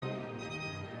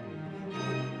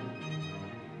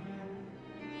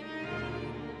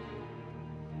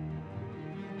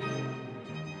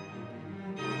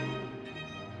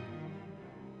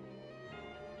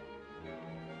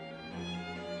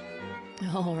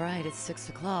All right, it's 6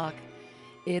 o'clock.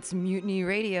 It's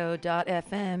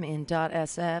MutinyRadio.fm in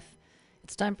 .sf.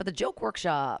 It's time for the Joke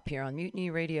Workshop here on Mutiny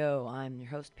Radio. I'm your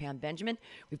host, Pam Benjamin.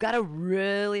 We've got a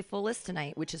really full list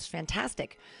tonight, which is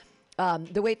fantastic.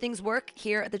 The way things work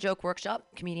here at the Joke Workshop,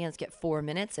 comedians get 4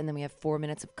 minutes, and then we have 4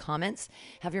 minutes of comments.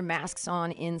 Have your masks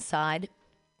on inside.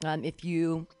 If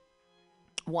you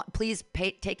want, please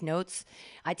take notes.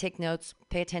 I take notes.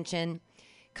 Pay attention.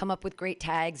 Come up with great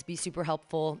tags. Be super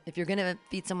helpful. If you're going to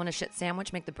feed someone a shit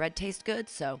sandwich, make the bread taste good.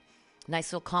 So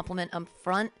nice little compliment up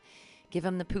front. Give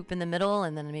them the poop in the middle,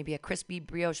 and then maybe a crispy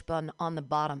brioche bun on the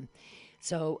bottom.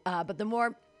 So, but the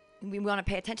more we want to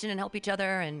pay attention and help each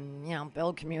other and,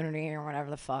 build community or whatever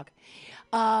the fuck.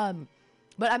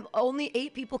 But only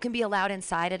 8 people can be allowed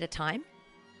inside at a time.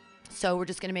 So we're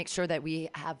just going to make sure that we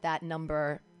have that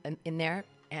number in there.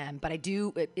 But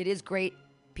it is great.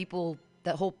 People,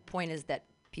 the whole point is that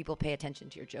people pay attention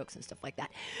to your jokes and stuff like that.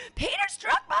 Peter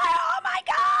struck by, oh my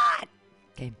God!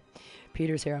 Okay,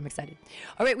 Peter's here, I'm excited.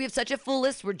 All right, we have such a full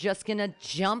list, we're just gonna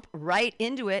jump right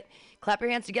into it. Clap your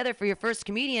hands together for your first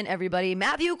comedian, everybody.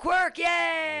 Matthew Quirk,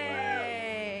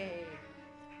 yay!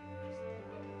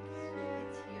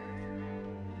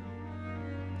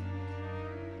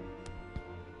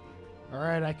 All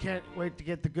right, I can't wait to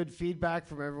get the good feedback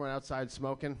from everyone outside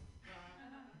smoking.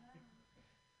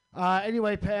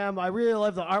 Anyway, Pam, I really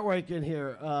love the artwork in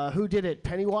here. Who did it?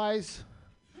 Pennywise?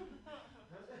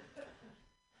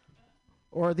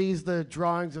 Or are these the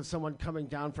drawings of someone coming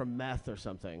down from meth or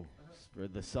something? Or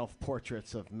the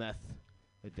self-portraits of meth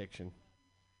addiction?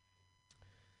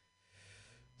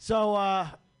 So,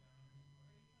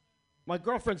 my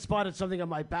girlfriend spotted something on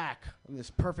my back, on this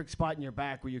perfect spot in your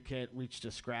back where you can't reach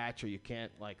to scratch or you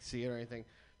can't, see it or anything.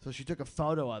 So she took a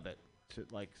photo of it.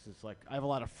 It's like I have a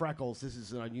lot of freckles. This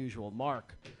is an unusual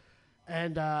mark,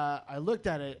 and I looked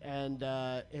at it, and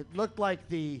it looked like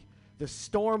the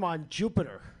storm on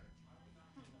Jupiter,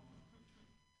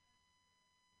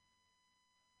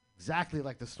 exactly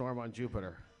like the storm on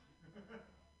Jupiter.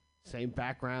 Same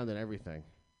background and everything.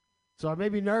 So I may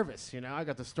be nervous. I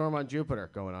got the storm on Jupiter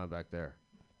going on back there.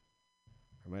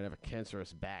 I might have a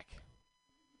cancerous back.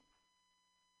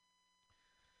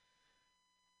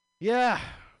 Yeah.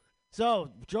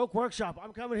 So, Joke Workshop,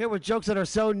 I'm coming here with jokes that are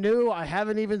so new, I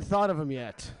haven't even thought of them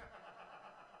yet.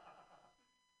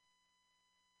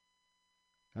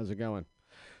 How's it going?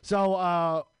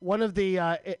 So, one of the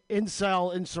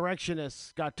incel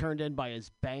insurrectionists got turned in by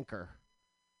his banker.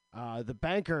 The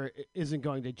banker isn't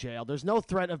going to jail. There's no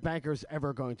threat of bankers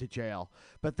ever going to jail.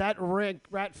 But that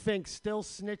rat Fink still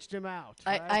snitched him out.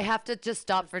 Right? I have to just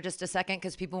stop for just a second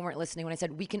because people weren't listening when I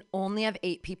said we can only have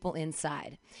 8 people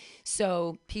inside.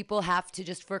 So people have to,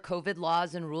 just for COVID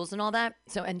laws and rules and all that.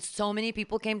 So many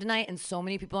people came tonight and so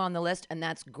many people are on the list, and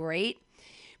that's great.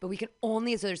 But we can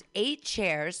only, so there's 8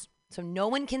 chairs. So no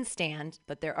one can stand,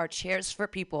 but there are chairs for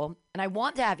people. And I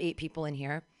want to have 8 people in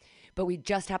here. But we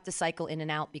just have to cycle in and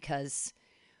out because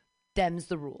them's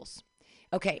the rules.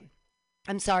 Okay.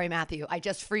 I'm sorry, Matthew. I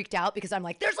just freaked out because I'm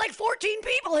like, there's like 14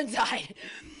 people inside,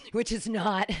 which is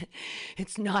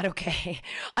it's not okay.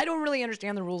 I don't really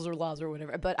understand the rules or laws or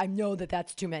whatever, but I know that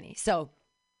that's too many. So,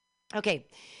 okay.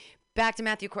 Back to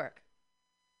Matthew Quirk.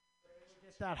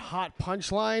 Get that hot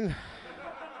punchline.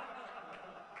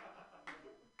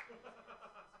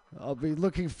 I'll be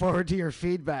looking forward to your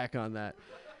feedback on that.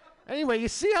 Anyway, you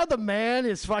see how the man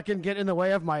is fucking getting in the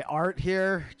way of my art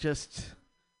here? Just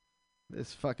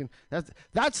this fucking...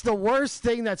 That's the worst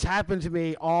thing that's happened to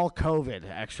me all COVID,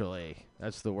 actually.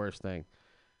 That's the worst thing.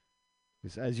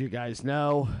 As you guys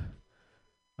know,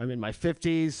 I'm in my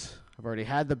 50s. I've already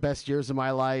had the best years of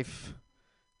my life.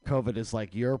 COVID is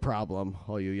like your problem,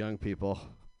 all you young people.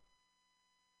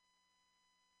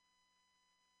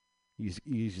 You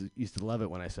used to love it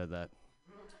when I said that.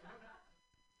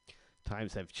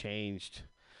 Times have changed.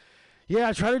 Yeah,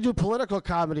 I try to do political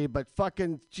comedy, but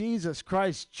fucking Jesus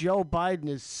Christ, Joe Biden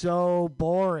is so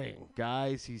boring,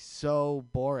 guys. He's so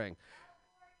boring.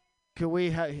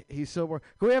 He's so boring.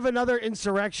 Can we have another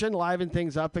insurrection, liven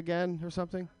things up again or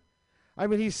something? I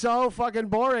mean, he's so fucking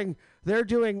boring. They're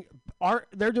doing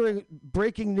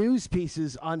breaking news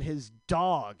pieces on his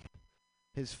dog,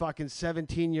 his fucking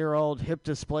 17-year-old hip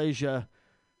dysplasia,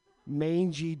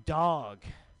 mangy dog.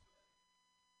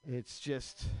 It's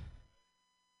just,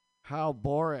 how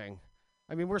boring.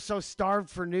 I mean, we're so starved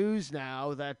for news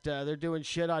now that they're doing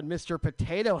shit on Mr.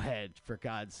 Potato Head, for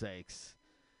God's sakes.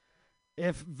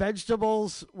 If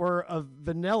vegetables were of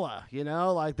vanilla,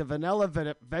 like the vanilla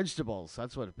vegetables,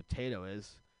 that's what a potato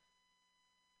is.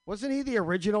 Wasn't he the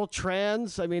original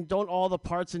trans? I mean, don't all the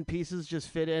parts and pieces just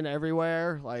fit in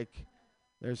everywhere? Like,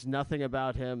 there's nothing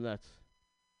about him that's...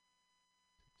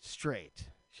 straight,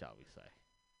 shall we say.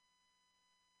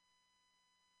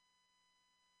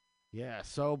 Yeah,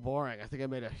 so boring. I think I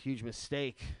made a huge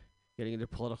mistake getting into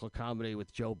political comedy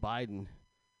with Joe Biden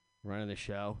running the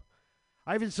show.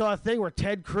 I even saw a thing where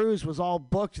Ted Cruz was all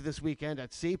booked this weekend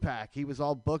at CPAC. He was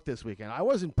all booked this weekend. I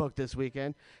wasn't booked this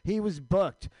weekend. He was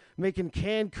booked, making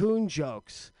Cancun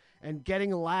jokes and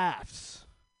getting laughs.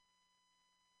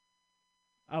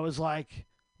 I was like,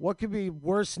 what could be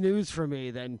worse news for me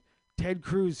than Ted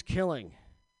Cruz killing?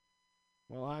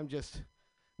 Well,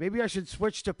 maybe I should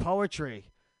switch to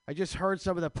poetry. I just heard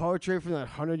some of the poetry from that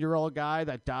 100-year-old guy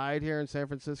that died here in San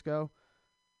Francisco.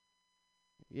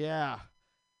 Yeah.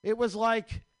 It was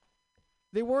like,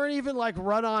 they weren't even like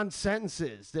run-on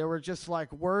sentences. They were just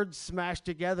like words smashed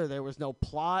together. There was no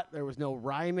plot. There was no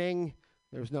rhyming.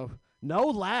 There was no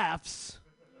laughs.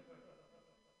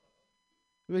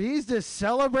 But he's this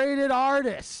celebrated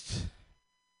artist.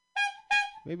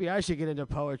 Maybe I should get into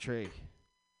poetry.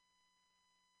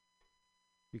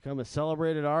 Become a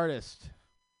celebrated artist.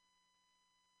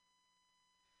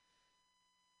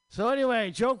 So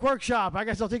anyway, Joke Workshop. I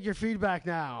guess I'll take your feedback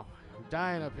now. I'm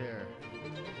dying up here.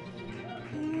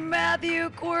 Matthew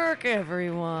Quirk,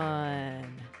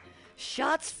 everyone.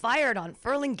 Shots fired on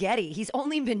Ferlinghetti. He's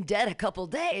only been dead a couple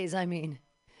days. I mean,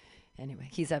 anyway,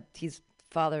 he's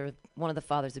one of the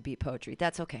fathers of beat poetry.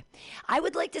 That's okay. I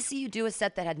would like to see you do a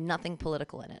set that had nothing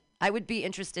political in it. I would be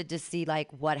interested to see like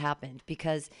what happened,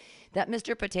 because that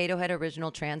Mr. Potato Head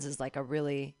original trans is like a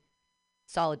really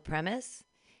solid premise.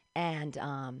 And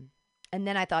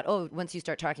then I thought, once you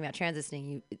start talking about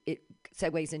transitioning, it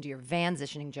segues into your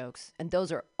vansitioning jokes, and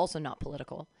those are also not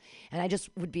political. And I just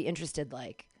would be interested,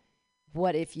 like,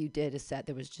 what if you did a set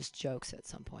that was just jokes at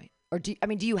some point? Or do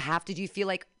you have to? Do you feel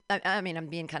like? I'm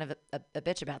being kind of a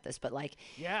bitch about this, but like,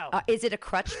 yeah, is it a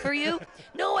crutch for you?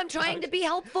 No, I'm trying to be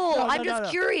helpful. I'm just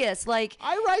curious. Like,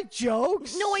 I write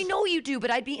jokes. No, I know you do,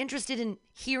 but I'd be interested in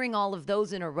hearing all of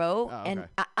those in a row. Oh, okay. And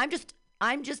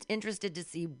I'm just interested to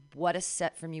see what a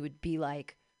set from you would be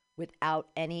like without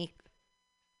any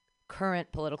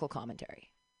current political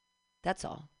commentary. That's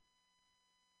all.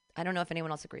 I don't know if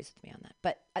anyone else agrees with me on that,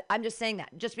 but I'm just saying that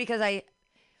just because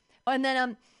and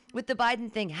then with the Biden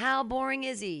thing, how boring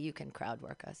is he? You can crowd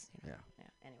work us. You know? Yeah.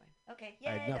 Anyway. Okay.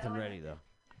 I had nothing ready though.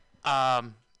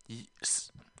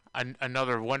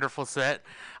 Another wonderful set.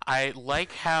 I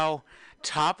like how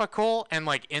topical and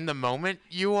like in the moment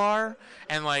you are,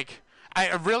 and like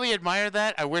I really admire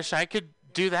that. I wish I could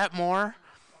do that more.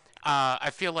 I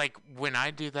feel like when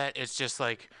I do that, it's just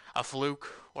like a fluke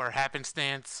or a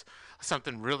happenstance.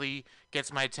 Something really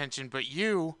gets my attention, but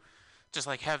you just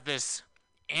like have this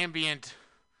ambient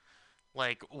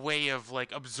like way of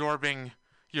like absorbing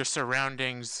your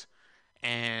surroundings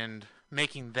and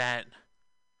making that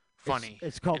funny.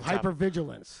 It's called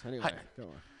hypervigilance. Anyway, go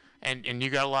on. And you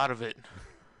got a lot of it.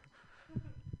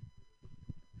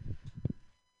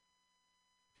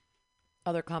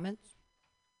 Other comments?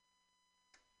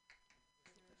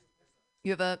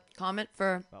 You have a comment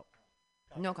for?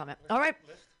 No comment. All right.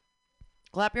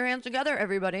 Clap your hands together,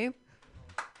 everybody.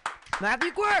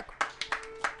 Matthew Quirk.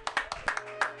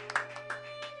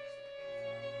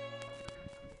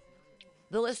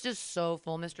 The list is so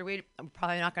full, Mr. Weed. I'm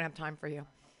probably not going to have time for you.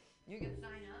 You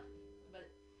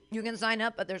can sign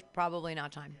up, but there's probably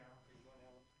not time.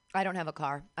 I don't have a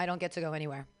car. I don't get to go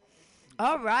anywhere.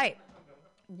 All right.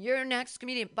 Your next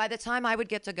comedian. By the time I would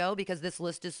get to go, because this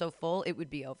list is so full, it would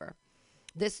be over.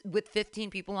 With 15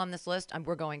 people on this list,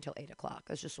 we're going till 8 o'clock.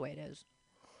 That's just the way it is.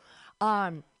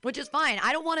 Which is fine.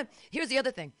 I don't want to. Here's the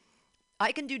other thing.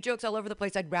 I can do jokes all over the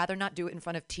place. I'd rather not do it in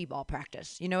front of T-ball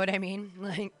practice. You know what I mean?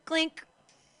 Like, clink.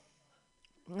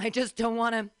 I just don't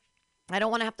want to. I don't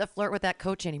want to have to flirt with that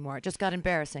coach anymore. It just got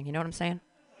embarrassing. You know what I'm saying?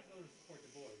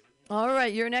 All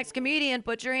right, your next comedian.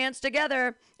 Put your hands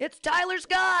together. It's Tyler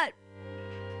Scott.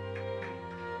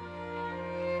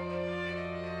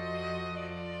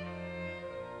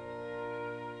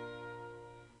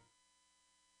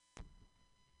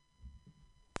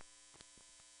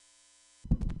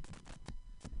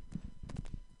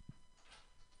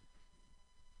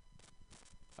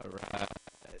 All right.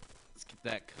 Let's get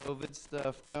that COVID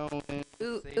stuff going.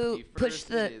 Ooh, push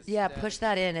push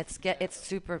that in. It's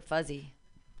super fuzzy.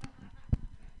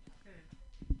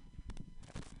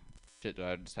 Shit, do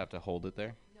I just have to hold it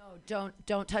there? No,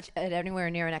 don't touch it anywhere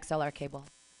near an XLR cable.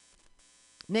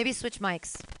 Maybe switch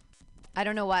mics. I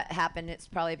don't know what happened. It's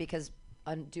probably because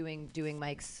doing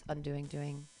mics,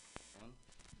 doing.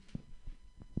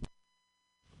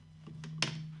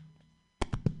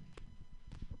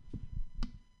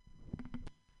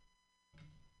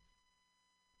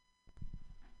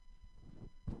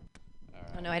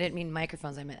 Oh, no, I didn't mean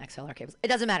microphones. I meant XLR cables. It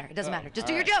doesn't matter. It doesn't matter. Just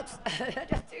do your jokes.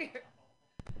 Just do your...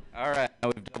 All right,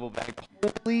 now we've double bagged.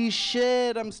 Holy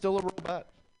shit, I'm still a robot.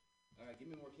 All right, give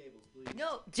me more cables, please.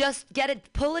 No, just get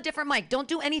it. Pull a different mic. Don't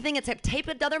do anything except tape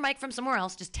another mic from somewhere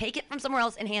else. Just take it from somewhere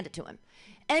else and hand it to him.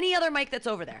 Any other mic that's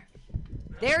over there.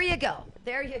 There you go.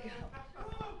 There you go.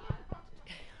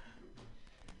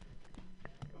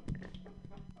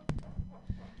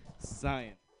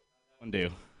 Science.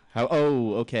 Undo. How?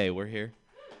 Oh, okay, we're here.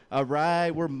 All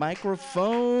right, we're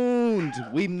microphoned.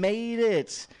 We made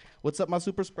it. What's up, my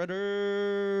super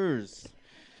spreaders?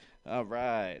 All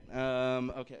right.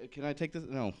 Okay, can I take this?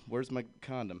 No, where's my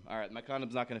condom? All right, my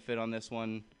condom's not going to fit on this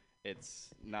one. It's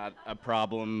not a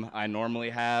problem I normally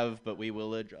have, but we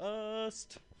will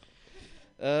adjust.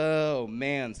 Oh,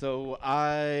 man. So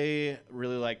I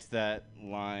really liked that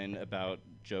line about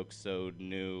jokes so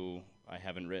new. I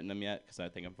haven't written them yet because I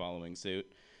think I'm following suit.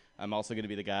 I'm also going to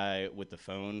be the guy with the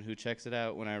phone who checks it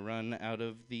out when I run out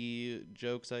of the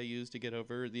jokes I use to get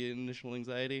over the initial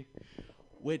anxiety,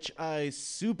 which I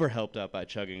super helped out by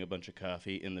chugging a bunch of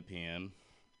coffee in the PM.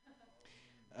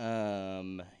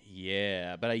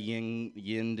 Yeah, but I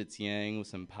yinned its yang with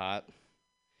some pot.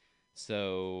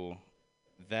 So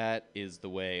that is the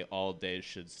way all days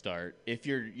should start. If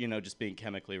you're, just being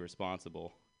chemically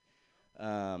responsible.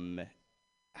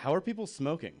 How are people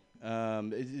smoking?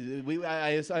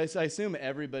 I assume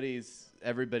everybody's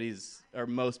or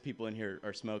most people in here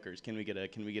are smokers. Can we get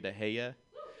a hey ya?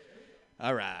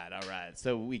 All right.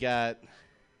 So we got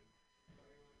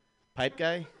pipe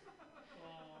guy,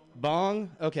 bong.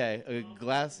 Okay, a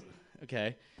glass.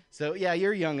 Okay. So yeah,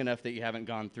 you're young enough that you haven't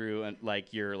gone through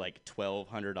your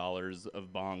 $1,200 of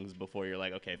bongs before you're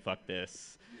like, okay, fuck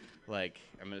this. I'm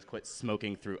gonna quit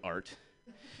smoking through art.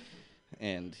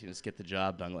 And just get the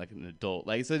job done like an adult.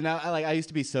 So now, I used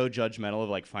to be so judgmental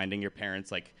of finding your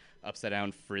parents upside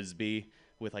down frisbee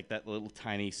with that little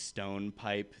tiny stone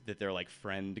pipe that their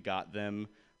friend got them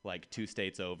 2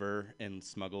 states over and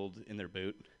smuggled in their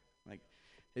boot.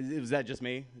 Was that just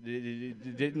me?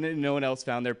 Didn't no one else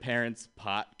found their parents'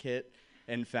 pot kit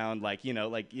and found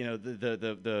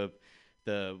the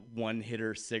one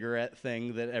hitter cigarette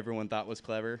thing that everyone thought was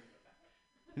clever?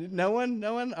 No one.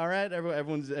 All right.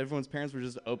 Everyone's parents were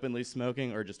just openly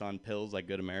smoking or just on pills like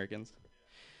good Americans.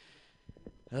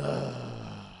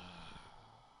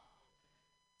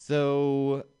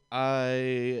 So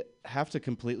I have to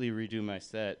completely redo my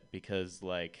set because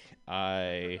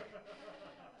I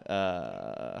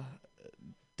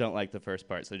don't like the first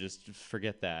part. So just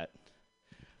forget that.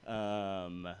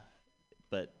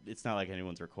 But it's not like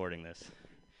anyone's recording this.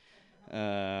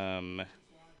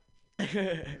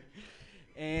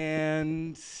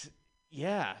 And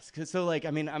yeah,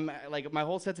 I'm my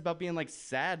whole set's about being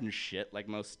sad and shit like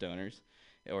most stoners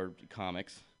or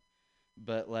comics.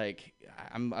 But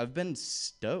I've been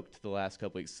stoked the last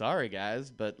couple weeks. Sorry guys,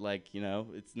 but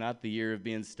it's not the year of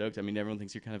being stoked. I mean, everyone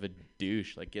thinks you're kind of a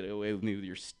douche. Get away with me with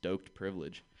your stoked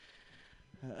privilege.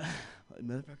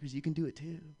 Motherfuckers, you can do it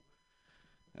too.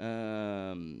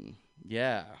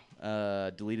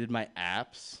 Deleted my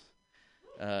apps.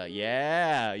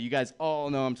 Yeah, you guys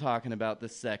all know I'm talking about the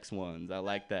sex ones. I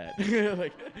like that.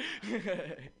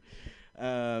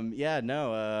 I'm,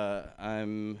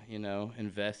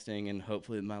 investing in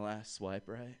hopefully my last swipe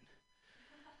right.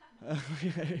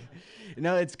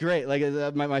 No, it's great.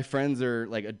 My friends are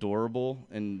adorable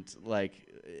and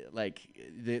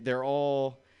they're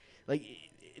all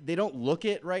they don't look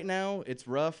it right now. It's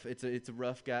rough. It's a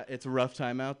rough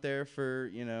time out there for,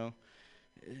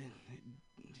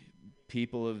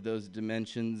 people of those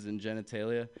dimensions and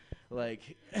genitalia.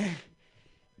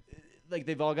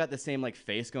 They've all got the same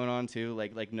face going on too.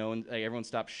 No one, everyone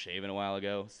stopped shaving a while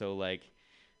ago. So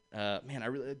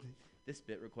this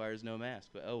bit requires no mask,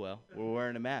 but oh well, we're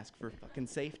wearing a mask for fucking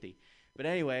safety. But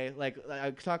anyway,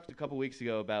 I talked a couple weeks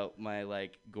ago about my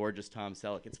gorgeous Tom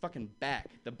Selleck. It's fucking back.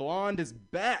 The blonde is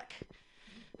back.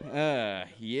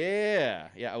 Yeah.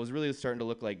 I was really starting to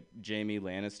look like Jaime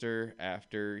Lannister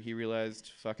after he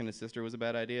realized fucking his sister was a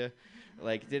bad idea.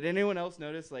 Did anyone else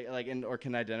notice or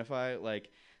can identify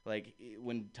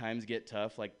when times get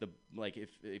tough,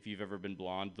 if you've ever been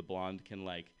blonde, the blonde can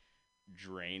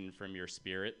drain from your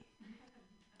spirit.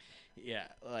 Yeah,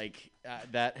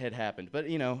 that had happened, but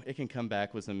it can come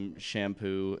back with some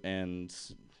shampoo and.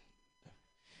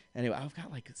 Anyway, I've got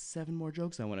 7 more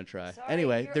jokes I want to try. Sorry,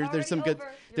 anyway, there's some good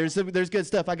over. there's good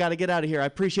stuff. I got to get out of here. I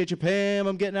appreciate you, Pam.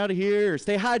 I'm getting out of here.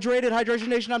 Stay hydrated, Hydration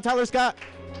Nation. I'm Tyler Scott.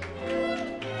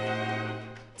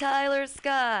 Tyler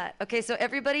Scott. Okay, so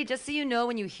everybody, just so you know,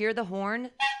 when you hear the horn,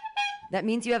 that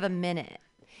means you have a minute.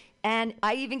 And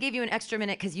I even gave you an extra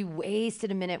minute because you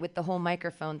wasted a minute with the whole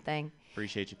microphone thing.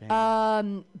 Appreciate you,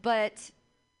 Pam. But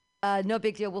no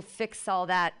big deal. We'll fix all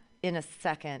that in a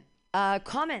second.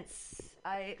 Comments.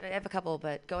 I have a couple,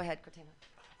 but go ahead, Cortana.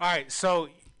 All right, so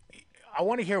I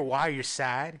want to hear why you're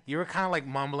sad. You were kind of like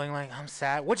mumbling, like, I'm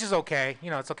sad, which is okay. You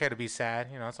know, it's okay to be sad.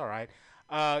 You know, it's all right.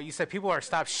 You said people are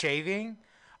stop shaving.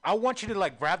 I want you to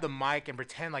like grab the mic and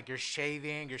pretend like you're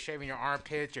shaving your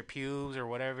armpits, your pubes, or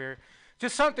whatever.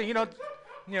 Just something, you know,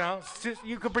 just,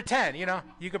 you could pretend,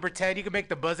 you could make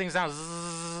the buzzing sound.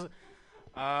 Zzz.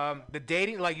 The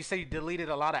dating, like you said, you deleted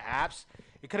a lot of apps.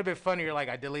 It could have been funnier, like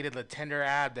I deleted the Tinder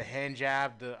app, the Hinge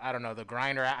app, the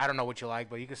Grindr app. I don't know what you like,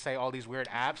 but you could say all these weird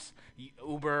apps,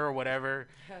 Uber or whatever.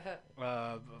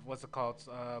 What's it called?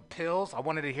 Pills. I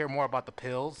wanted to hear more about the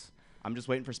pills. I'm just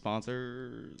waiting for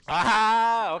sponsors.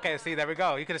 Ah, okay. See, there we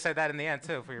go. You could have said that in the end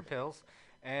too for your pills.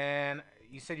 And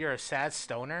you said you're a sad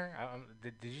stoner.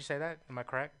 Did you say that? Am I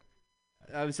correct?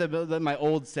 I said my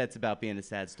old set's about being a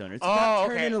sad stoner. It's about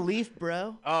turning a leaf,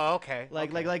 bro. Oh, okay.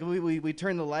 Like we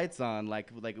turn the lights on like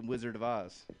Wizard of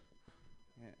Oz.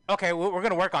 Yeah. Okay, we're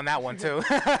gonna work on that one too.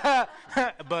 But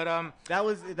that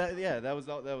was yeah.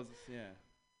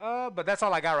 But that's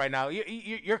all I got right now.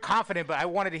 You're confident, but I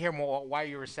wanted to hear more why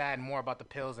you were sad and more about the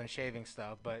pills and shaving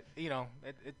stuff. But you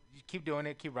keep doing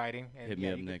it, keep writing. And hit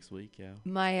me up next week, yeah.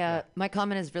 My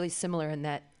comment is really similar in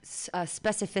that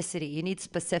specificity. You need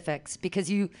specifics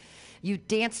because you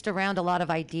danced around a lot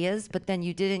of ideas, but then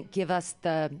you didn't give us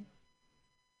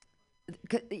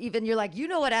even you're like, you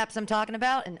know what apps I'm talking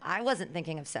about, and I wasn't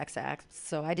thinking of sex apps,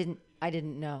 so I didn't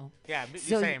know. Yeah,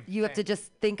 so same. You have to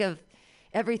just think of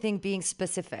everything being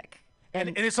specific.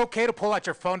 And it's okay to pull out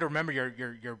your phone to remember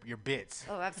your bits.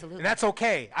 Oh, absolutely. And that's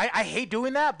okay. I hate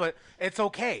doing that, but it's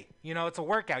okay. You know, it's a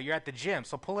workout. You're at the gym,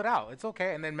 so pull it out. It's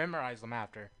okay, and then memorize them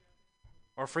after.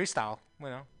 Or freestyle, you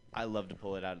know. I love to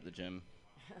pull it out at the gym.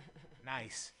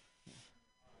 Nice.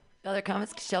 Other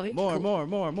comments, Shelby?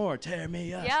 More. Tear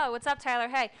me up. Yeah, what's up, Tyler?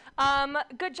 Hey,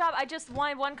 good job. I just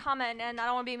wanted one comment, and I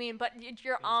don't want to be mean, but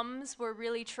your ums were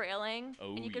really trailing,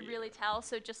 and you could really tell.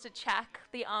 So just to check,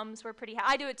 the ums were pretty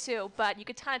high. I do it too, but you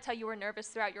could kind of tell you were nervous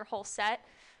throughout your whole set,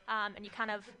 and you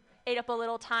kind of ate up a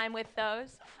little time with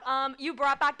those. You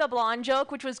brought back the blonde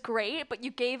joke, which was great, but you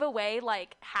gave away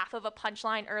like half of a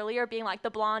punchline earlier, being like,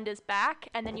 the blonde is back,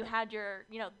 and then you had your,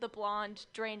 the blonde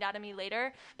drained out of me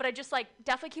later. But I just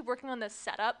definitely keep working on the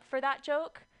setup for that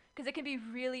joke, because it can be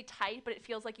really tight, but it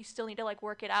feels like you still need to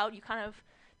work it out. You kind of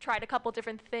tried a couple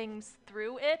different things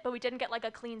through it, but we didn't get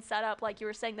a clean setup. Like you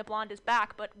were saying, the blonde is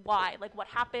back, but why? What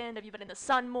happened? Have you been in the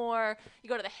sun more? You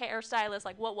go to the hairstylist,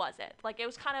 what was it? It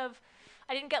was kind of,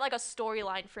 I didn't get a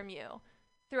storyline from you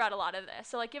throughout a lot of this.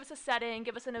 So give us a setting,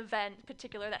 give us an event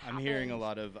particular that happened. I'm hearing a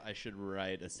lot of I should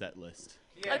write a set list.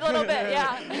 Yeah. A little bit,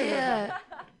 yeah. Yeah.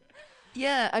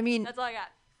 Yeah, I mean. That's all I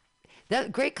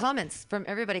got. Great comments from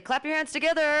everybody. Clap your hands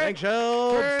together. Thanks,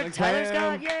 Joe. For Thanks, Tyler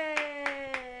Pam. Scott. Yay!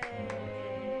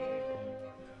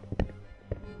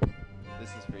 This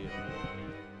is for you.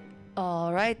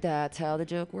 All right, that's how the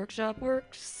Joke Workshop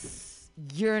works.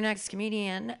 Your next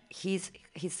comedian, he's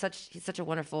such a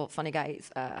wonderful, funny guy.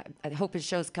 I hope his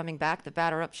show's coming back, the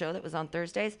Batter Up show that was on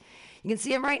Thursdays. You can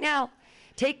see him right now.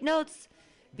 Take notes.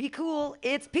 Be cool.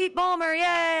 It's Pete Ballmer.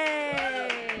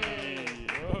 Yay!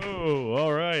 Oh,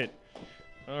 all right.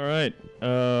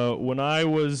 When I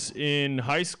was in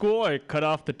high school, I cut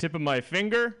off the tip of my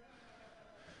finger.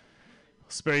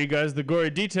 Spare you guys the gory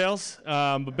details,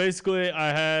 but basically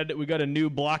we got a new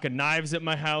block of knives at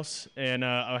my house, and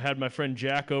I had my friend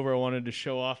Jack over. I wanted to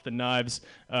show off the knives,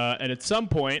 and at some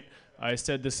point I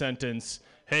said the sentence,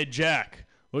 "Hey Jack,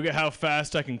 look at how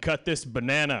fast I can cut this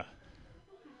banana."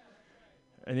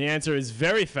 And the answer is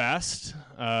very fast.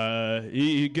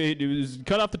 He was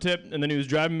cut off the tip, and then he was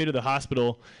driving me to the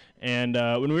hospital, and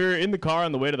when we were in the car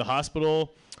on the way to the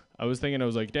hospital, I was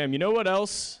like, damn, you know what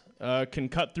else can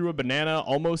cut through a banana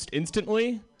almost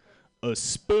instantly? A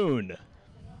spoon.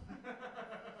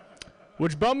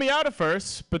 Which bummed me out at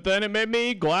first, but then it made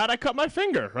me glad I cut my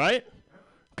finger, right?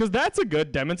 Because that's a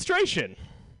good demonstration.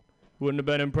 Wouldn't have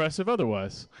been impressive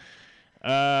otherwise.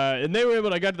 And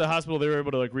I got to the hospital, they were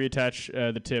able to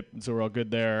reattach the tip, so we're all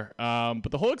good there. But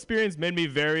the whole experience made me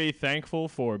very thankful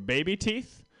for baby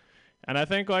teeth. And I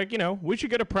think, we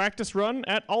should get a practice run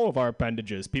at all of our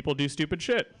appendages. People do stupid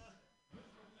shit.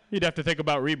 You'd have to think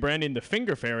about rebranding the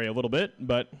Finger Fairy a little bit,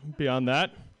 but beyond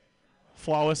that,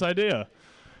 flawless idea.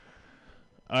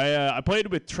 I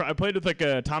played with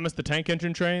Thomas the Tank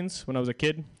Engine trains when I was a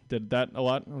kid. Did that a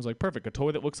lot. I was like, perfect, a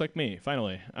toy that looks like me,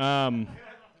 finally. And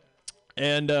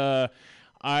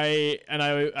I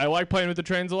like playing with the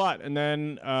trains a lot, and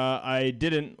then I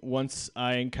didn't once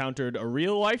I encountered a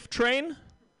real life train.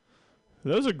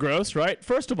 Those are gross, right?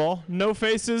 First of all, no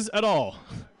faces at all.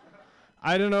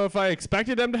 I don't know if I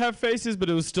expected them to have faces, but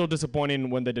it was still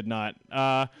disappointing when they did not.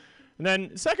 And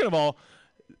then, second of all,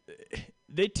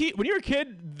 when you're a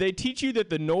kid, they teach you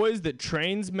that the noise that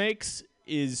trains makes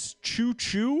is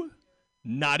choo-choo.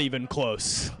 Not even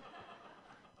close.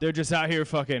 They're just out here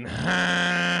fucking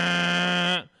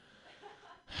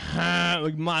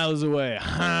like miles away.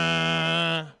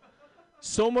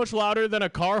 So much louder than a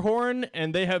car horn,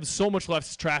 and they have so much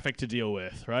less traffic to deal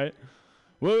with, right?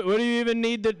 What do you even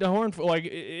need the horn for? Like,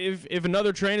 if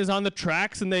another train is on the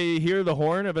tracks and they hear the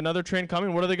horn of another train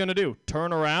coming, what are they going to do?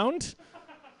 Turn around?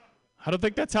 I don't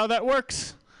think that's how that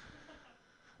works.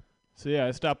 So yeah,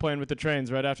 I stopped playing with the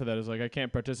trains right after that. I was like, I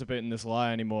can't participate in this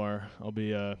lie anymore. I'll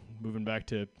be moving back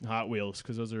to Hot Wheels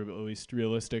because those are at least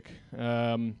realistic.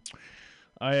 It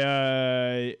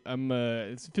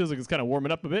feels like it's kind of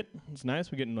warming up a bit. It's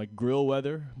nice. We're getting like grill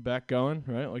weather back going,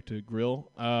 right? I like to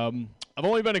grill. I've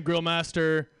only been a grill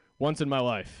master once in my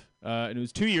life, and it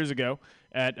was 2 years ago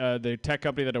at the tech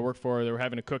company that I worked for. They were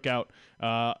having a cookout,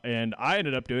 and I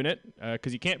ended up doing it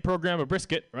because you can't program a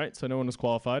brisket, right? So no one was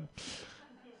qualified.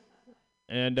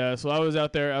 And so I was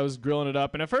out there, I was grilling it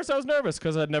up. And at first I was nervous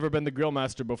because I'd never been the grill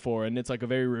master before. And it's like a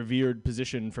very revered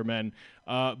position for men.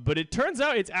 But it turns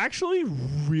out it's actually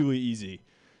really easy.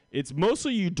 It's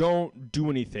mostly you don't do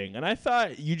anything. And I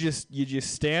thought you just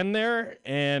stand there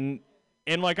and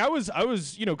like I was,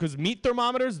 because meat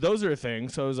thermometers, those are a thing.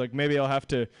 So I was like, maybe I'll have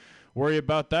to worry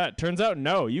about that. Turns out,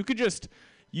 no, here's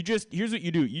what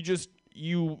you do.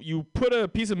 You put a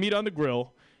piece of meat on the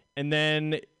grill, and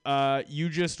then you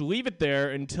just leave it there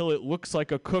until it looks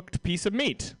like a cooked piece of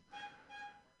meat.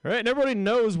 Right? And everybody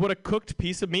knows what a cooked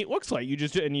piece of meat looks like. You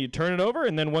turn it over,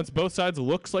 and then once both sides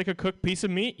looks like a cooked piece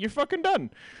of meat, you're fucking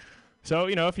done. So,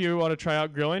 if you want to try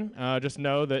out grilling, just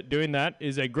know that doing that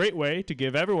is a great way to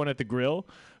give everyone at the grill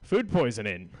food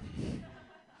poisoning.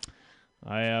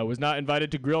 I was not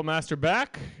invited to Grill Master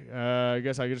back. I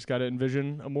guess I just got to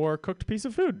envision a more cooked piece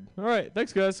of food. All right.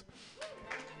 Thanks, guys.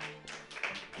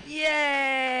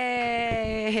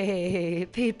 Yay!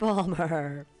 Pete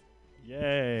Palmer.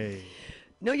 Yay.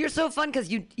 No, you're so fun because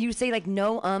you say like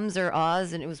no ums or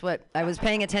ahs, and it was what I was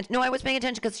paying attention. No, I was paying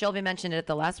attention because Shelby mentioned it at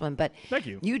the last one. But thank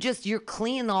you. You're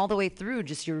clean all the way through.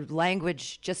 Just your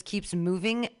language just keeps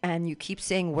moving, and you keep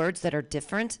saying words that are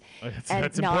different.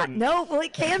 That's important. No, well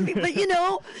it can be, but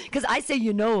because I say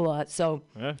a lot, so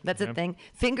that's a thing.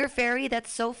 Finger fairy,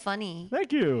 that's so funny.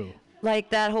 Thank you.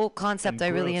 Like that whole concept, I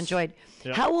really enjoyed.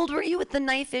 Yep. How old were you with the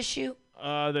knife issue?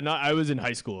 I was in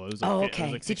high school. I was like, okay. I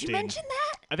was like 16. Did you mention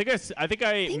that? I think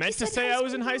I meant to say I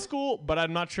was in high school, but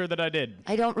I'm not sure that I did.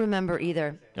 I don't remember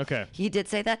either. Okay. He did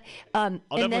say that. I'll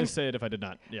definitely say it if I did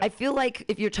not. Yeah. I feel like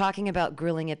if you're talking about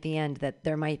grilling at the end, that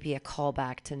there might be a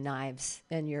callback to knives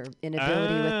and your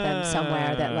inability with them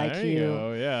somewhere that like there you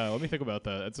go. Yeah, let me think about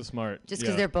that. That's a smart. Just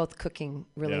because they're both cooking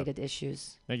related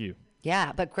issues. Thank you.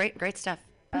 Yeah, but great stuff.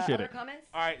 Appreciate other it. Comments?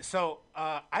 All right, so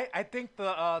I think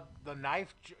the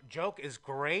knife joke is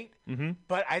great,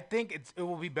 but I think it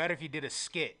will be better if you did a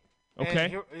skit.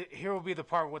 Okay. And here will be the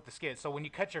part with the skit. So when you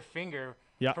cut your finger,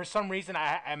 Yeah. for some reason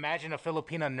I imagine a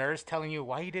Filipina nurse telling you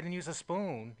why you didn't use a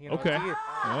spoon. Okay.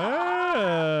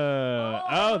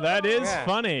 Oh, that is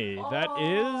funny. That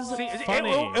is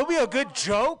funny. It'll be a good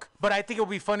joke, but I think it'll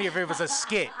be funny if it was a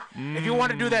skit. If you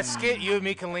want to do that skit, you and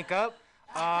me can link up.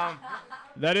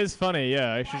 That is funny.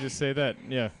 Yeah, I should just say that.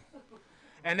 Yeah.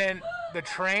 And then the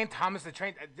train, Thomas the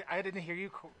Train. I didn't hear you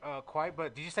quite,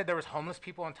 but did you say there was homeless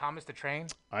people on Thomas the Train?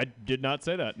 I did not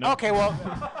say that. No. Okay, well,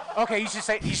 you should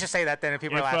say that then if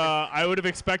people are laughing. I would have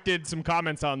expected some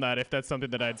comments on that if that's something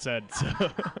that I'd said. So.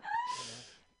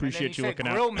 Appreciate you looking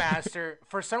out. Grill Master.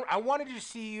 I wanted to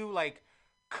see you like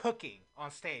cooking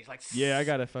on stage, like. Yeah, I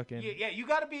gotta fucking. Yeah, you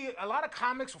gotta be. A lot of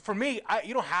comics. For me,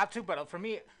 you don't have to, but for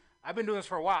me. I've been doing this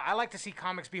for a while. I like to see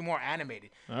comics be more animated.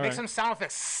 Make some sound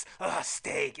effects.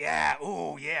 Steak, yeah,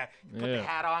 ooh, yeah. Put the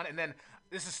hat on, and then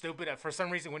this is stupid. For some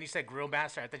reason, when you said grill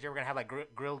master, I thought you were gonna have like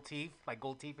grilled teeth, like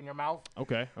gold teeth in your mouth.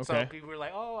 Okay. So people were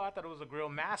like, "Oh, I thought it was a grill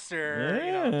master."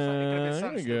 Yeah,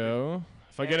 there you go.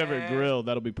 If I get ever grilled,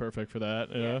 that'll be perfect for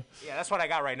that. Yeah, that's what I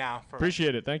got right now.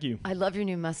 Appreciate it. Thank you. I love your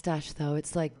new mustache, though.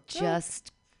 It's like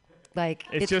just. Like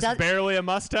it's just barely a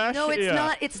mustache. No, it's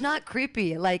not. It's not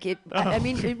creepy. Like it. I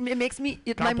mean, it makes me.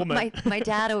 My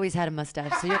dad always had a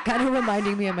mustache, so you're kind of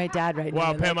reminding me of my dad right now.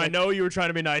 Wow, Pam, I know you were trying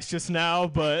to be nice just now,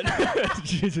 but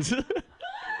Jesus,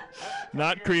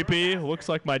 not creepy. Looks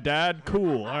like my dad.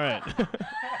 Cool. All right.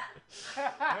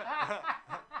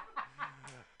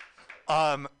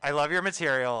 I love your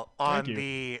material. On Thank you.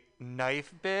 the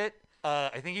knife bit,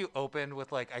 I think you opened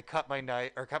with like, I cut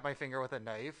my finger with a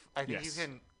knife. I think Yes. you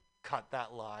can cut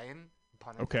that line,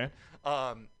 pun Okay.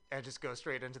 intended, and just go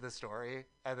straight into the story,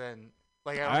 and then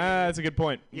like I don't think you That's a good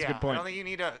point. That's yeah, a good point. I don't think you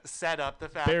need to set up the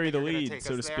fact Bury that the you're gonna lead, take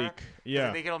so us to there, speak. 'cause Yeah.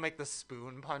 I think it'll make the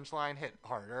spoon punchline hit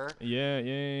harder. Yeah.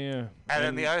 And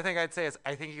then the other thing I'd say is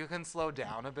I think you can slow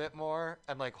down a bit more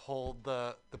and like hold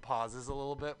the pauses a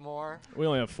little bit more. We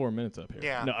only have 4 minutes up here.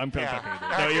 Yeah. No, I'm fucking with you.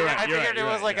 I No, you're right. I you're figured right, it you're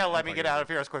was right, like yeah, a let I'm me fucking get out with of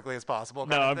here as quickly as possible you.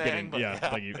 kind No, of I'm thing. kidding. But Yeah,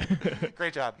 thank you.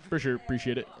 Great job. For sure.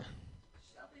 Appreciate it.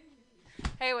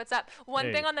 Hey, what's up? One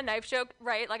Hey. thing on the knife joke,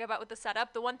 right? Like about with the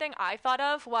setup. The one thing I thought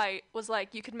of was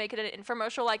like you could make it an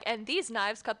infomercial, like, and these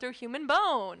knives cut through human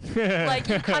bone. Like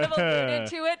you kind of alluded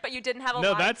to it, but you didn't have a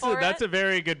No, line that's for that's it. a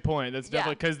very good point. That's Yeah.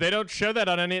 definitely because they don't show that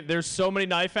on any. There's so many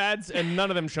knife ads, and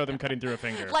none of them show them cutting through a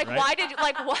finger. Like right?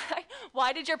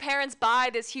 why did your parents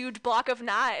buy this huge block of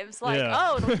knives? Like, Yeah.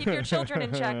 oh, it'll keep your children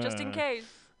in check just in case.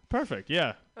 Perfect.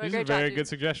 Yeah. Oh, These are great job, very dude. good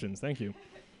suggestions. Thank you.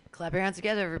 Clap your hands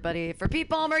together, everybody, for Pete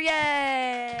Palmer.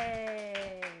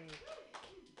 Yay!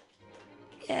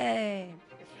 Yay!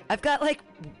 I've got like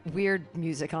weird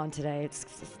music on today. It's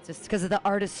just because of the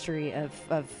artistry of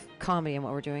comedy and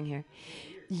what we're doing here.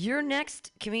 Your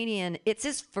next comedian, it's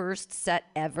his first set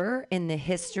ever in the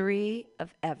history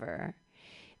of ever.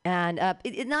 And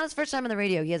it's not his first time on the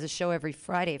radio. He has a show every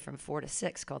Friday from 4 to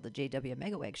 6 called the JW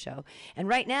Megaweg Show. And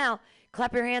right now,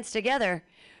 clap your hands together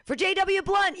for JW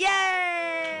Blunt.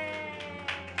 Yay!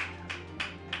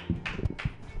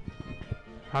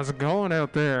 How's it going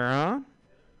out there, huh?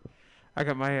 I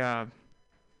got my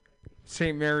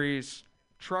St. Mary's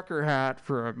trucker hat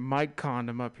for a mic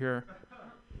condom up here.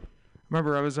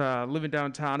 Remember, I was living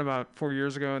downtown about 4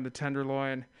 years ago in the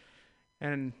Tenderloin,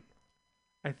 and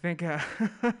I think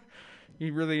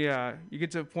you really you get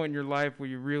to a point in your life where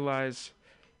you realize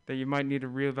that you might need to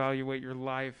reevaluate your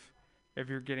life if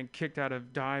you're getting kicked out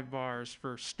of dive bars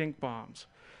for stink bombs.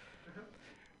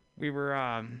 We were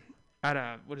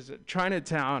at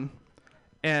Chinatown,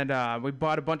 and we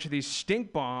bought a bunch of these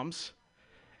stink bombs,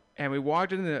 and we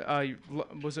walked in the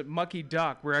was it Mucky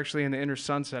Duck? We're actually in the Inner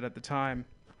Sunset at the time,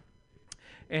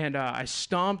 and I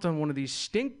stomped on one of these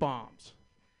stink bombs,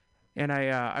 and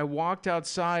I walked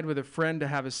outside with a friend to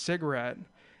have a cigarette,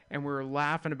 and we were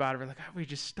laughing about it. We're like, oh, we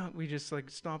just stomped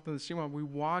on the stink bomb. We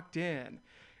walked in,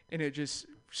 and it just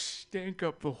stank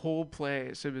up the whole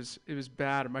place. It was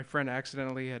bad. My friend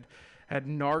accidentally had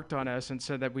narked on us and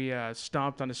said that we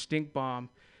stomped on a stink bomb,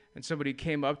 and somebody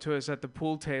came up to us at the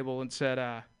pool table and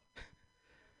said,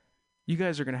 you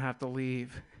guys are going to have to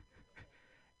leave.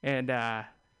 And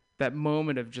that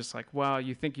moment of just like, wow,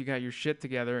 you think you got your shit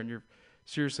together and you're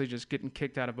seriously just getting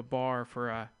kicked out of a bar for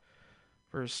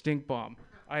a stink bomb.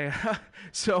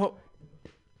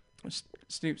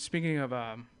 Speaking of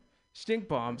stink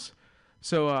bombs,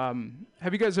 so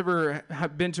have you guys ever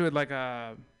been to like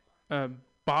a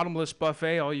bottomless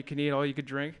buffet, all you can eat, all you could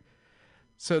drink?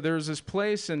 So there was this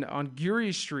place on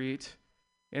Geary Street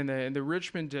in the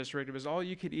Richmond district. It was all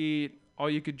you could eat, all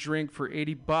you could drink for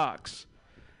 $80.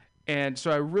 And so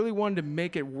I really wanted to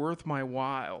make it worth my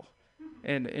while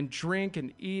and drink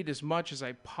and eat as much as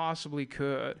I possibly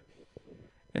could.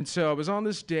 And so I was on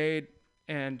this date,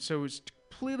 and so it was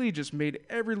completely just made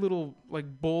every little like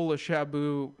bowl of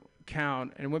shabu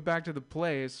count, and went back to the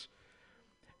place.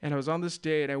 And I was on this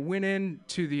date. I went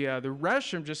into the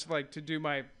restroom just like to do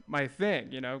my thing,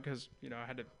 because I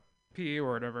had to pee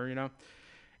or whatever,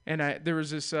 And there was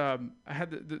this I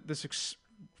had this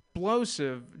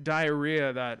explosive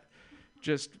diarrhea that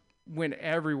just went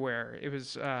everywhere. It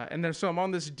was and then so I'm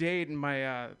on this date, and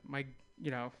my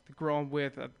the girl I'm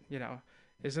with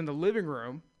is in the living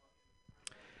room,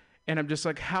 and I'm just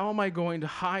like, how am I going to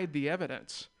hide the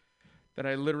evidence that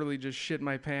I literally just shit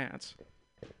my pants?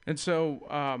 And so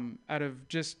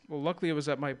luckily it was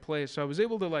at my place, so I was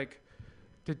able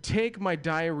to take my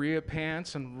diarrhea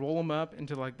pants and roll them up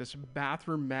into like this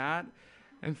bathroom mat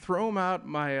and throw them out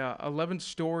my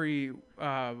 11-story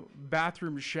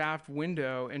bathroom shaft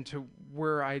window into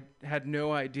where I had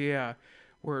no idea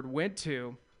where it went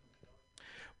to.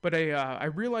 But I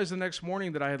realized the next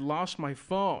morning that I had lost my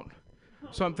phone.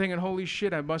 So I'm thinking, holy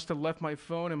shit, I must have left my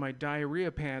phone in my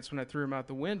diarrhea pants when I threw them out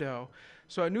the window.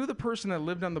 So I knew the person that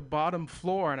lived on the bottom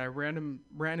floor, and I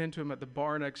ran into him at the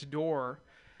bar next door.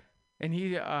 And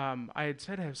I had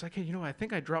said, I was like, hey, I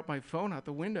think I dropped my phone out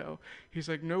the window. He's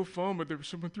like, no phone, but there was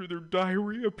someone threw their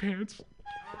diarrhea pants.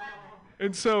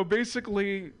 And so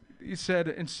basically, he said,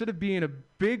 instead of being a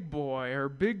big boy or a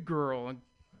big girl and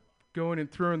going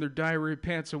and throwing their diarrhea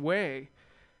pants away,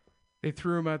 they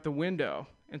threw them out the window.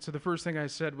 And so the first thing I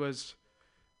said was,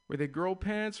 were they girl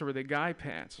pants or were they guy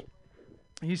pants?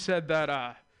 He said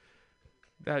that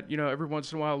every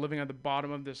once in a while, living at the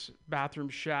bottom of this bathroom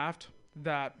shaft,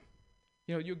 that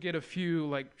you'll get a few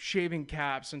like shaving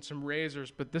caps and some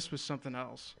razors, but this was something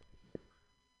else.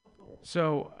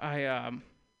 So I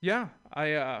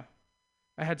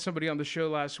had somebody on the show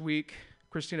last week,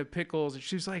 Christina Pickles, and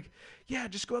she was like, yeah,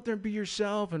 just go out there and be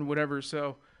yourself and whatever.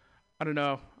 So I don't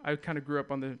know. I kind of grew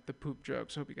up on the poop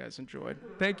jokes. Hope you guys enjoyed.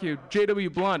 Thank you. J.W.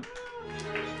 Blunt.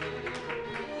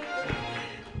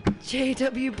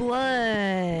 J.W.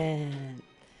 Blunt.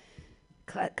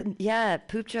 Yeah,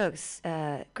 poop jokes.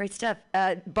 Great stuff.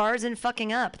 Bars and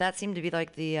fucking up. That seemed to be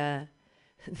like the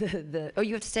oh,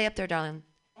 you have to stay up there, darling.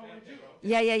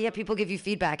 Yeah. People give you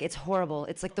feedback. It's horrible.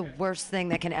 It's like the worst thing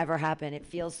that can ever happen.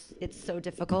 It's so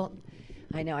difficult.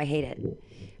 I know, I hate it.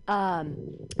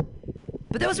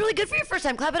 But that was really good for your first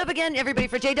time. Clap it up again, everybody,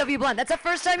 for J.W. Blunt. That's the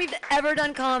first time you've ever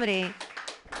done comedy.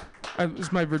 It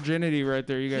was my virginity right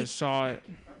there. You guys saw it.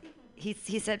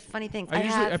 He said funny things.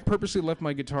 I purposely left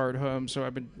my guitar at home, so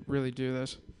I've been really do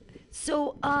this.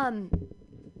 So,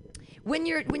 when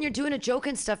you're doing a joke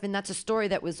and stuff, and that's a story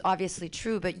that was obviously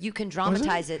true, but you can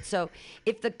dramatize it. So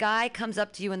if the guy comes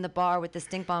up to you in the bar with the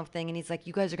stink bomb thing and he's like,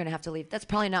 you guys are gonna have to leave, that's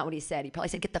probably not what he said. He probably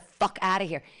said, get the fuck out of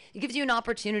here. It gives you an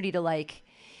opportunity to like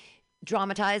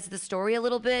dramatize the story a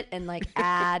little bit and like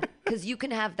add, because you can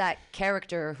have that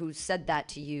character who said that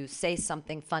to you say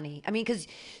something funny. I mean,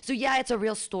 it's a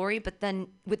real story, but then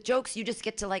with jokes you just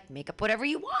get to like make up whatever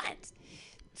you want.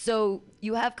 So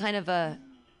you have kind of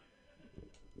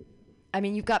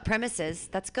you've got premises,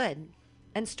 that's good,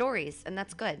 and stories, and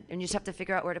that's good, and you just have to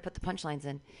figure out where to put the punchlines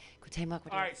in.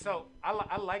 All right, so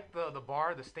I like the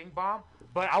bar, the stink bomb,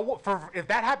 but if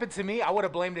that happened to me, I would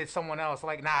have blamed it someone else.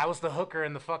 Like, I was the hooker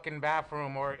in the fucking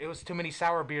bathroom, or it was too many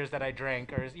sour beers that I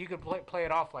drank, or you could play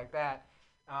it off like that.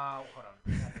 Hold on,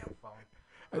 goddamn phone.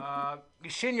 You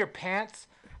shit in your pants.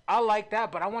 I like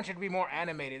that, but I want you to be more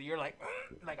animated. You're like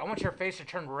I want your face to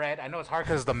turn red. I know it's hard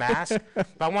because of the mask, but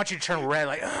I want you to turn red,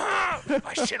 like,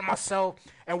 I shit on myself,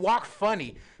 and walk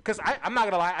funny. Because I'm not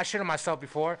going to lie, I shit on myself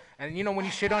before, and when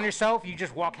you shit on yourself, you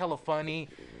just walk hella funny,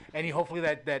 and you hopefully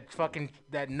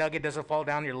that nugget doesn't fall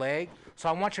down your leg. So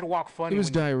I want you to walk funny. It was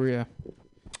diarrhea.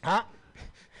 Huh?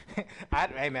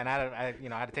 Hey man, I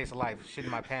had to taste of life, shit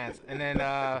in my pants, and then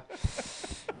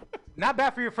not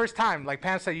bad for your first time. Like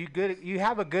Pam said, you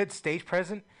have a good stage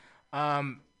presence.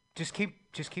 Just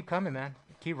keep coming, man.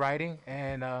 Keep writing,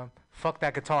 and fuck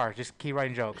that guitar. Just keep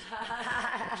writing jokes.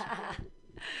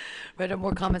 Right,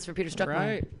 more comments for Peter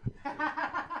Struckman. Right.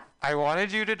 I wanted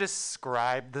you to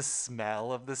describe the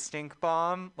smell of the stink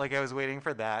bomb. Like, I was waiting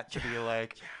for that to be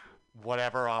like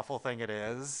whatever awful thing it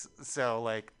is. So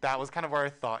like that was kind of where I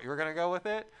thought you were gonna go with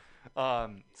it.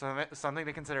 So something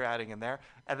to consider adding in there.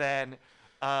 And then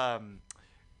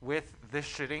with the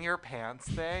shitting your pants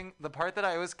thing, the part that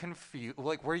I was confused,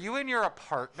 like, were you in your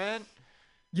apartment?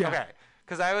 Yeah. Okay.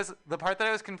 Because the part that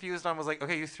I was confused on was like,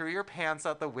 okay, you threw your pants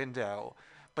out the window,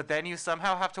 but then you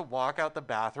somehow have to walk out the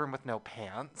bathroom with no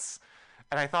pants.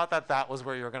 And I thought that was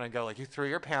where you were going to go. Like, you threw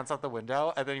your pants out the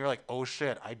window, and then you're like, oh,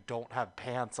 shit, I don't have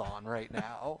pants on right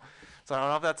now. So I don't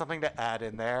know if that's something to add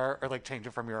in there or, like, change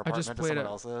it from your apartment to someone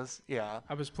else's. Yeah.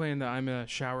 I was playing the I'm a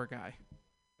shower guy.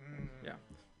 Yeah.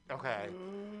 Okay.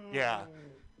 Yeah.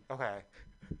 Okay.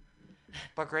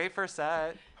 But great first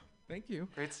set. Thank you.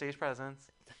 Great stage presence.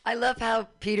 I love how,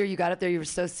 Peter, you got up there, you were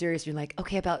so serious. You're like,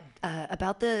 okay, about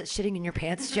the shitting in your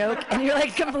pants joke, and you're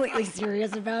like completely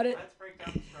serious about it. Let's break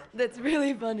down the structure. That's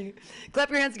really funny. Clap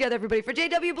your hands together, everybody, for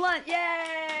J.W. Blunt. Yay!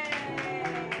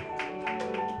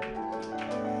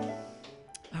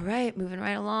 All right, moving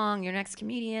right along. Your next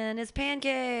comedian is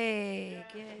Pancake.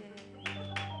 Yay.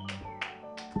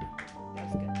 That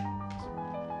was good.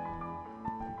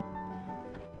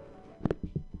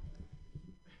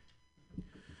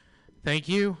 Thank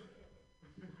you.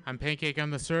 I'm Pancake.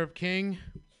 I'm the Syrup King.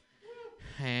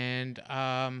 And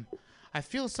I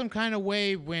feel some kind of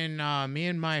way when me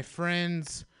and my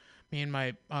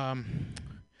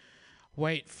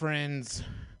white friends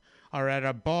are at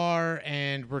a bar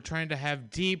and we're trying to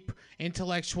have deep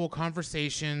intellectual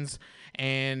conversations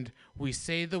and we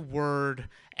say the word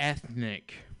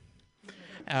ethnic.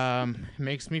 It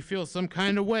makes me feel some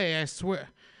kind of way, I swear.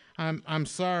 I'm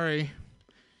sorry.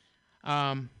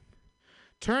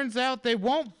 Turns out they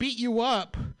won't beat you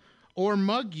up or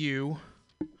mug you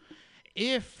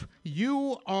if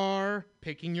you are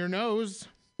picking your nose.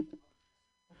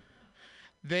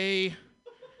 They,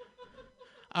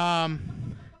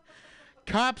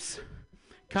 cops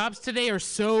today are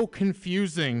so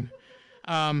confusing.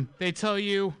 They tell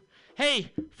you,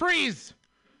 hey, freeze!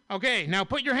 Okay, now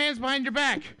put your hands behind your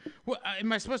back.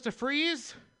 Am I supposed to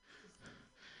freeze?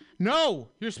 No,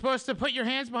 you're supposed to put your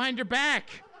hands behind your back.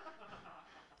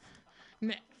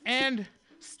 And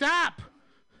stop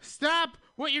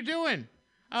what you're doing.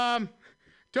 I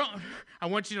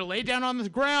want you to lay down on the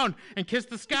ground and kiss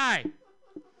the sky.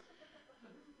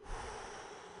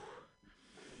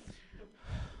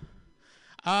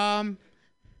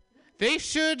 They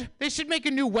should make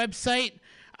a new website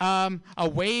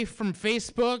away from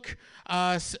Facebook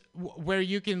where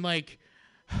you can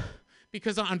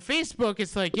because on Facebook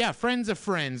it's friends of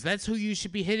friends. That's who you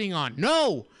should be hitting on.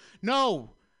 No.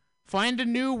 Find a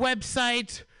new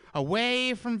website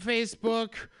away from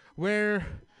Facebook where,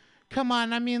 come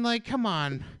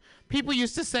on. People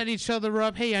used to set each other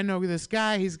up. Hey, I know this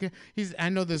guy. I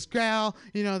know this gal.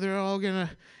 They're all gonna,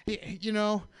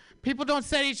 people don't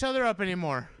set each other up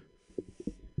anymore.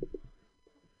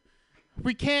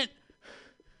 You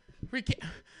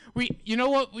know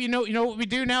what we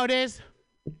do nowadays?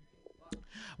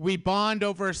 We bond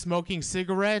over smoking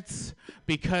cigarettes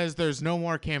because there's no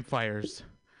more campfires.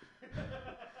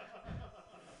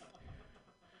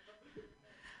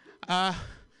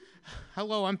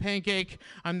 Hello, I'm Pancake.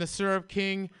 I'm the Syrup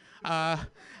King. At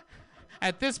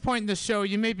this point in the show,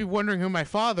 you may be wondering who my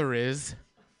father is.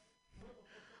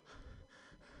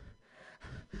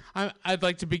 I'd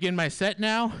like to begin my set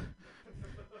now.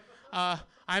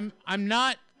 I'm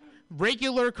not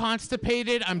regular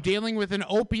constipated. I'm dealing with an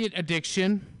opiate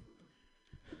addiction.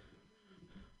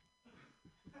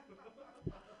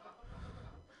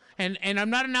 And I'm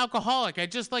not an alcoholic. I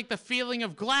just like the feeling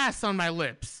of glass on my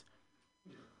lips.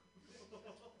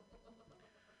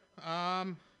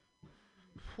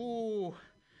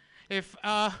 If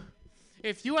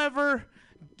you ever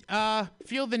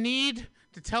feel the need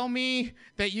to tell me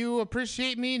that you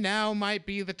appreciate me, now might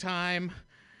be the time.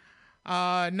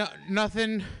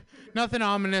 Nothing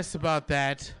ominous about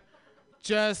that.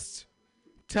 Just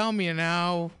tell me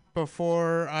now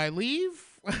before I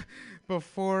leave,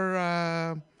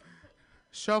 before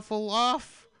shuffle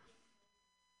off.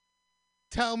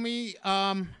 Tell me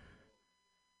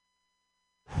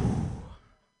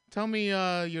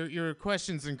your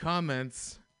questions and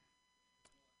comments.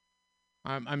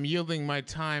 I'm yielding my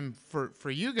time for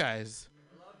you guys,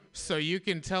 so you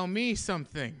can tell me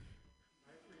something.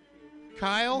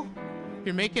 Kyle,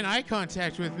 you're making eye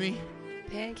contact with me.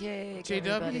 Pancake, JW.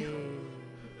 everybody.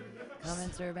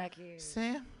 Comments are back here.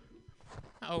 Sam?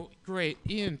 Oh, great.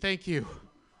 Ian, thank you.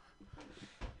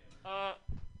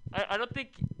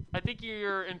 I think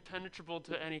you're impenetrable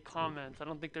to any comments. I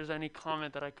don't think there's any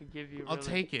comment that I could give you. Really. I'll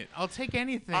take it. I'll take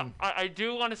anything. I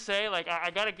do want to say,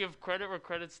 I gotta give credit where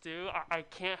credit's due. I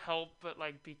can't help but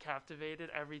be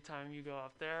captivated every time you go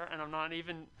up there, and I'm not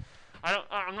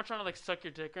trying to suck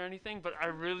your dick or anything, but I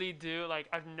really do.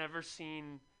 I've never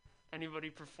seen anybody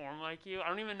perform like you. I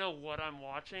don't even know what I'm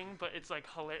watching, but it's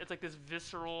hilarious. It's this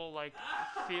visceral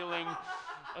feeling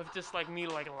of just me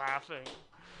laughing.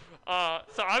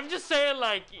 So I'm just saying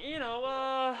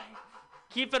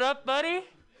keep it up, buddy.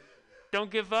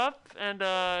 Don't give up, and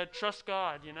trust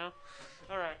God,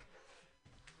 All right.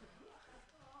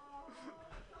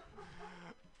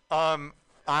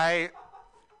 I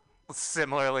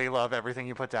similarly love everything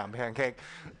you put down, Pancake.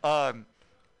 I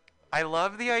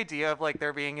love the idea of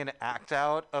there being an act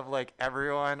out of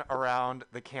everyone around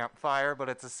the campfire, but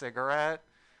it's a cigarette.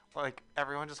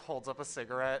 Everyone just holds up a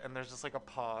cigarette and there's just a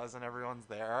pause and everyone's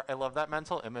there. I love that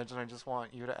mental image, and I just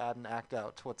want you to add an act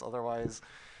out to what's otherwise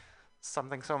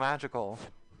something so magical.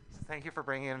 So thank you for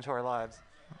bringing it into our lives.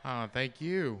 Oh, thank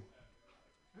you.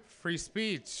 Free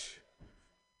speech.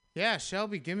 Yeah,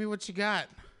 Shelby, give me what you got.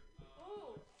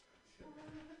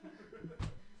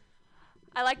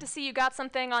 I like to see you got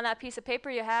something on that piece of paper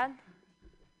you had.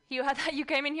 You had that. You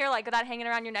came in here that hanging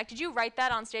around your neck. Did you write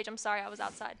that on stage? I'm sorry, I was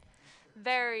outside.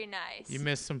 Very nice. You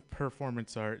missed some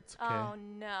performance art. It's okay. Oh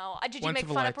no! Did you make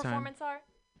fun of performance art?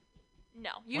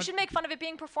 No, you should make fun of it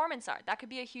being performance art. That could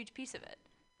be a huge piece of it.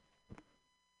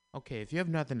 Okay, if you have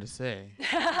nothing to say.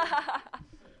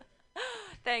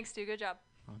 Thanks, dude. Good job.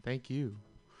 Oh, thank you.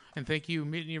 And thank you,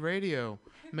 Mutiny Radio.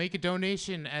 Make a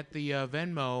donation at the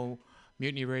Venmo,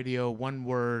 Mutiny Radio, one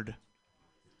word.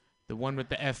 The one with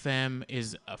the FM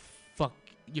is a fuck.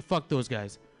 You fuck those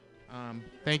guys.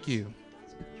 Thank you.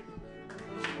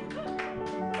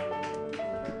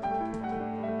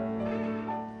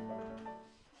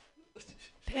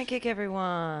 Pancake,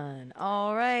 everyone.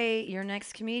 All right, your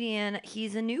next comedian.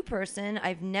 He's a new person.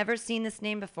 I've never seen this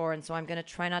name before, and so I'm going to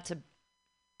try not to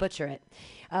butcher it.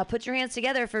 Put your hands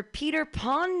together for Peter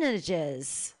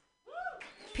Ponages.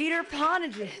 Peter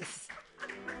Ponages.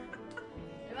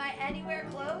 Am I anywhere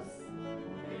close?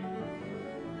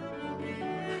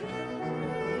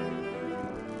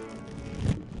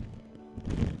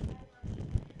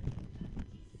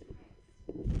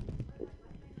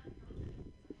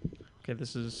 Okay,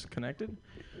 this is connected.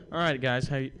 All right, guys,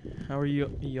 how are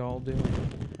y'all doing?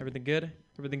 Everything good?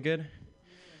 Everything good?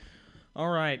 All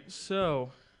right,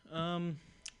 so,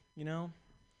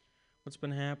 what's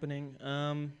been happening?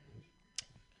 I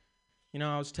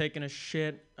was taking a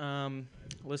shit,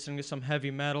 listening to some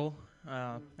heavy metal,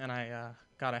 and I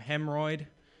got a hemorrhoid.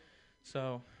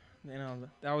 So,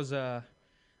 that was a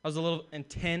little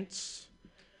intense.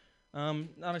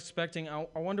 Not expecting. I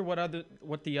wonder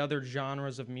what the other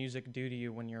genres of music do to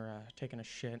you when you're taking a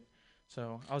shit.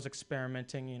 So I was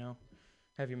experimenting,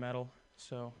 heavy metal.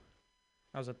 So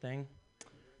that was a thing.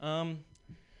 I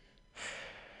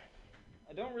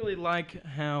don't really like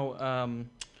how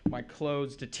my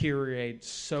clothes deteriorate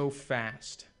so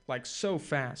fast. Like so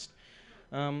fast.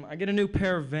 I get a new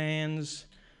pair of Vans.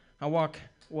 I walk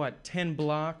 10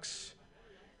 blocks,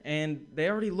 and they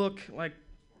already look like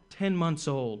 10 months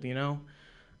old, I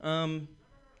don't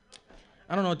know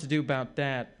what to do about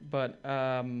that, but,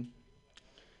 my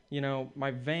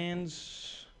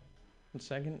Vans, 1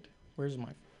 second, where's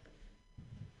my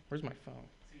phone?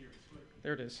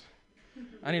 There it is.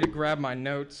 I need to grab my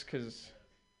notes, because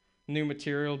new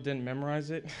material, didn't memorize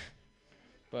it,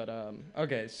 but,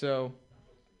 okay, so,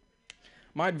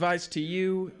 my advice to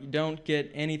you, don't get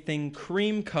anything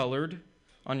cream-colored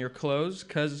on your clothes,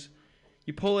 because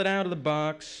you pull it out of the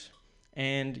box,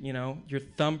 and, your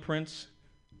thumbprints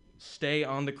stay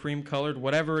on the cream-colored,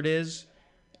 whatever it is.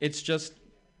 It's just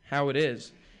how it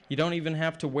is. You don't even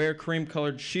have to wear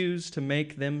cream-colored shoes to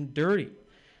make them dirty.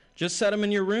 Just set them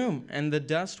in your room, and the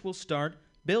dust will start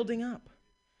building up.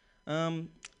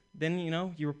 Then,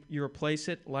 you replace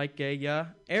it like a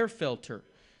air filter.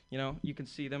 You can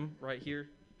see them right here,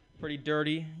 pretty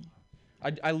dirty.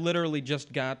 I literally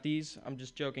just got these. I'm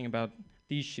just joking about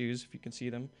these shoes, if you can see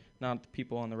them, not the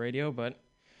people on the radio, but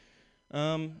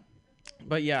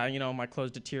yeah, my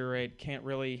clothes deteriorate. Can't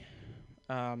really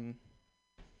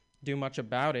do much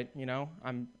about it.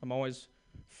 I'm always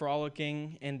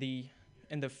frolicking in the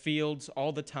fields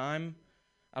all the time.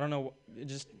 I don't know,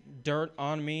 just dirt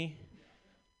on me.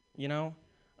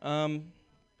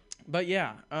 But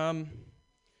yeah,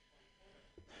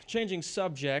 changing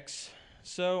subjects.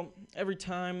 So every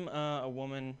time a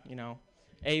woman,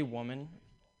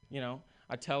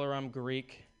 I tell her I'm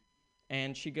Greek,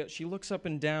 and she looks up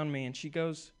and down me, and she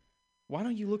goes, "Why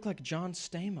don't you look like John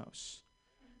Stamos?"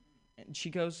 And she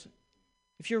goes,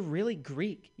 "If you're really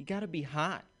Greek, you gotta be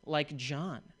hot like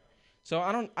John." So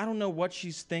I don't know what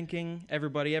she's thinking.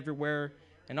 Everybody everywhere,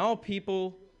 and all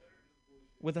people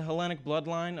with a Hellenic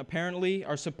bloodline apparently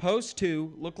are supposed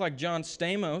to look like John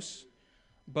Stamos,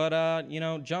 but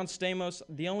John Stamos,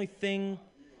 the only thing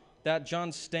that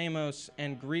John Stamos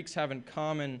and Greeks have in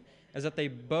common is that they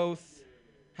both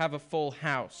have a full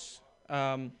house.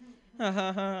 But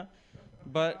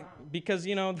because,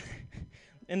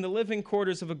 in the living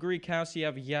quarters of a Greek house, you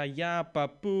have Yaya,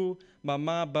 Papu,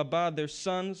 Mama, Baba, their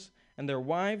sons and their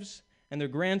wives and their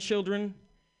grandchildren.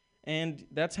 And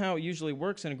that's how it usually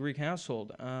works in a Greek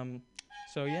household.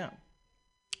 So, yeah.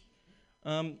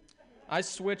 I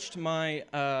switched my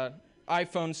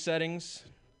iPhone settings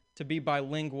to be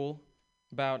bilingual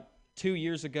about 2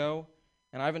 years ago,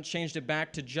 and I haven't changed it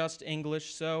back to just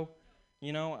English. So,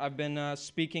 I've been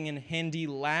speaking in Hindi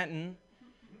Latin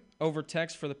over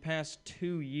text for the past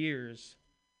 2 years.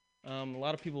 A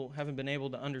lot of people haven't been able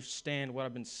to understand what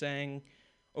I've been saying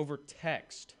over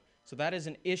text. So that is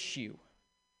an issue.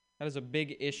 That is a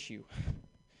big issue.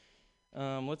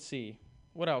 Let's see.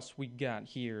 What else we got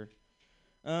here?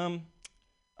 I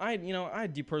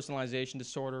had depersonalization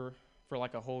disorder for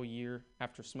like a whole year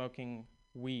after smoking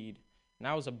weed. And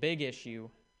that was a big issue.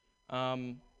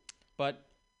 But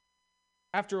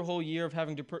after a whole year of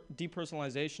having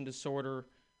depersonalization disorder,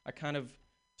 I kind of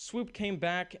came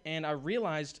back, and I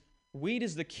realized weed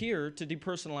is the cure to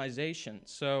depersonalization.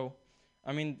 So,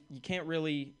 you can't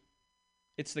really,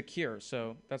 it's the cure.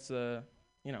 So that's the,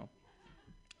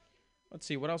 let's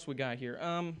see, what else we got here?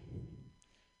 I'm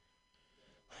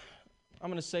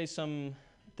going to say some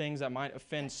things that might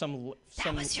offend some.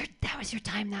 That was your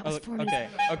time. That was 4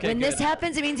 minutes. Okay. When good. this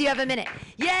happens, it means you have a minute.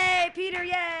 Yay, Peter!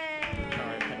 Yay! All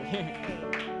right, thank you.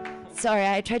 Sorry,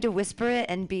 I tried to whisper it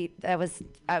and I was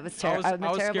terrible. I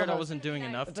was scared I wasn't doing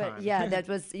enough time. But yeah, that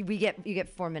was you get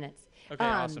 4 minutes. Okay,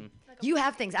 awesome. You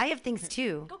have things. I have things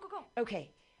too. Go.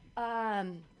 Okay.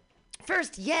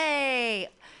 First, yay.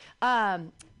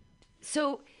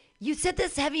 So You said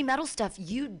this heavy metal stuff.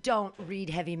 You don't read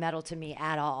heavy metal to me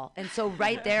at all. And so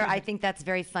right there, I think that's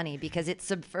very funny because it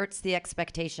subverts the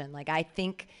expectation. Like, I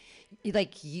think,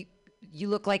 like, you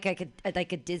look like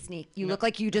a Disney. You look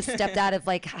like you just stepped out of,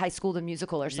 like, High School the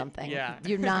Musical or something. Yeah.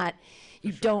 You're not,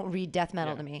 you don't read death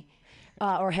metal to me.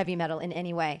 Or heavy metal in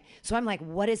any way. So I'm like,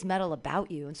 what is metal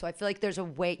about you? And so I feel like there's a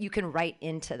way you can write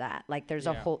into that. Like, there's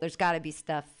there's got to be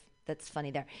stuff that's funny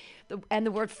there. And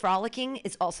the word frolicking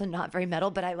is also not very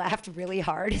metal, but I laughed really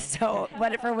hard. So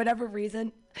for whatever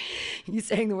reason, you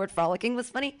saying the word frolicking was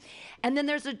funny. And then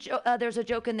there's a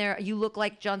joke in there. You look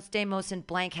like John Stamos and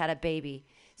blank had a baby.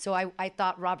 So I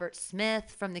thought Robert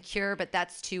Smith from The Cure, but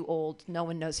that's too old. No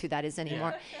one knows who that is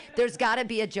anymore. There's got to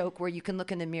be a joke where you can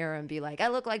look in the mirror and be like, I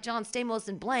look like John Stamos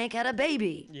and blank had a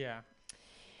baby. Yeah.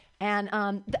 And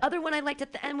the other one I liked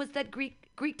at the end was that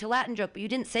Greek to Latin joke, but you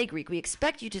didn't say Greek. We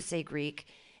expect you to say Greek,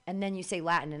 and then you say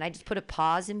Latin. And I just put a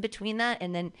pause in between that,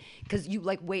 and then, because you,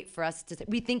 like, wait for us to say,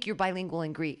 we think you're bilingual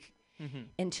in Greek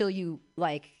until you,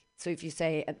 like, so if you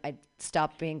say, I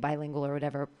stopped being bilingual or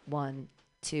whatever, 1,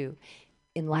 2,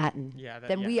 in Latin,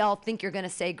 then we all think you're going to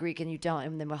say Greek and you don't,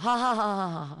 and then we're ha ha ha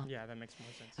ha ha ha. Yeah, that makes more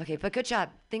sense. Okay, but good job.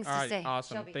 Things All to right, say.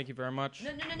 awesome. Shelby. Thank you very much.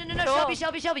 No,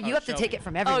 Shelby. You have to take it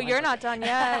from everyone. Oh, you're not done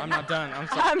yet. I'm not done. I'm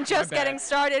sorry. I'm just getting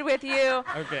started with you.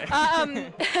 Okay.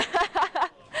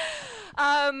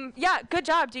 Yeah, good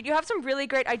job, dude. You have some really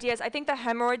great ideas. I think the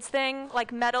hemorrhoids thing,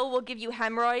 like metal will give you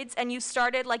hemorrhoids, and you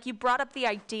started, like, you brought up the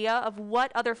idea of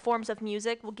what other forms of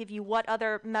music will give you what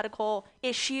other medical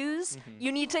issues.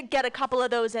 You need to get a couple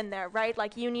of those in there, right?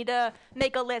 Like, you need to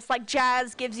make a list, like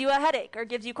jazz gives you a headache or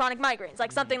gives you chronic migraines,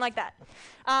 like something like that.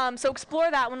 So explore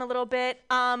that one a little bit.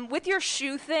 With your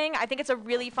shoe thing, I think it's a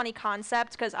really funny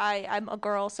concept because I'm a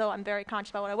girl, so I'm very conscious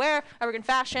about what I wear. I work in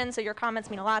fashion, so your comments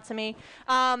mean a lot to me.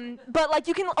 But, like,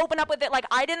 you can open up with it, like,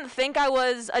 I didn't think I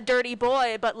was a dirty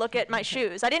boy, but look at my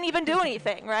shoes. I didn't even do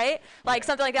anything, right? Like,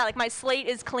 something like that. Like, my slate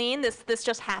is clean. This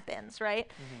just happens,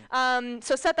 right?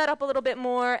 So set that up a little bit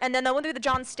more. And then the one with the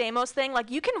John Stamos thing,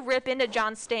 like, you can rip into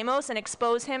John Stamos and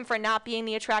expose him for not being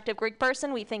the attractive Greek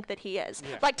person we think that he is.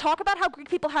 Like, talk about how Greek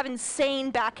people have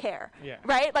insane back hair,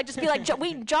 right? Like, just be like,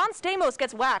 John Stamos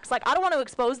gets waxed. Like, I don't want to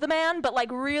expose the man, but,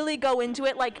 like, really go into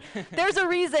it. Like, there's a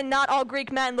reason not all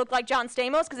Greek men look like John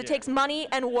Stamos because it takes money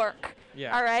and work.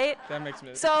 Yeah. All right? That makes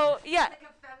me. So, yeah.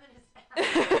 What?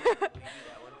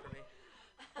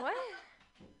 I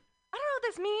don't know what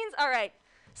this means. All right.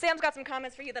 Sam's got some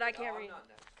comments for you that I can't read.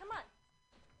 Come on.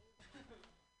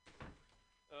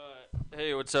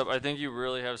 Hey, what's up? I think you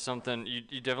really have something.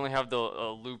 You definitely have the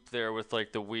loop there with,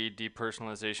 like, the weed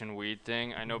depersonalization weed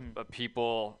thing. I know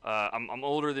people. I'm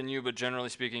older than you, but generally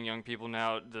speaking, young people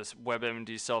now, this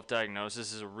WebMD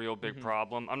self-diagnosis is a real big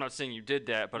problem. I'm not saying you did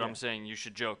that, but I'm saying you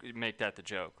should make that the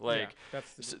joke. Like,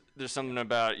 there's something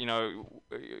about, you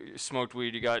smoked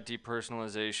weed, you got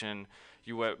depersonalization.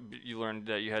 You learned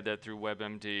that you had that through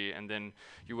WebMD, and then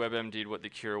you WebMD'd what the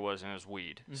cure was, and it was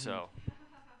weed. So.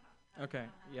 Okay.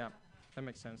 Yeah. That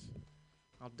makes sense.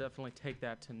 I'll definitely take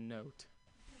that to note.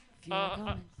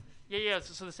 Yeah.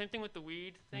 So the same thing with the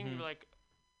weed thing. Like,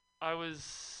 I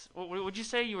was. What would you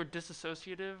say? You were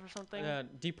disassociative or something?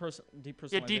 Depersonalization.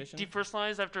 Yeah,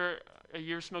 depersonalized after a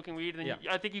year of smoking weed. And then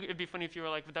I think it'd be funny if you were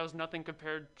like, but that was nothing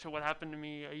compared to what happened to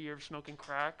me a year of smoking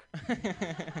crack,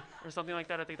 or something like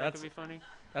that. I think that could be funny.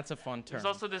 That's a fun term. There's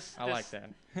also this. I like that.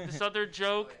 This other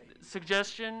joke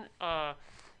suggestion.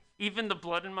 Even the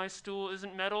blood in my stool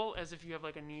isn't metal, as if you have,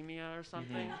 like, anemia or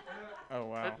something. Oh,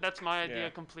 wow. That's my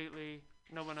idea completely.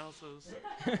 No one else's.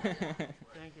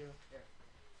 Thank you.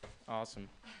 Awesome.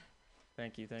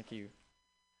 Thank you.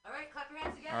 All right, clap your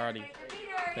hands together. Alrighty. For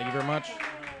Peter. Thank you very much.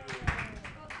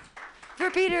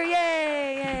 For Peter,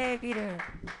 yay, Peter.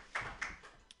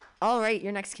 All right,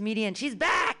 your next comedian. She's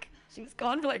back. She was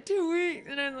gone for like 2 weeks,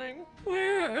 and I'm like,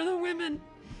 where are the women?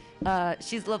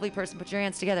 She's a lovely person. Put your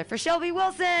hands together for Shelby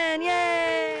Wilson.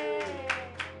 Yay!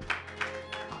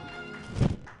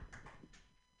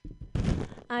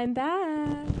 I'm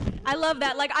back. I love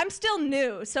that. Like, I'm still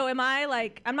new, so am I?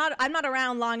 Like, I'm not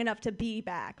around long enough to be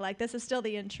back. Like, this is still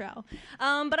the intro.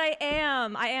 But I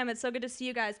am. It's so good to see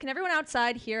you guys. Can everyone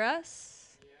outside hear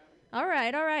us? Yeah. All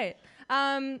right.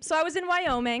 So I was in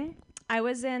Wyoming. I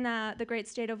was in the great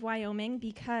state of Wyoming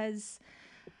because.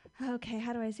 Okay,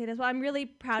 how do I say this? Well, I'm really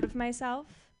proud of myself.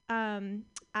 I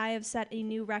have set a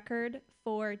new record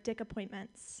for dick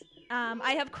appointments.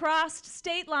 I have crossed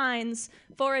state lines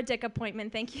for a dick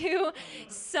appointment. Thank you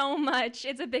so much.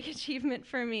 It's a big achievement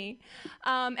for me.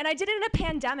 And I did it in a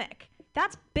pandemic.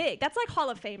 That's big. That's like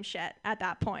Hall of Fame shit at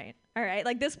that point. All right,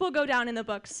 like this will go down in the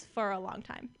books for a long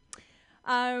time.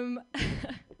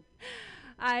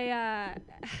 I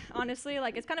honestly,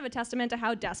 like, it's kind of a testament to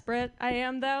how desperate I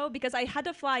am, though, because I had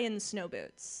to fly in snow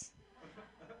boots.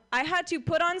 I had to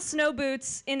put on snow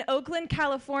boots in Oakland,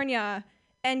 California,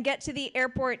 and get to the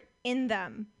airport in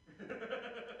them.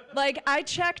 Like, I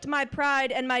checked my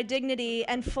pride and my dignity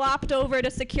and flopped over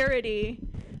to security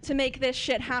to make this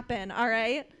shit happen, all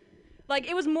right? Like,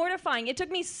 it was mortifying. It took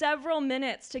me several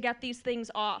minutes to get these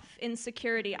things off in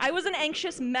security. I was an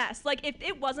anxious mess. Like, if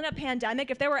it wasn't a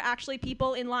pandemic, if there were actually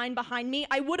people in line behind me,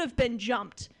 I would have been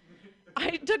jumped.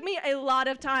 It took me a lot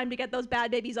of time to get those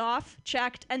bad babies off,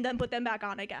 checked, and then put them back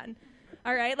on again.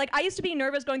 All right? Like, I used to be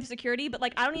nervous going through security, but,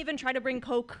 like, I don't even try to bring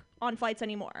Coke on flights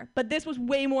anymore. But this was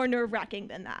way more nerve-wracking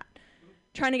than that,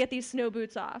 trying to get these snow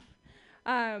boots off.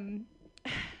 I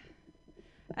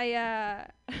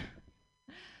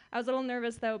was a little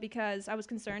nervous, though, because I was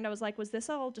concerned. I was like, was this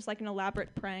all just, like, an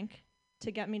elaborate prank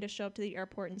to get me to show up to the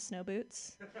airport in snow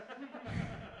boots?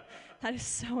 That is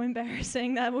so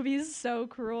embarrassing. That would be so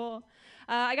cruel.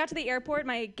 I got to the airport.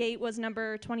 My gate was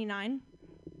number 29.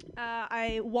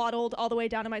 I waddled all the way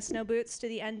down in my snow boots to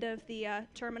the end of the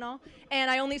terminal,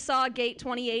 and I only saw gate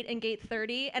 28 and gate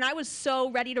 30, and I was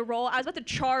so ready to roll. I was about to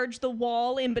charge the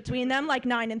wall in between them like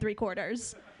 9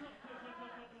 3/4.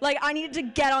 Like, I needed to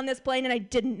get on this plane, and I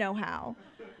didn't know how.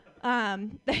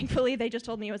 Thankfully, they just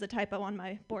told me it was a typo on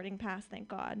my boarding pass, thank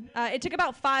God. It took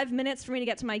about 5 minutes for me to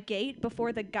get to my gate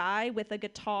before the guy with a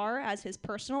guitar as his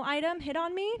personal item hit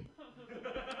on me.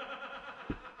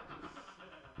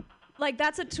 Like,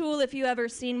 that's a tool if you ever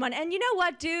seen one. And you know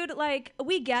what, dude? Like,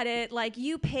 we get it. Like,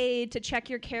 you paid to check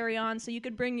your carry-on so you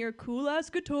could bring your cool-ass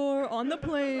guitar on the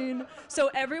plane so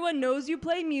everyone knows you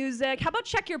play music. How about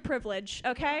check your privilege,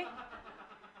 okay?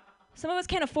 Some of us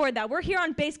can't afford that. We're here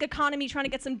on basic economy trying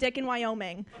to get some dick in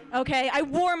Wyoming, okay? I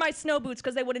wore my snow boots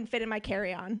because they wouldn't fit in my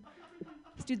carry-on.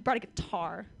 This dude brought a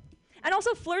guitar. And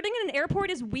also, flirting in an airport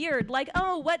is weird. Like,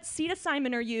 oh, what seat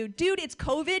assignment are you? Dude, it's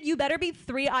COVID. You better be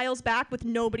 3 aisles back with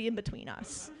nobody in between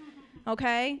us,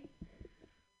 okay?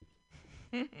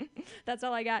 That's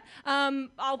all I got.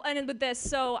 I'll end with this.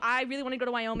 So I really want to go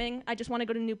to Wyoming. I just want to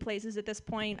go to new places at this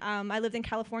point. I lived in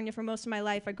California for most of my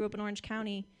life. I grew up in Orange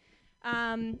County.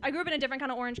 I grew up in a different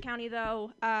kind of Orange County,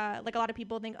 though. Like, a lot of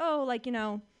people think, oh, like, you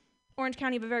know, Orange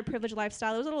County have a very privileged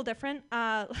lifestyle. It was a little different.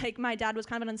 Like, my dad was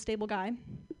kind of an unstable guy.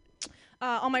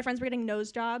 All my friends were getting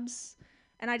nose jobs,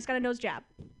 and I just got a nose jab.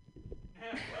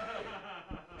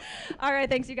 All right,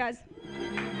 thanks, you guys.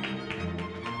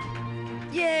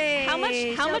 Yay! How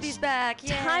much back.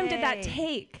 time did that Yay.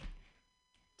 take?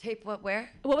 Tape what, where?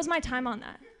 What was my time on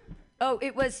that? Oh,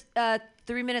 it was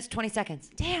 3 minutes, 20 seconds.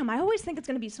 Damn, I always think it's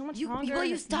going to be so much longer. Well,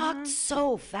 you talked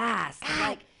so fast.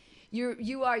 Like, you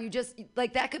just,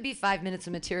 like, that could be 5 minutes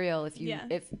of material if you,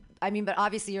 but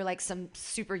obviously you're like some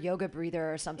super yoga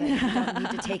breather or something. You don't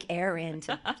need to take air in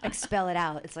to expel it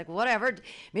out. It's like, whatever.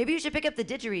 Maybe you should pick up the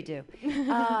didgeridoo.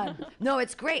 No,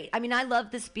 it's great. I mean, I love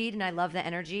the speed and I love the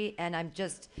energy, and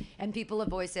and people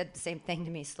have always said the same thing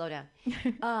to me, slow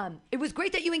down. It was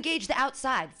great that you engaged the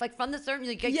outside. Like, from the start,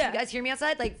 you guys hear me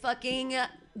outside? Like, fucking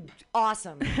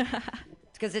awesome.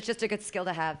 Because it's just a good skill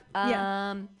to have.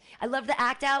 I love the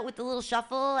act out with the little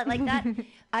shuffle. I like that.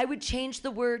 I would change the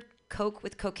word Coke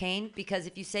with cocaine, because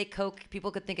if you say Coke,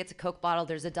 people could think it's a Coke bottle.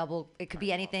 There's a double. It could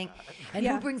be anything. And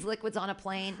who brings liquids on a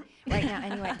plane right now?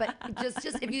 Anyway, but just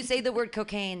if you say the word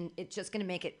cocaine, it's just going to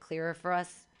make it clearer for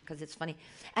us because it's funny.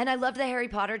 And I love the Harry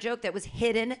Potter joke that was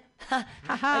hidden like,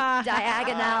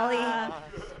 diagonally.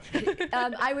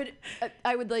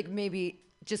 I would like maybe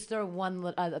just throw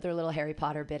one other little Harry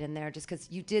Potter bit in there, just because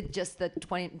you did just the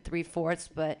 23/4,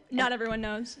 but not everyone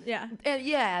knows. Yeah.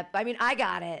 Yeah. I mean, I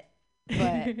got it,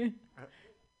 but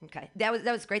okay. That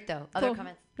was great though. Other Cool.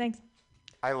 comments? Thanks.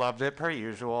 I loved it per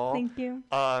usual. Thank you.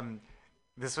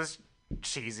 This was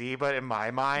cheesy, but in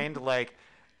my mind, like,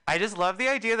 I just love the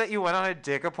idea that you went on a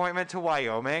dick appointment to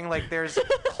Wyoming. Like, there's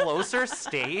closer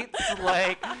states.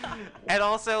 Like, and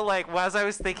also, like, as I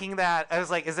was thinking that, I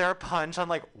was like, is there a punch on,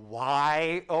 like,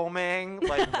 Wyoming?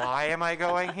 Like, why am I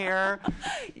going here?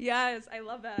 Yes, I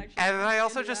love that, actually. And then I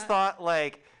also just thought,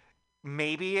 like,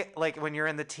 maybe, like, when you're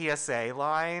in the TSA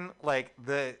line, like,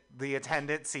 the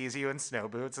attendant sees you in snow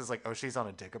boots, is like, oh, she's on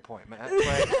a dick appointment.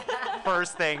 Like,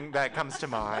 first thing that comes to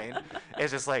mind is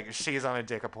just, like, she's on a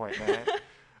dick appointment.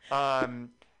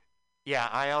 Yeah,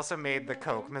 I also made the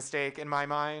Coke mistake in my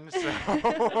mind, so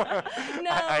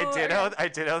I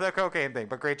did know the cocaine thing,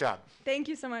 but great job. Thank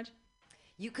you so much.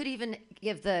 You could even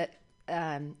give the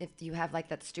if you have like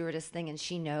that stewardess thing and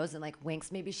she knows and like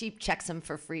winks, maybe she checks him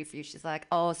for free for you. She's like,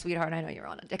 oh, sweetheart, I know you're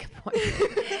on a dick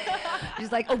appointment.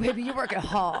 She's like, oh, baby, you're working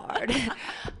hard.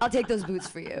 I'll take those boots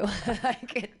for you.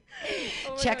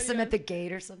 checks them at the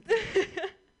gate or something.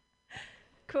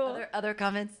 Cool. Other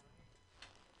comments?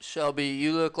 Shelby,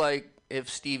 you look like if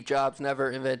Steve Jobs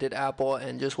never invented Apple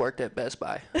and just worked at Best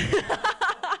Buy.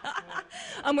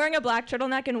 I'm wearing a black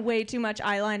turtleneck and way too much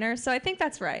eyeliner, so I think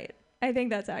that's right. I think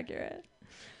that's accurate.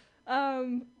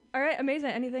 All right, amazing.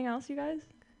 Anything else, you guys?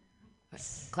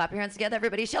 Clap your hands together,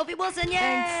 everybody. Shelby Wilson,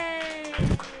 yay!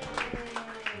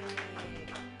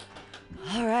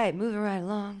 All right, moving right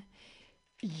along.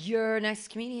 Your next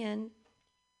comedian.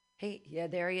 Hey, yeah,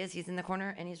 there he is. He's in the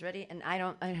corner and he's ready. And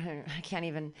I can't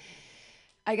even.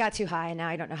 I got too high and now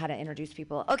I don't know how to introduce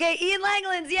people. Okay, Ian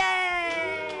Langlands, yay!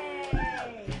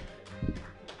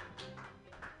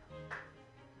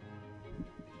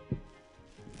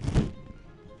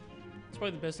 It's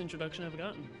probably the best introduction I've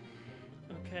gotten.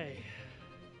 Okay.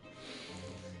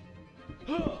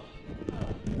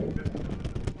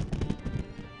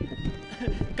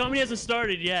 Comedy hasn't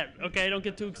started yet. Okay, don't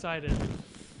get too excited.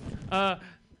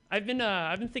 I've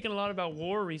been thinking a lot about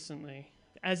war recently,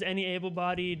 as any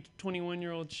able-bodied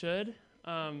 21-year-old should.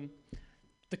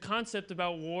 The concept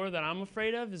about war that I'm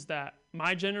afraid of is that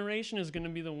my generation is going to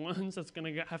be the ones that's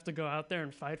going to have to go out there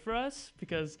and fight for us,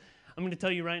 because I'm going to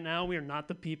tell you right now, we are not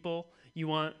the people you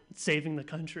want saving the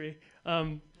country.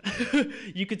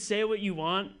 You could say what you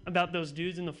want about those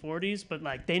dudes in the 40s, but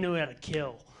like they know how to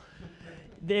kill.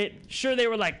 They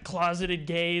were like closeted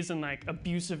gays and like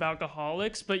abusive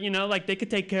alcoholics, but you know, like they could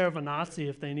take care of a Nazi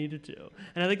if they needed to.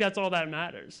 And I think that's all that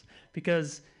matters,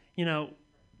 because you know,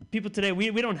 people today, we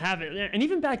don't have it. And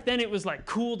even back then it was like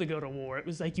cool to go to war. It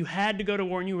was like you had to go to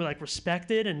war and you were like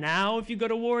respected. And now if you go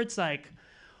to war, it's like,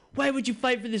 why would you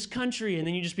fight for this country? And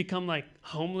then you just become like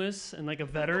homeless and like a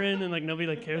veteran and like nobody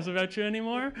like cares about you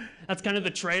anymore. That's kind of the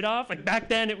trade-off. Like back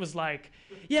then it was like,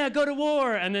 yeah, go to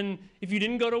war. And then if you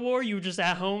didn't go to war, you were just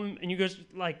at home and you just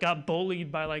like got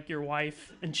bullied by like your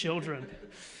wife and children.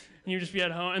 And you'd just be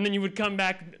at home, and then you would come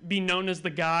back, be known as the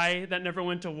guy that never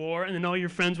went to war, and then all your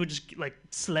friends would just like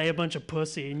slay a bunch of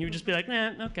pussy, and you would just be like,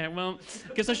 nah, okay, well,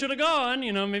 guess I should have gone.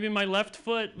 You know, maybe my left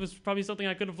foot was probably something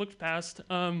I could have looked past.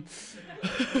 But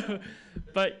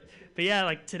yeah,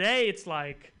 like today, it's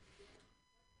like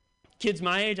kids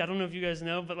my age. I don't know if you guys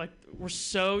know, but like we're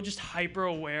so just hyper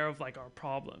aware of like our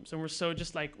problems, and we're so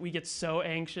just like we get so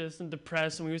anxious and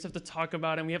depressed, and we always have to talk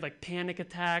about it. And we have like panic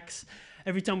attacks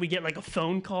every time we get like a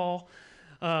phone call,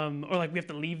 or like we have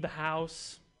to leave the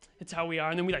house. It's how we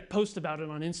are. And then we like post about it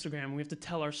on Instagram, and we have to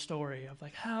tell our story of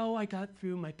like how I got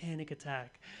through my panic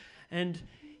attack. And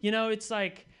you know, it's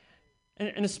like,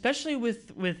 and especially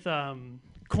with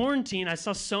quarantine, I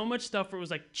saw so much stuff where it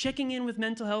was like checking in with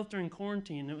mental health during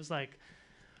quarantine. It was like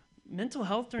mental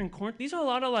health during quarantine. These are a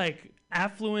lot of like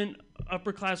affluent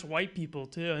upper class white people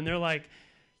too. And they're like,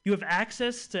 you have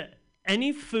access to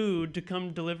any food to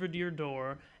come delivered to your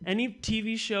door, any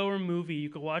TV show or movie you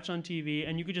could watch on TV,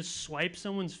 and you could just swipe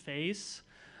someone's face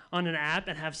on an app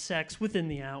and have sex within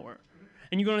the hour.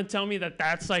 And you're going to tell me that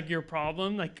that's like your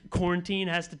problem? Like quarantine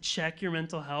has to check your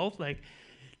mental health? Like,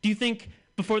 do you think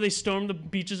before they stormed the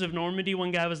beaches of Normandy,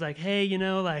 one guy was like, hey, you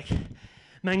know, like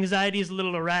my anxiety is a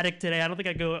little erratic today. I don't think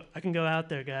I can go out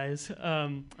there, guys.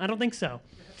 I don't think so.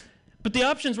 But the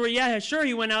options were, yeah, sure,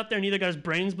 he went out there and either got his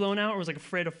brains blown out or was like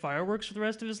afraid of fireworks for the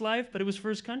rest of his life, but it was for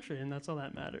his country, and that's all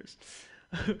that matters.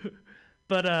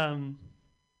 But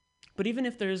even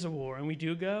if there is a war and we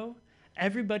do go,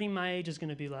 everybody my age is going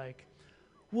to be like,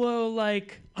 whoa,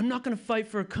 like, I'm not going to fight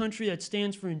for a country that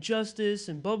stands for injustice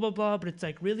and blah, blah, blah, but it's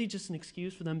like really just an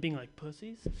excuse for them being like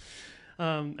pussies.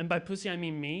 And by pussy, I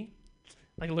mean me.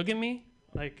 Like, look at me.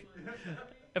 Like,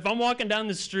 if I'm walking down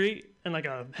the street and like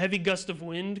a heavy gust of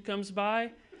wind comes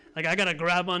by, like I gotta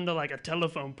grab onto like a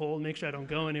telephone pole and make sure I don't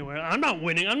go anywhere. I'm not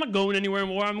winning. I'm not going anywhere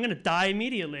more. I'm gonna die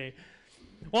immediately.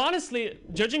 Well, honestly,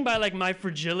 judging by like my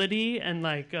fragility and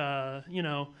like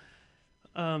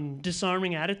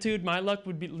disarming attitude, my luck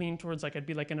would be lean towards like I'd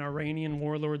be like an Iranian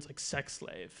warlord's like sex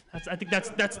slave. I think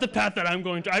that's the path that I'm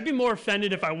going to. I'd be more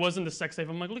offended if I wasn't a sex slave.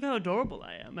 I'm like, look how adorable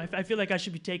I am. I feel like I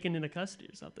should be taken into custody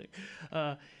or something.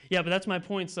 Yeah, but that's my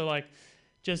point. So like,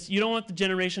 just you don't want the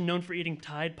generation known for eating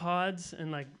Tide Pods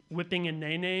and like whipping and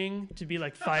nay-naying to be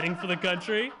like fighting for the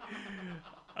country.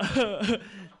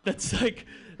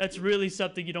 That's really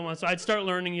something you don't want. So I'd start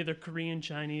learning either Korean,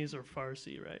 Chinese, or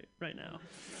Farsi right now.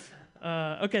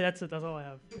 Okay, that's it. That's all I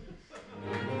have.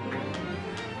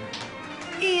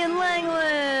 Ian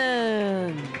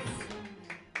Langland!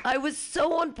 I was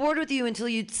so on board with you until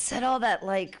you said all that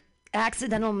like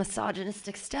accidental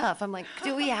misogynistic stuff. I'm like,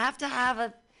 do we have to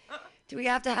have Do we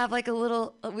have to have like a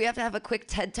little? We have to have a quick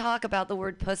TED talk about the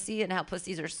word pussy and how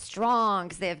pussies are strong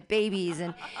because they have babies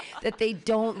and that they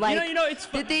don't like. It's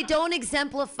that they don't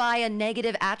exemplify a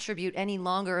negative attribute any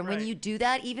longer. And when Right. you do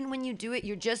that, even when you do it,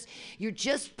 you're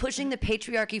just pushing the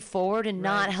patriarchy forward and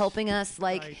not Right. helping us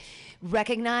like. Right.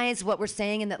 Recognize what we're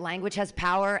saying and that language has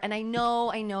power. And I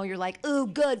know you're like, oh,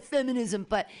 good feminism,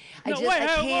 but I just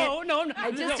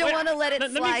don't want to let it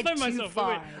slide let me explain too myself.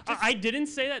 far. Wait. I didn't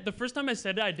say that. The first time I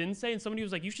said it, I didn't say it, and somebody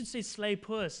was like, you should say slay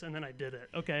puss, and then I did it.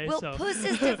 Okay, Well, so. puss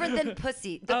is different than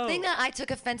pussy. The Oh. thing that I took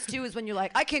offense to is when you're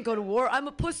like, I can't go to war, I'm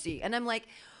a pussy. And I'm like,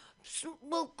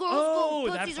 well,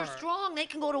 girls, pussies are part. strong. They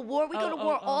can go to war. We go to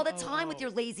war all the time with your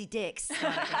lazy dicks. Like,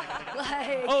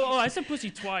 I said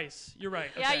pussy twice. You're right.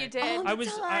 Yeah, okay. you did. All the I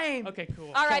was time. okay,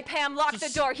 cool. All right, Pam, lock the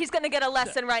door. He's gonna get a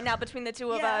lesson right now between the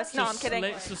two of us. No, I'm kidding.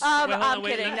 I'm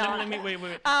kidding.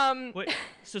 No. Wait.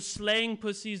 So slaying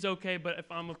pussy is okay, but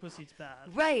if I'm a pussy, it's bad.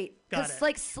 right. Got Because it.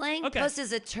 like slang Okay. puss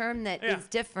is a term that is Yeah.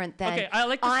 different than Okay, I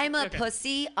like this- I'm a okay.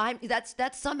 pussy.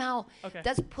 That's somehow Okay.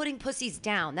 that's putting pussies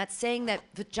down. That's saying that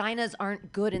vaginas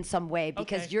aren't good in some way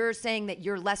because Okay. you're saying that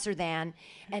you're lesser than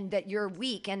and that you're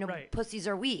weak and Right. pussies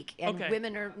are weak and Okay.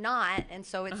 women are not, and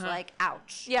so it's like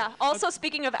ouch. Yeah. Also,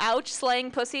 speaking of ouch, slaying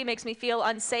pussy makes me feel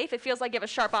unsafe. It feels like you have a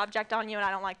sharp object on you, and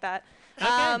I don't like that.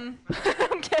 I'm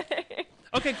kidding.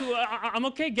 Okay, cool. I'm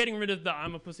okay getting rid of the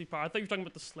I'm a pussy part. I thought you were talking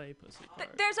about the slay pussy part.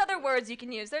 There's other words you can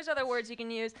use.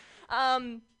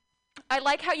 I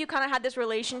like how you kind of had this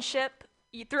relationship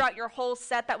throughout your whole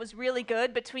set that was really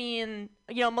good between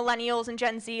millennials and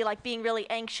Gen Z, like being really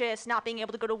anxious, not being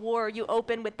able to go to war. You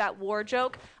open with that war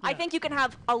joke. Yeah. I think you can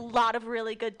have a lot of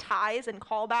really good ties and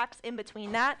callbacks in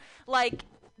between that, like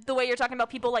the way you're talking about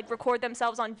people like record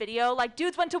themselves on video. Like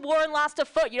dudes went to war and lost a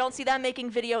foot. You don't see them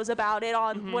making videos about it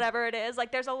on whatever it is.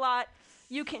 Like there's a lot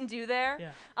you can do there.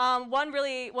 Yeah.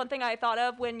 One thing I thought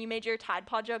of when you made your Tide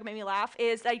Pod joke made me laugh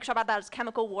is that you talk about that as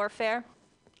chemical warfare.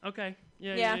 Okay.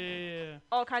 Yeah. Yeah.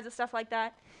 All kinds of stuff like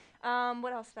that.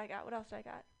 What else did I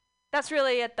got? That's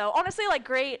really it, though. Honestly, like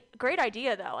great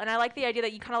idea, though. And I like the idea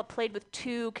that you kind of played with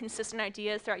two consistent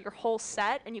ideas throughout your whole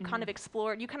set, and you kind of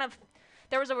explored.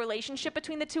 There was a relationship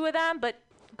between the two of them, but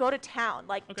go to town,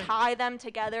 like tie them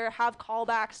together, have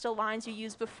callbacks to lines you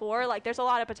used before. Like there's a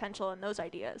lot of potential in those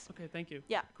ideas. Okay, thank you.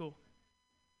 Yeah. Cool.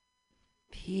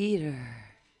 Peter.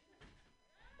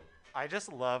 I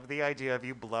just love the idea of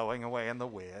you blowing away in the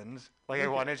wind. Like, I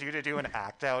wanted you to do an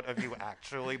act out of you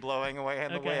actually blowing away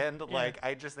in the wind. Yeah. Like,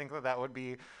 I just think that would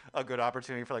be a good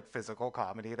opportunity for, like, physical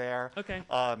comedy there. Okay.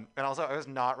 And also, I was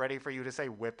not ready for you to say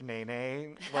whip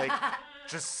nay, like,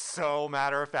 just so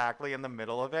matter-of-factly in the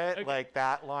middle of it. Okay. Like,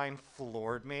 that line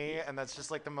floored me, and that's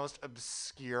just, like, the most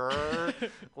obscure,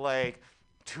 like,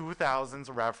 2000s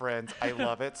reference. I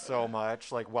love it so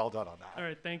much. Like, well done on that. All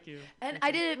right, thank you. And I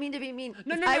didn't mean to be mean.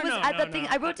 No, I was at the no, thing. no.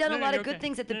 I wrote down No, a lot you're of good okay.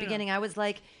 things at the No. beginning. I was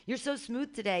like, "You're so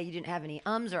smooth today. You didn't have any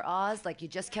ums or ahs. Like you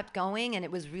just kept going, and it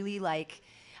was really like,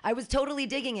 I was totally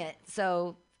digging it."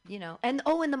 So and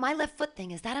and the My Left Foot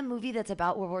thing, is that a movie that's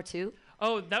about World War II?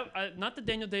 Oh, that not the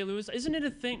Daniel Day-Lewis. Isn't it a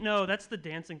thing? No, that's the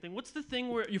dancing thing. What's the thing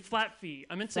where you flat feet?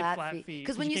 I meant to say flat feet.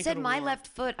 Because when you can't said go to My war. Left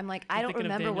Foot, I'm like, I You're don't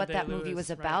thinking of remember Daniel what that movie Day-Lewis, was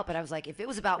about. But I was like, if it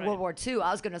was about World War II,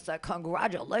 I was gonna say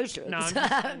congratulations. No, I'm just-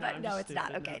 But no, I'm no, just it's not.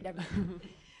 stupid, Okay, no. never mind.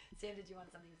 Sam, did you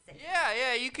want something to say?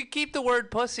 Yeah, you could keep the word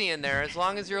pussy in there as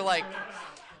long as you're like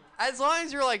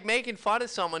making fun of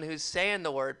someone who's saying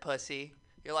the word pussy.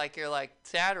 You're like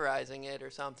satirizing it or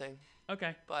something.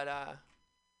 Okay. But I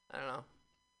don't know.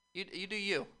 You do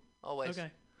you always.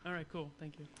 Okay. All right. Cool.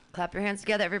 Thank you. Clap your hands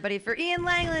together, everybody, for Ian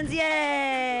Langlands.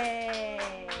 Yay!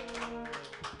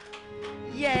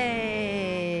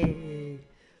 Yay!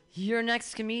 Your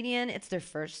next comedian, it's their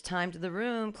first time to the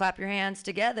room. Clap your hands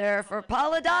together for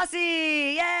Paula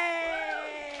Dossi. Yay!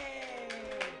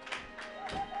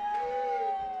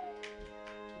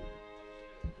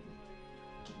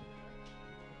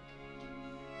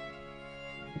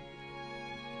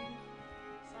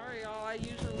 Sorry, y'all.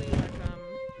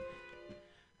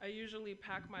 I usually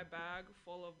pack my bag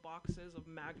full of boxes of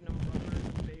Magnum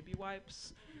rubber baby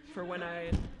wipes for when I,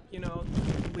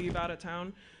 leave out of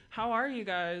town. How are you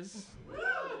guys?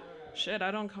 Shit,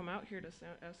 I don't come out here to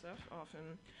SF often.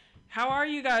 How are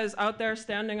you guys out there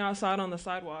standing outside on the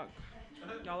sidewalk?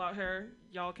 Y'all out here?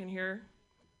 Y'all can hear?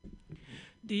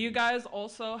 Do you guys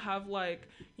also have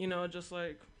just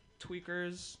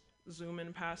tweakers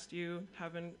zooming past you,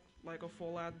 having like a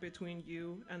full ad between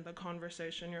you and the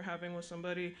conversation you're having with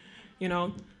somebody,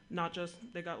 not just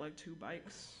they got like two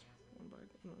bikes, one bike.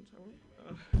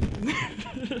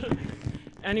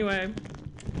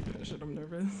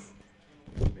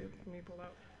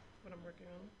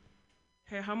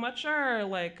 Okay, how much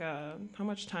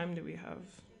time do we have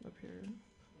up here?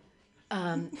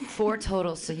 4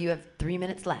 total, so you have 3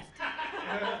 minutes left.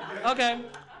 Okay,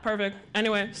 perfect.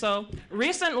 Anyway, so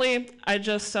recently I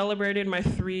just celebrated my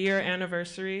 3-year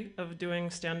anniversary of doing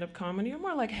stand-up comedy, or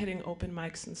more like hitting open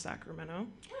mics in Sacramento.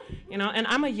 And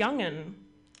I'm a youngin'.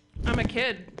 I'm a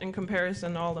kid in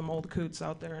comparison to all them old coots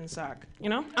out there in Sac.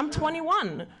 I'm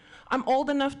 21. I'm old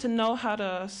enough to know how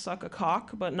to suck a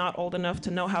cock, but not old enough to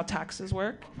know how taxes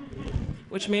work,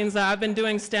 which means that I've been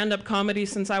doing stand-up comedy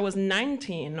since I was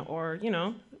 19, or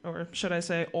should I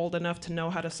say old enough to know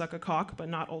how to suck a cock, but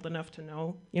not old enough to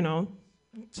know,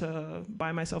 to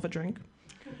buy myself a drink.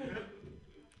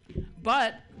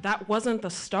 But that wasn't the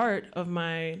start of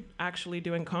my actually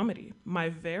doing comedy. My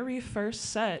very first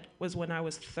set was when I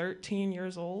was 13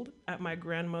 years old at my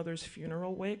grandmother's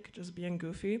funeral wake, just being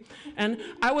goofy. And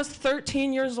I was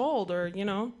 13 years old, or,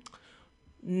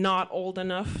 not old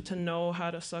enough to know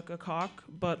how to suck a cock,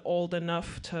 but old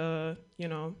enough to,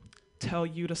 tell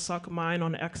you to suck mine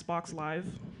on Xbox Live.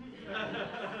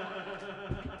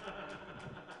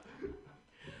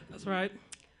 That's right.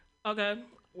 Okay.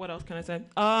 What else can I say?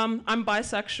 I'm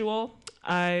bisexual.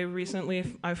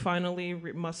 I finally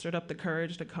mustered up the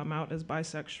courage to come out as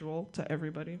bisexual to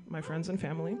everybody, my friends and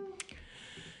family.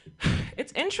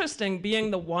 It's interesting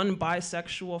being the one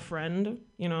bisexual friend,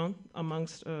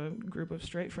 amongst a group of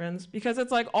straight friends, because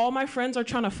it's like all my friends are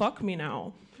trying to fuck me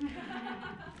now.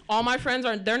 All my friends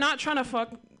they're not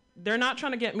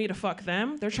trying to get me to fuck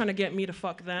them. They're trying to get me to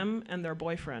fuck them and their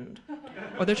boyfriend.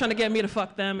 Or they're trying to get me to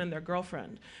fuck them and their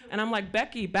girlfriend. And I'm like,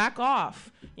 Becky, back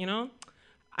off.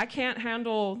 I can't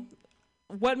handle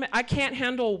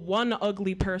one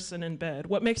ugly person in bed.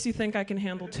 What makes you think I can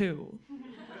handle 2?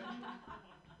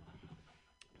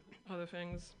 Other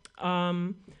things.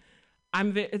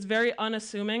 It's very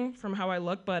unassuming from how I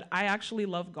look, but I actually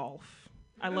love golf.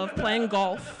 I love playing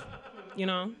golf.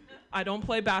 I don't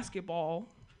play basketball.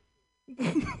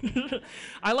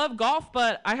 I love golf,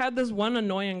 but I had this one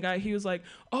annoying guy. He was like,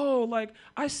 "Oh, like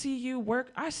I see you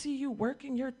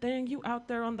working your thing. You out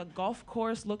there on the golf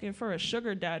course looking for a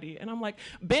sugar daddy." And I'm like,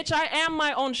 "Bitch, I am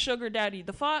my own sugar daddy.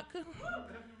 The fuck?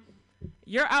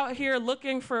 You're out here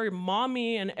looking for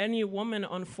mommy and any woman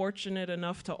unfortunate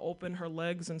enough to open her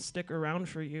legs and stick around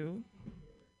for you.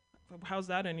 How's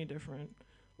that any different?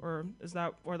 Or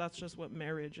that's just what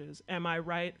marriage is? Am I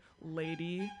right,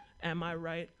 lady? Am I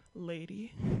right,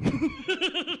 lady?"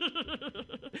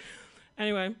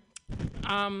 Anyway,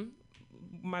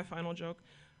 my final joke.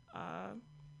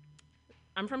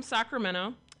 I'm from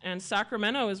Sacramento, and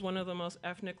Sacramento is one of the most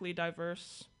ethnically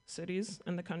diverse cities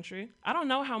in the country. I don't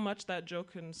know how much that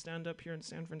joke can stand up here in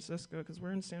San Francisco, because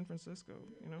we're in San Francisco,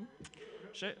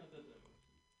 Shit.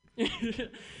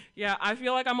 Yeah, I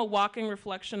feel like I'm a walking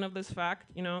reflection of this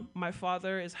fact. My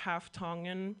father is half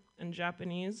Tongan and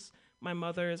Japanese. My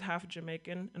mother is half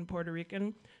Jamaican and Puerto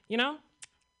Rican.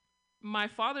 My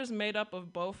father's made up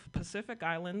of both Pacific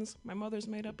Islands. My mother's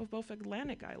made up of both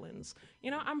Atlantic Islands.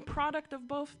 I'm product of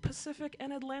both Pacific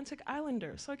and Atlantic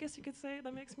Islander. So I guess you could say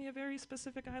that makes me a very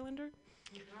specific Islander.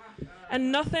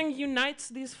 And nothing unites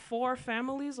these 4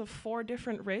 families of 4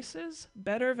 different races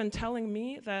better than telling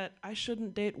me that I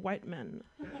shouldn't date white men.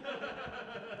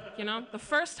 The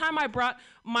first time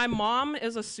my mom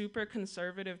is a super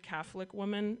conservative Catholic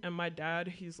woman, and my dad,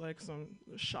 he's like some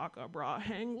shaka bra,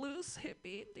 hang loose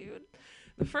hippie dude.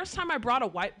 The first time I brought a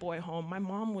white boy home, my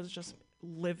mom was just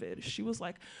livid. She was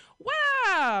like,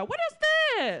 "Wow, what is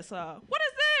this? What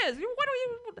is this? I raised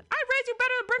you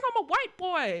better to bring home a white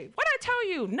boy. What'd I tell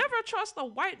you? Never trust a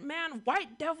white man,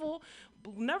 white devil.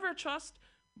 Never trust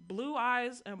blue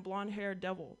eyes and blonde hair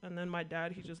devil." And then my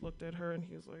dad, he just looked at her and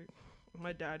he was like,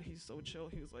 he's so chill.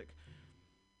 He was like,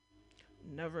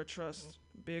 "Never trust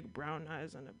big brown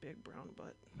eyes and a big brown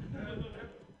butt."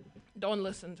 Don't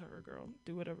listen to her, girl.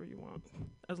 Do whatever you want.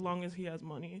 As long as he has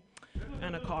money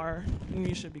and a car, then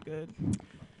you should be good.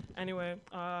 Anyway,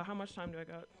 how much time do I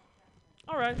got?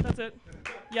 All right, that's it.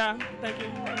 Yeah, thank you.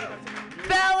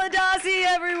 Baladasi,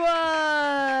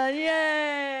 everyone!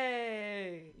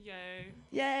 Yay! Yay!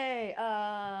 Yay!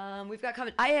 We've got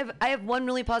comment. I have one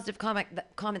really positive comment.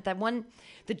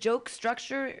 The joke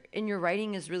structure in your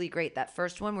writing is really great. That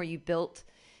first one where you built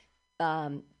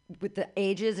with the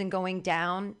ages and going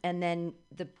down, and then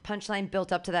the punchline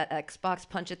built up to that Xbox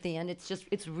punch at the end.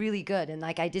 It's really good. And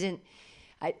like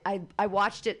I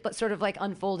watched it, but sort of like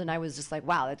unfold, and I was just like,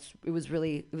 wow, it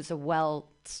was a well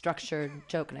structured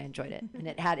joke, and I enjoyed it.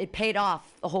 And it paid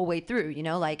off the whole way through, you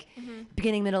know, like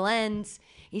beginning, middle, ends.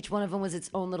 Each one of them was its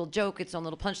own little joke, its own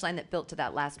little punchline that built to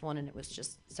that last one, and it was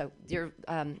just so you're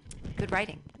good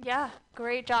writing. Yeah,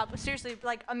 great job. Seriously,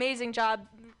 like amazing job,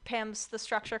 Pam's the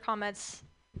structure comments.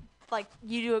 Like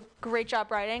you do a great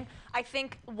job writing. I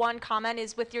think one comment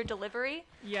is with your delivery.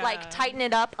 Yeah. Like tighten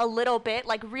it up a little bit.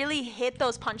 Like really hit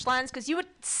those punchlines because you would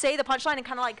say the punchline and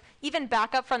kind of like even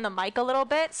back up from the mic a little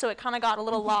bit, so it kind of got a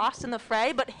little lost in the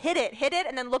fray. But hit it,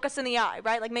 and then look us in the eye,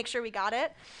 right? Like make sure we got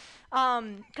it.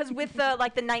 Because with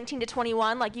the 19 to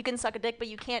 21, like you can suck a dick, but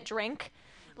you can't drink.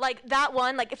 Like that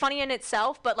one, like funny in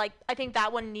itself, but like I think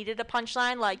that one needed a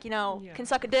punchline. Like, you know, can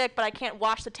suck a dick, but I can't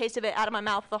wash the taste of it out of my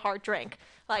mouth with a hard drink.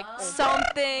 Like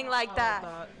something like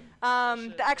that.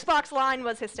 The Xbox line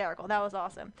was hysterical. That was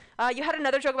awesome. You had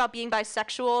another joke about being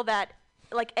bisexual that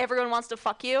like everyone wants to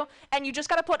fuck you, and you just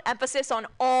gotta put emphasis on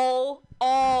all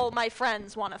my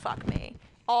friends want to fuck me.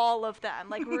 All of them.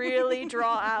 Like really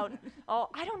draw out.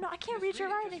 I don't know. I can't read your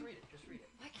writing.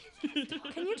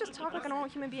 Can you just talk like a normal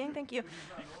human being? Thank you.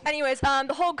 Anyways,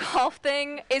 the whole golf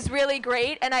thing is really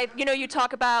great, and you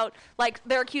talk about like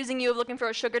they're accusing you of looking for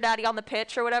a sugar daddy on the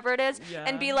pitch or whatever it is,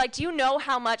 and be like, do you know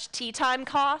how much tee time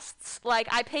costs? Like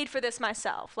I paid for this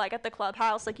myself. Like at the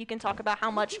clubhouse, like you can talk about how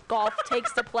much golf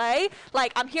takes to play.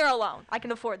 Like I'm here alone. I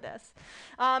can afford this.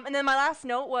 And then my last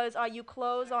note was you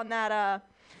close on that.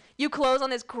 You close on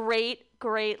this great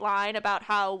line about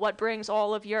how what brings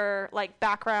all of your like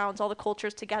backgrounds, all the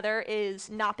cultures together is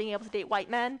not being able to date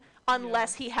white men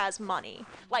unless he has money.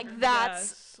 Like that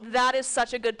is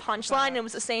such a good punchline. It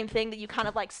was the same thing that you kind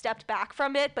of like stepped back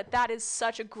from it, but that is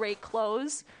such a great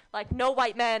close. Like no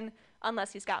white men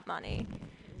unless he's got money.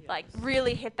 Like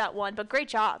really hit that one. But great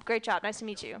job. Nice to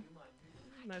meet you.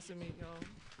 Nice to meet y'all.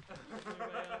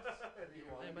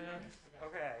 Anybody else?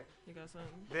 Okay. You got something?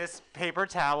 This paper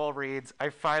towel reads, I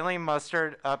finally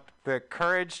mustered up the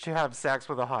courage to have sex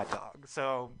with a hot dog.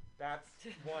 So that's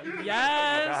one.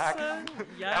 Yes.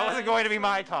 That wasn't going to be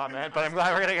my comment, but I'm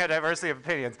glad we're going to get diversity of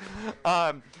opinions.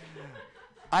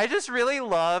 I just really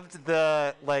loved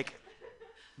the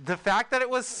fact that it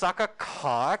was suck a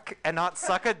cock and not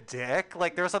suck a dick.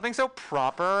 Like there was something so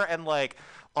proper and like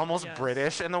almost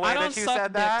British in the way that you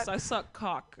said that. I suck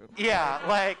cock. Yeah,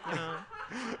 like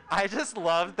I just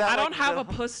love that. I don't have a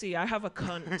pussy. I have a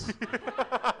cunt.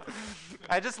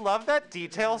 I just love that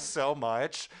detail so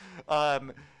much.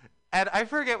 And I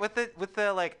forget with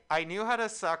the like I knew how to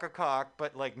suck a cock,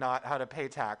 but like not how to pay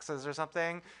taxes or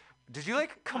something. Did you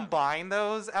like combine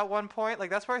those at one point? Like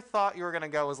that's where I thought you were gonna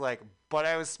go. Was like, but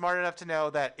I was smart enough to know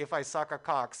that if I suck a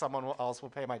cock, someone else will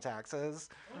pay my taxes.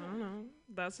 I don't know.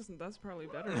 That's probably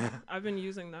better. I've been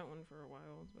using that one for a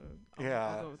while, but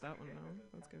I'll go with that one now.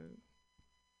 That's good.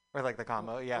 Or like the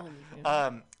combo, yeah.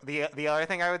 The other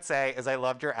thing I would say is I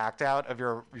loved your act out of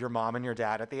your mom and your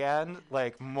dad at the end.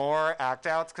 Like more act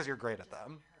outs because you're great at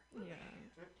them. Yeah.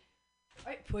 All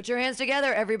right, put your hands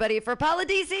together, everybody, for Paula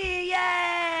DC!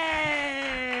 Yay!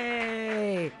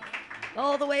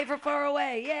 All the way from far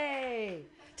away, yay!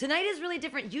 Tonight is really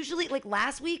different. Usually, like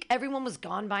last week, everyone was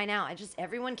gone by now.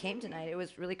 Everyone came tonight. It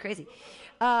was really crazy.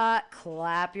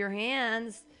 Clap your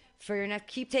hands for your next.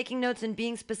 Keep taking notes and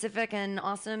being specific and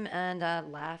awesome, and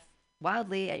laugh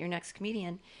wildly at your next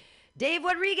comedian, Dave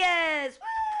Rodriguez. Woo!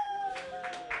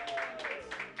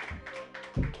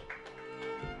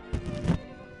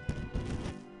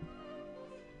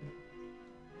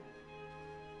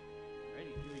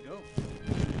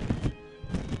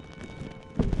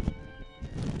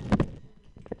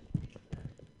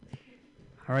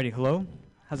 Alrighty, hello.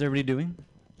 How's everybody doing?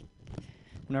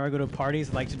 Whenever I go to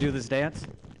parties, I like to do this dance.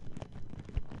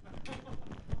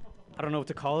 I don't know what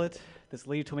to call it. This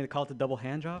lady told me to call it the double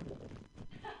hand job.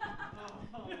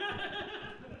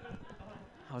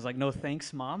 I was like, no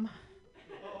thanks, Mom.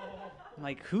 I'm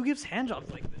like, who gives hand jobs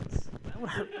like this? That would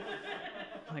hurt.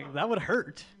 Like, that would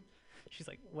hurt. She's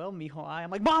like, well, mijo,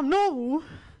 I'm like, Mom, no!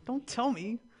 Don't tell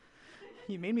me.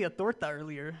 You made me a torta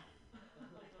earlier.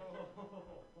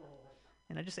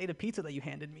 And I just ate a pizza that you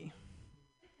handed me.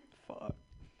 Fuck.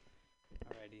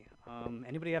 Alrighty.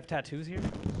 Anybody have tattoos here?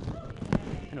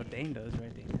 I know Dane does,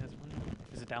 right? Dane has one.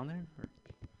 Is it down there? Or?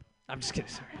 I'm just kidding,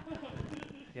 sorry.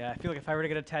 Yeah, I feel like if I were to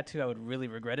get a tattoo, I would really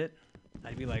regret it.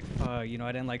 I'd be like, I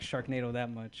didn't like Sharknado that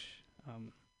much.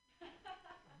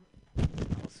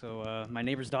 Also, my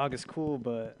neighbor's dog is cool,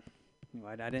 but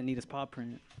I didn't need his paw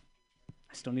print.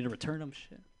 I still need to return him,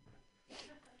 shit.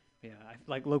 Yeah,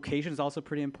 like location is also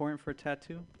pretty important for a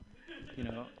tattoo.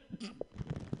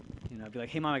 I'd be like,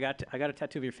 hey Mom, I got a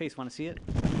tattoo of your face. Want to see it?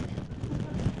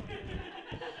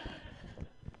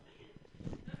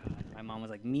 God, my mom mom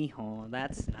was like, "Mijo,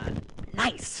 that's not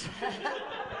nice."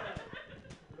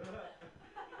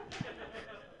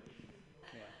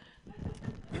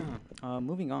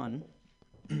 Moving on.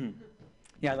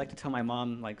 Yeah, I like to tell my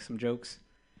mom like some jokes.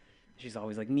 She's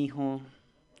always like, "Mijo,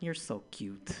 you're so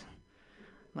cute."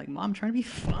 I'm like, "Mom, I'm trying to be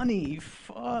funny.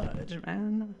 Fudge,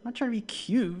 man. I'm not trying to be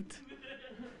cute."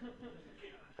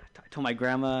 I told my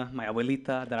grandma, my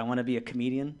abuelita, that I want to be a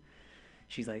comedian.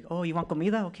 She's like, "Oh, you want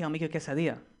comida? Okay, I'll make you a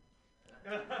quesadilla."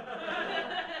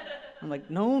 I'm like,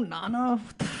 "No, Nana.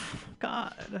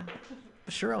 God.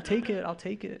 Sure, I'll take it. I'll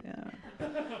take it. Yeah.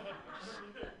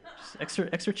 Just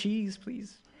extra cheese,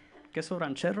 please. Queso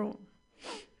ranchero."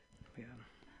 Yeah,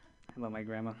 I love my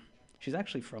grandma. She's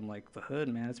actually from like the hood,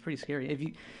 man. It's pretty scary. If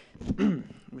you,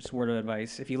 just a word of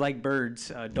advice: if you like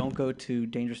birds, don't go to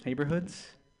dangerous neighborhoods.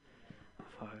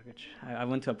 I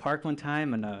went to a park one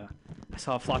time and I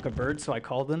saw a flock of birds, so I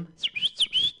called them.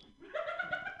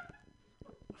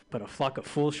 But a flock of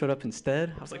fools showed up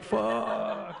instead. I was like,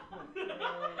 "Fuck!"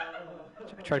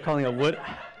 I tried calling a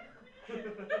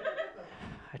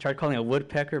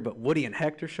woodpecker, but Woody and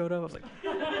Hector showed up. I was like,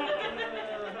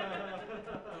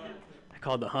 I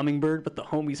called the hummingbird, but the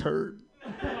homies heard.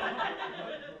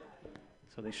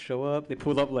 So they show up, they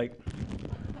pull up like,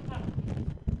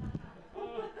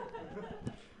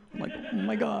 I'm like, "Oh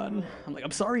my God." I'm like,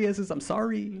 "I'm sorry, Esses, I'm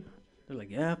sorry." They're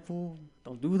like, "Yeah, fool,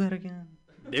 don't do that again.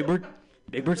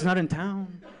 Big Bird's not in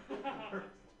town.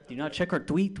 Do not check our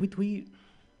tweet.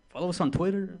 Follow us on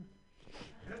Twitter."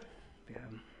 Yeah.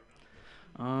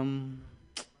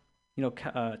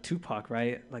 Tupac,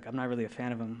 right? Like, I'm not really a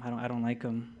fan of him. I don't like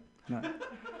him.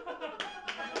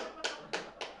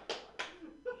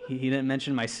 He didn't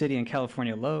mention my city in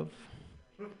California love.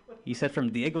 He said from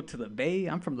Diego to the Bay.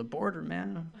 I'm from the border,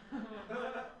 man.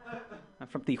 I'm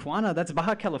from Tijuana. That's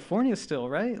Baja California still,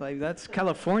 right? Like, that's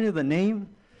California, the name.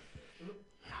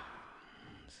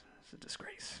 It's a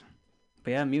disgrace.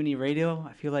 But yeah, Mutiny Radio,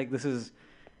 I feel like this is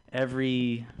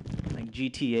every like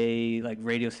GTA like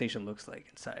radio station looks like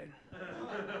inside.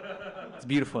 It's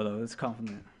beautiful though. It's a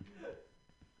compliment.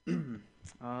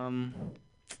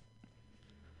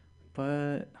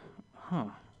 But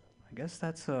I guess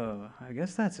that's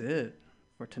it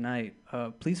for tonight.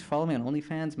 Please follow me on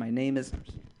OnlyFans. My name is.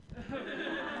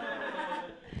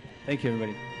 Thank you,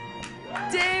 everybody.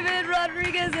 David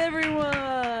Rodriguez,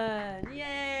 everyone!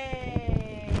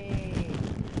 Yay!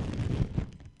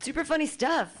 Super funny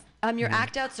stuff. Your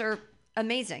act outs are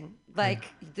amazing. Like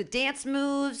the dance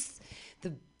moves,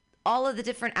 all of the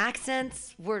different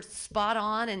accents were spot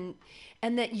on,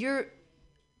 and that your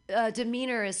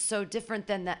demeanor is so different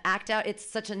than the act out. It's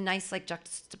such a nice like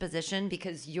juxtaposition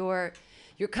because you're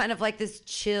kind of like this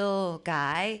chill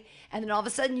guy, and then all of a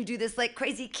sudden you do this like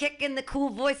crazy kick in the cool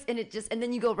voice, and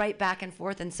then you go right back and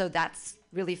forth, and so that's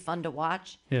really fun to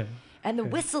watch. Yeah. And the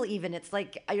whistle, even, it's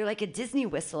like you're like a Disney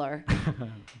whistler.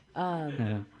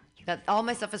 Yeah. All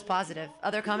my stuff is positive.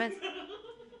 Other comments?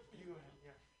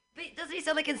 But doesn't he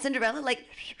sound like in Cinderella? Like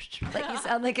you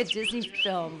sound like a Disney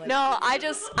film. Like. No, I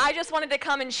just wanted to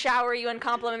come and shower you in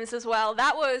compliments as well.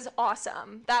 That was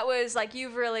awesome. That was like,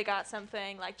 you've really got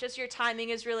something. Like, just your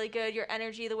timing is really good. Your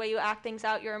energy, the way you act things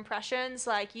out, your impressions,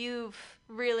 like, you've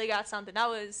really got something. That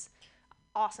was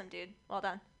awesome, dude. Well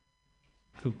done.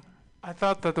 I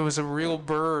thought that there was a real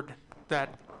bird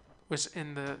that was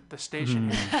in the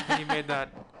station, and you made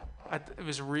that. It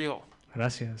was real.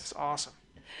 Gracias. It's awesome.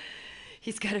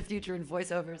 He's got a future in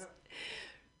voiceovers.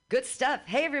 Good stuff.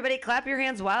 Hey, everybody, clap your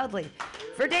hands wildly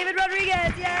for David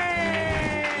Rodriguez.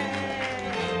 Yay!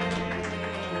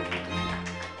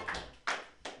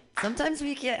 Sometimes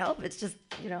we can't help. It's just,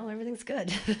 everything's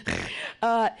good.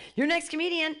 Your next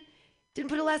comedian didn't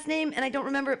put a last name, and I don't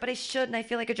remember it, but I should, and I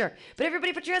feel like a jerk. But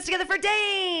everybody put your hands together for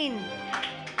Dane!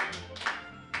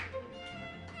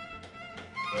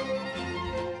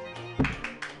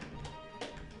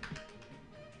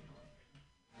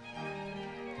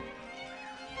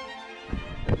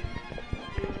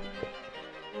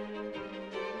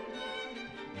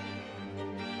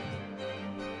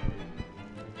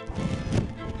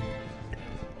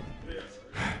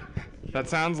 That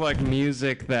sounds like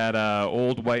music that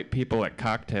old white people at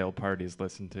cocktail parties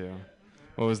listen to.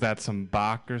 What was that, some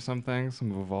Bach or something?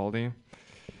 Some Vivaldi?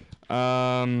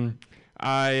 You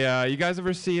guys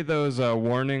ever see those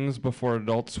warnings before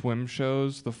Adult Swim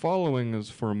shows? The following is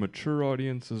for mature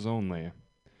audiences only.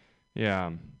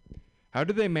 Yeah. How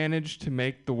do they manage to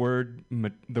make the word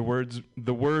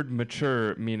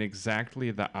mature mean exactly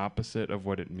the opposite of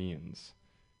what it means?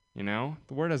 The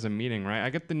word has a meaning, right? I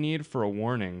get the need for a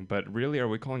warning, but really, are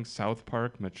we calling South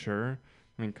Park mature?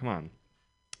 I mean, come on.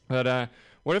 But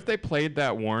what if they played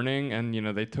that warning and,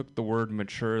 they took the word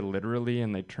mature literally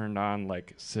and they turned on,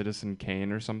 like, Citizen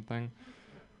Kane or something?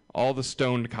 All the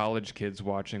stoned college kids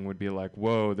watching would be like,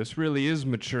 whoa, this really is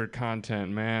mature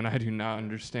content, man. I do not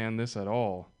understand this at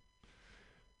all.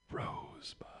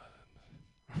 Rosebud.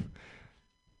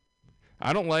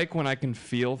 I don't like when I can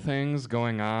feel things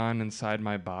going on inside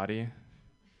my body.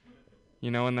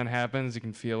 When that happens, you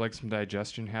can feel like some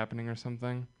digestion happening or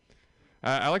something.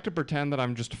 I like to pretend that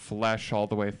I'm just flesh all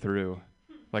the way through,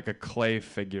 like a clay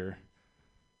figure.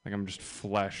 Like I'm just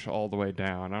flesh all the way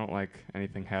down. I don't like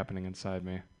anything happening inside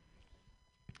me.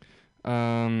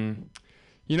 Motley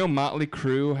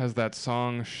Crue has that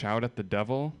song Shout at the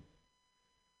Devil.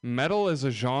 Metal is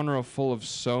a genre full of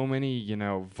so many,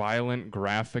 violent,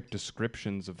 graphic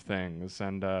descriptions of things.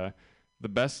 And the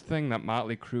best thing that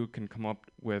Motley Crue can come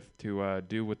up with to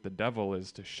do with the devil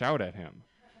is to shout at him.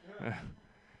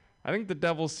 I think the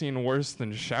devil's seen worse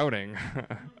than shouting.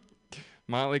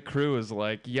 Motley Crue is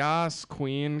like, "Yas,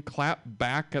 queen, clap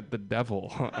back at the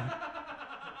devil."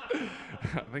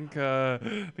 I think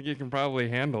you can probably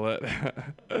handle it.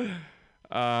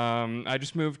 I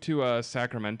just moved to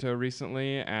Sacramento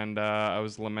recently, and I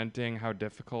was lamenting how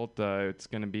difficult it's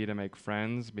going to be to make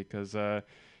friends because, the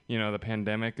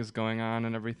pandemic is going on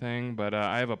and everything. But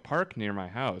I have a park near my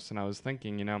house, and I was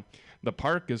thinking, the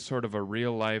park is sort of a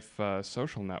real-life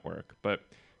social network, but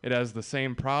it has the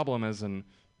same problem as a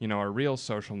real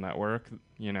social network,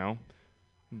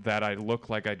 that I look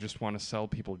like I just want to sell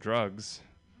people drugs.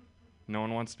 No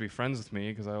one wants to be friends with me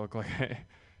because I look like I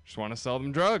just want to sell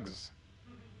them drugs.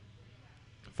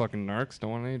 Fucking narcs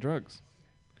don't want any drugs.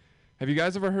 Have you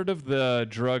guys ever heard of the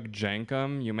drug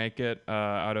jankum? You make it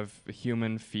out of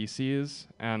human feces,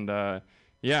 and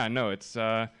it's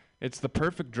the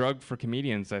perfect drug for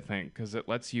comedians, I think, because it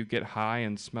lets you get high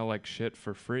and smell like shit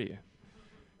for free.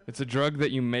 It's a drug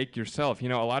that you make yourself. A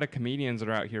lot of comedians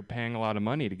are out here paying a lot of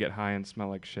money to get high and smell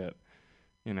like shit.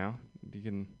 You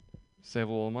can save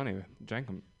a little money with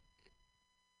jankum.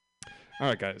 All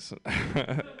right, guys,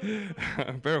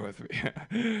 bear with me.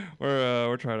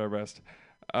 We're trying our best.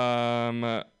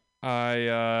 I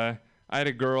had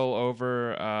a girl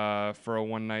over for a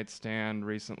one-night stand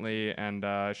recently, and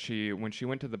when she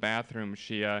went to the bathroom,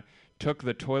 she took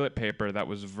the toilet paper that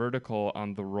was vertical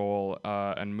on the roll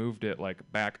and moved it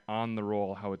back on the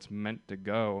roll how it's meant to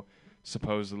go,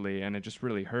 supposedly, and it just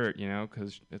really hurt,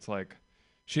 because it's like.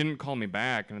 She didn't call me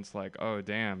back, and it's like, oh,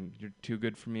 damn, you're too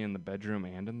good for me in the bedroom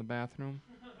and in the bathroom?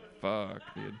 Fuck,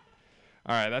 dude.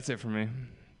 All right, that's it for me.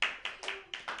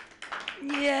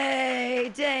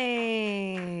 Yay,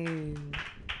 Dane.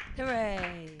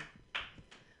 Hooray.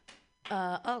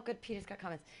 Good, Peter's got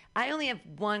comments. I only have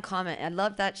one comment. I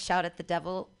love that shout at the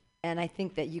devil, and I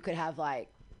think that you could have 5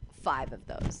 of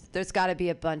those. There's got to be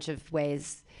a bunch of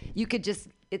ways. You could just,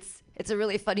 it's a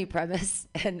really funny premise,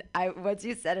 and once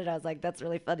you said it, I was like, that's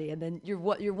really funny. And then your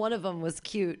one of them was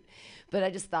cute, but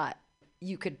I just thought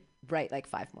you could write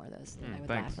 5 more of those. And I would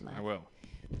thanks. laugh and laugh. I will.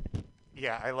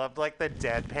 Yeah, I loved the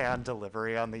deadpan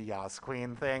delivery on the Yas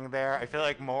Queen thing there. I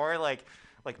feel more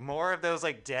more of those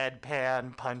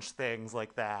deadpan punch things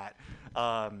like that.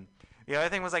 The other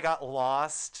thing was I got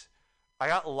lost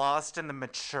in the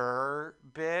mature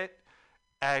bit.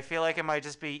 I feel like it might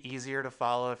just be easier to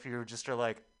follow if you just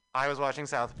are I was watching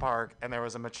South Park and there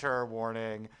was a mature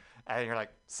warning, and you're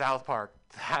like, South Park,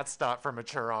 that's not for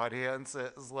mature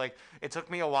audiences. It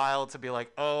took me a while to be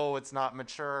oh, it's not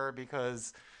mature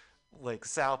because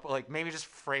maybe just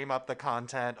frame up the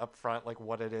content up front,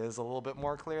 what it is a little bit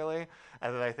more clearly.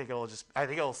 And then I think it'll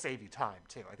save you time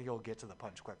too. I think it'll get to the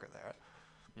punch quicker there.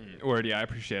 Word, yeah, I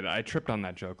appreciate it. I tripped on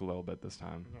that joke a little bit this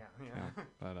time. Yeah.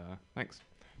 But thanks.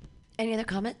 Any other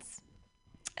comments?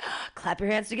 Clap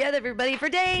your hands together, everybody, for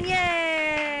Dane.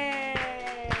 Yay!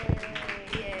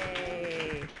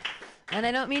 Yay! And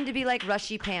I don't mean to be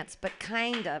rushy pants, but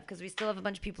kind of, because we still have a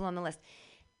bunch of people on the list.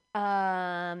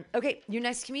 Okay, your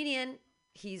next comedian,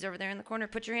 he's over there in the corner.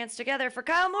 Put your hands together for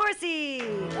Kyle Morrissey. We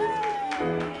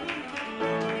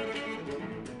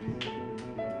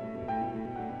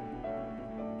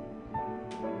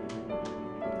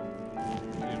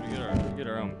get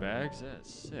our own bags. That's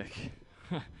sick.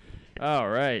 All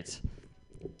right.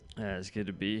 It's good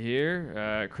to be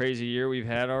here. Crazy year we've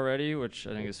had already, which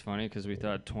I think is funny because we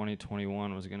thought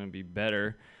 2021 was going to be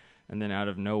better. And then out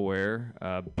of nowhere,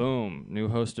 boom, new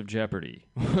host of Jeopardy.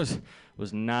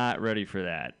 was not ready for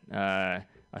that. I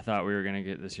thought we were going to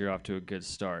get this year off to a good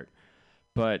start.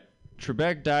 But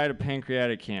Trebek died of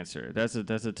pancreatic cancer. That's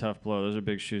a tough blow. Those are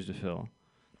big shoes to fill.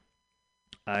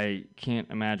 I can't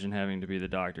imagine having to be the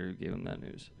doctor who gave him that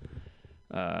news.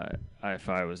 If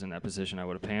I was in that position, I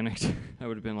would have panicked. I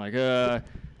would have been like, the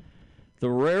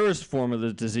rarest form of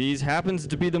the disease happens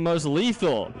to be the most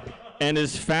lethal and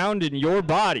is found in your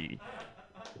body.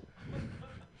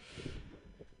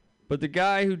 But the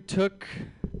guy who took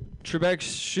Trebek's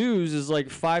shoes is like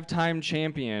 5-time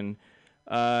champion.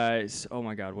 Oh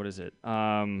my God, what is it?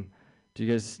 Do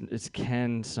you guys? It's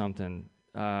Ken something.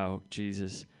 Oh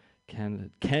Jesus,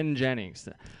 Ken Jennings.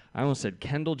 I almost said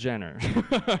Kendall Jenner.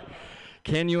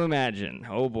 Can you imagine?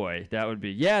 Oh boy, that would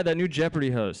be. Yeah, that new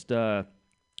Jeopardy host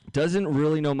doesn't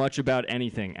really know much about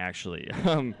anything actually.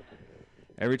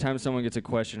 Every time someone gets a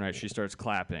question right, she starts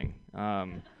clapping.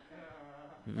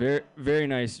 Very, very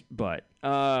nice butt.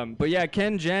 But yeah,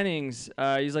 Ken Jennings,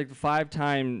 he's like the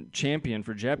 5-time champion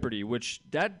for Jeopardy, which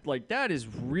that is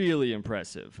really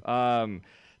impressive.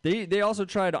 They also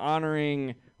tried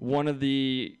honoring one of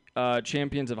the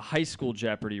champions of high school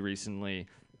Jeopardy recently.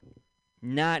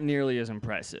 Not nearly as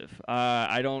impressive.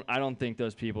 I don't think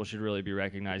those people should really be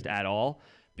recognized at all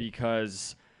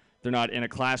because they're not in a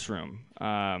classroom.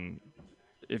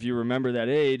 If you remember that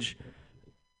age,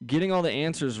 getting all the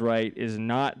answers right is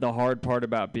not the hard part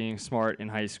about being smart in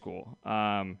high school.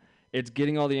 It's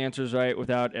getting all the answers right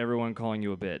without everyone calling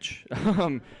you a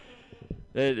bitch.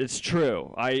 It's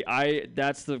true.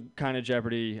 That's the kind of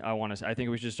Jeopardy I want to. I think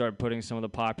we should start putting some of the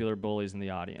popular bullies in the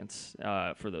audience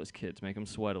for those kids. Make them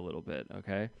sweat a little bit,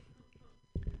 okay?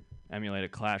 Emulate a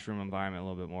classroom environment a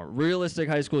little bit more. Realistic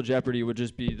high school Jeopardy would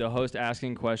just be the host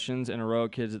asking questions and a row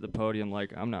of kids at the podium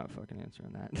like, I'm not fucking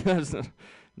answering that.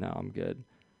 No, I'm good.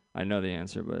 I know the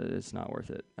answer, but it's not worth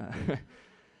it.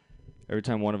 Every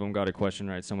time one of them got a question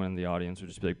right, someone in the audience would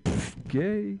just be like,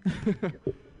 gay.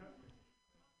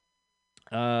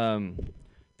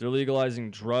 They're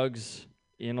legalizing drugs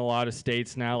in a lot of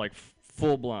states now, like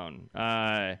full blown.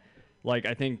 Like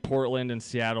I think Portland and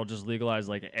Seattle just legalized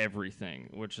like everything,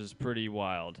 which is pretty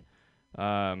wild.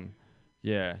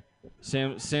 Yeah.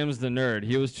 Sam's the nerd.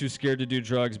 He was too scared to do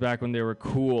drugs back when they were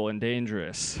cool and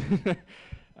dangerous.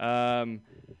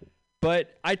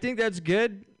 But I think that's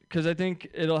good because I think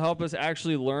it'll help us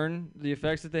actually learn the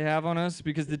effects that they have on us,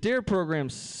 because the DARE program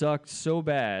sucked so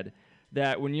bad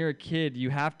that when you're a kid, you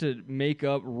have to make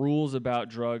up rules about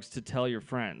drugs to tell your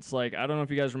friends. Like, I don't know if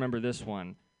you guys remember this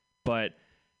one, but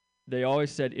they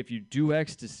always said if you do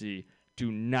ecstasy,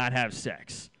 do not have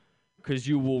sex because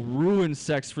you will ruin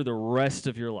sex for the rest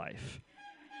of your life.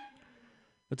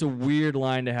 That's a weird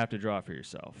line to have to draw for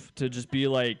yourself. To just be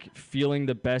like feeling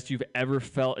the best you've ever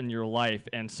felt in your life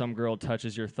and some girl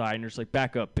touches your thigh and you're just like,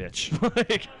 back up, bitch.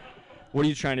 Like, what are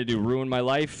you trying to do? Ruin my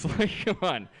life? Like, come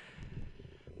on.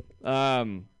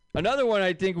 Another one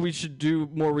I think we should do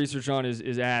more research on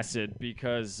is acid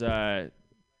because,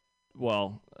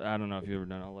 well, I don't know if you've ever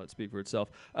done it. I'll let it speak for itself.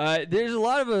 There's a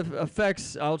lot of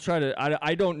effects. I'll try to.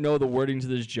 I don't know the wording to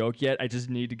this joke yet. I just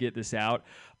need to get this out.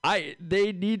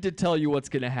 They need to tell you what's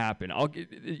going to happen.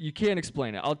 You can't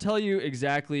explain it. I'll tell you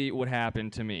exactly what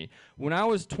happened to me. When I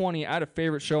was 20, I had a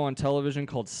favorite show on television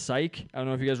called Psych. I don't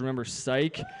know if you guys remember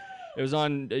Psych. It was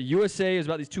on USA. It was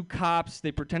about these two cops.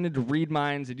 They pretended to read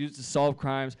minds. They'd use it to solve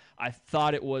crimes. I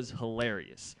thought it was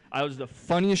hilarious. It was the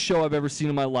funniest show I've ever seen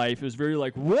in my life. It was very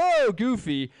like, whoa,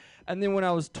 goofy. And then when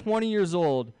I was 20 years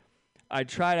old, I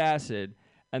tried acid,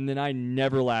 and then I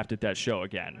never laughed at that show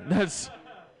again. That's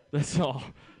all.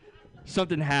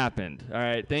 Something happened. All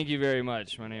right. Thank you very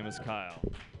much. My name is Kyle.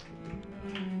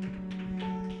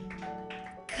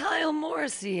 Kyle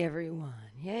Morrissey, everyone.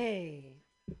 Yay.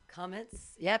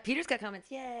 Comments? Yeah, Peter's got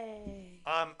comments. Yay.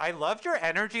 I loved your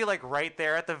energy like right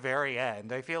there at the very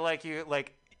end. I feel like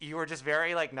you were just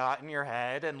very like not in your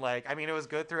head, and like I mean it was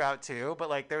good throughout too, but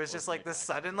like there was just like this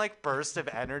sudden like burst of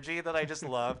energy that I just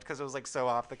loved because it was like so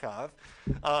off the cuff.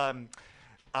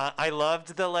 I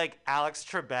loved the like Alex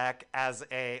Trebek as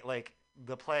a like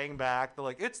the playing back the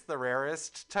like it's the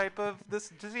rarest type of this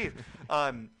disease.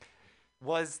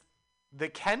 Was the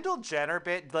Kendall Jenner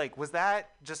bit like was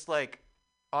that just like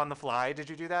on the fly? Did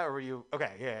you do that or were you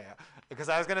okay? Yeah. Because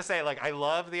I was gonna say like I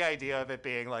love the idea of it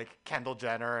being like Kendall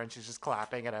Jenner and she's just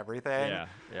clapping at everything.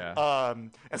 Yeah.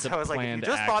 And so I was like, if you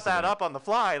just thought that up on the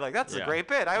fly, like that's a great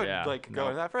bit. I would go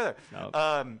into that further.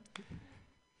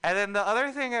 And then the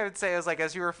other thing I would say is like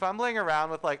as you were fumbling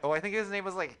around with like, I think his name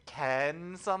was like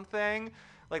Ken something.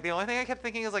 Like the only thing I kept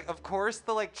thinking is like, of course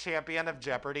the like champion of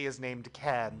Jeopardy is named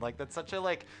Ken. Like that's such a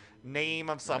like name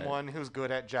of someone who's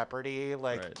good at Jeopardy,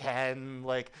 like Ken.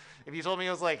 Like if you told me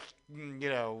it was like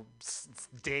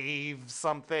Dave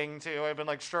something too, I've been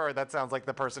like, sure, that sounds like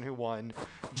the person who won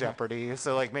Jeopardy.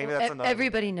 So like maybe that's another.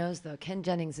 Everybody knows though. Ken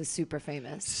Jennings is super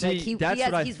famous. See, that's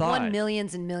what I he's thought. won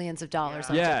millions and millions of dollars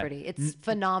on Yeah. Jeopardy. It's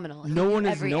phenomenal. No He one knew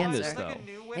has every known answer. this, though.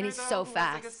 And he's so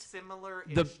fast. Like a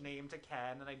similar-ish The- name to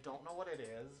Ken, and I don't know what it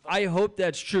is. I hope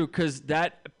that's true because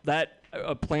that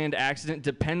a planned accident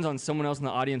depends on someone else in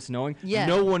the audience knowing. Yeah.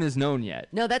 No one is known yet.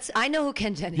 No, I know who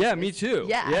Ken Jennings is. Yeah, me too.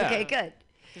 Yeah. Yeah. Okay, good.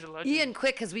 He's a legend. Ian,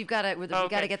 quick, because we got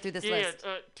to get through this list.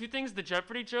 Yeah, two things. The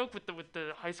Jeopardy joke with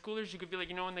the high schoolers. You could be like,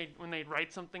 when they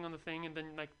write something on the thing and then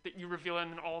like you reveal it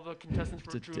and then all the contestants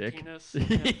It's a drew a dick. penis.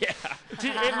 Yeah.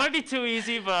 It might be too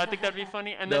easy, but I think that'd be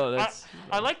funny. And No, then that's-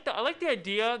 I like the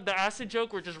idea. The acid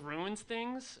joke where it just ruins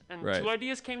things. And Right. two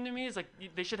ideas came to me. Is like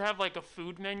they should have like a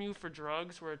food menu for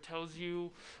drugs where it tells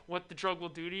you what the drug will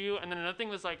do to you. And then another thing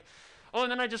was like, oh,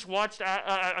 and then I just watched.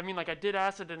 I did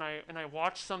acid and I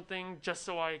watched something just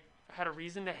so I had a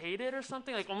reason to hate it or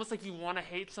something, like almost like you want to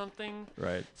hate something,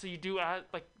 Right. so you do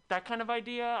like that kind of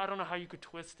idea. I don't know how you could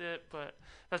twist it, but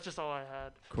that's just all I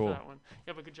had Cool. for that one.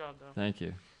 Yeah, but good job though. Thank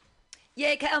you.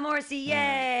 Yay, Kyle Morrissey,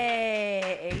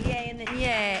 yay! Yay, and then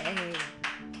yay.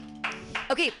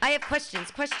 Okay, I have questions.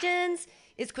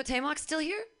 Is Quatemoc still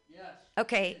here? Yes.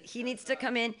 Okay, he needs to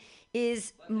come in.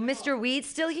 Is Mr. Weed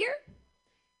still here?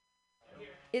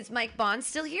 Is Mike Bond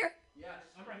still here? Yes.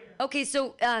 I'm right here. Okay,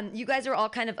 so you guys are all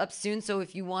kind of up soon, so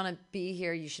if you want to be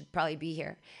here, you should probably be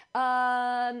here.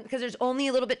 Because there's only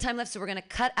a little bit time left, so we're going to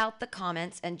cut out the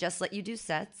comments and just let you do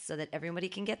sets so that everybody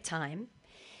can get time.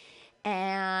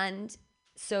 And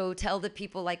so tell the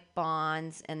people like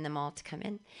Bonds and them all to come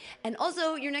in. And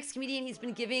also, your next comedian, he's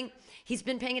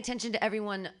been paying attention to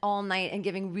everyone all night and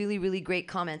giving really, really great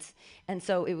comments. And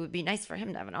so it would be nice for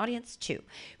him to have an audience too.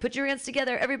 Put your hands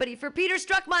together, everybody, for Peter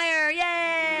Struckmeyer.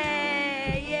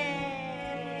 Yay!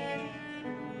 Yay!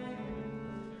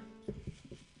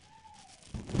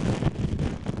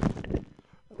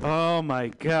 Oh my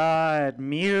God,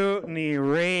 Mutiny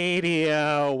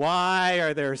Radio. Why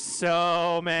are there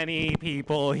so many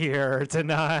people here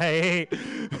tonight?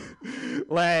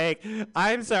 Like,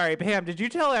 I'm sorry, Pam, did you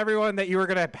tell everyone that you were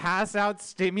going to pass out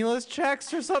stimulus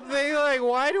checks or something? Like,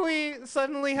 why do we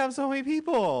suddenly have so many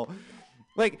people?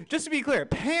 Like, just to be clear,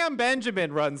 Pam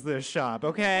Benjamin runs this shop,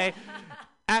 okay?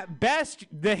 At best,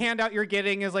 the handout you're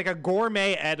getting is like a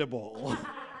gourmet edible.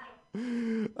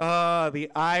 The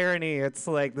irony. It's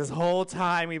like this whole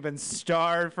time we've been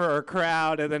starved for a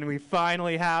crowd, and then we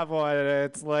finally have one, and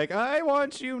it's like, I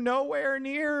want you nowhere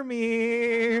near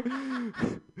me.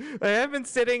 I have been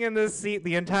sitting in this seat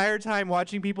the entire time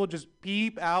watching people just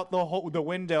peep out the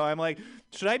window. I'm like,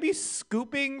 should I be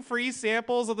scooping free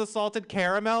samples of the salted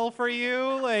caramel for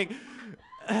you? Like,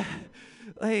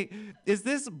 is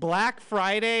this Black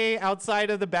Friday outside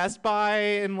of the Best Buy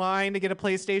in line to get a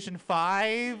PlayStation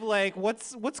 5? Like,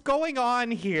 what's going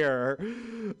on here?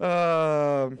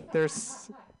 There's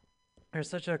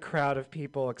such a crowd of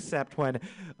people, except when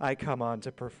I come on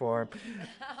to perform.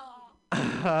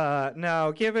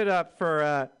 No, give it up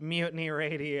for Mutiny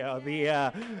Radio,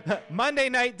 the Monday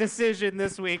night decision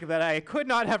this week that I could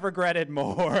not have regretted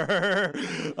more.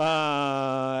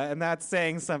 And that's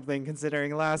saying something,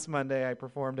 considering last Monday I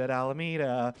performed at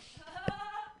Alameda.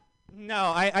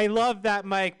 No, I love that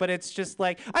mic, but it's just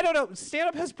like, I don't know,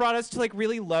 stand-up has brought us to like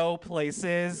really low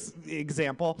places,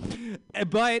 example.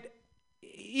 But,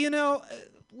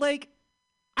 like,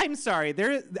 I'm sorry,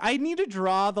 I need to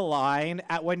draw the line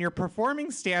at when you're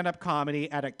performing stand-up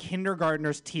comedy at a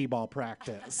kindergartner's t-ball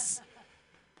practice.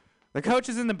 The coach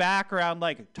is in the background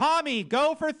like, Tommy,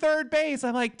 go for third base.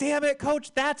 I'm like, damn it,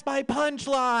 coach, that's my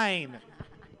punchline.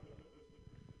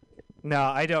 No,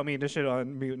 I don't mean to shit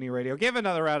on Mutiny Radio. Give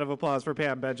another round of applause for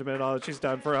Pam Benjamin and all that she's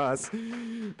done for us.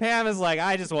 Pam is like,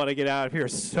 I just want to get out of here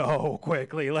so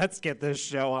quickly. Let's get this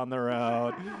show on the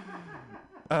road.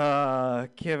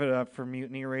 Give it up for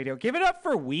Mutiny Radio. Give it up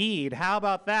for weed. How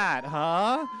about that,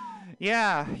 huh?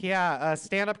 Yeah. A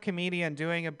stand-up comedian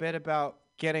doing a bit about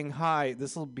getting high.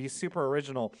 This will be super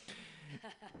original.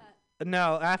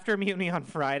 No, after Mutiny on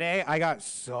Friday, I got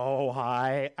so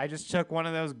high. I just took one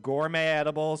of those gourmet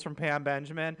edibles from Pam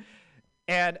Benjamin,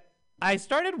 and I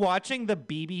started watching the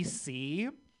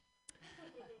BBC.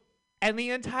 And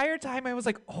the entire time I was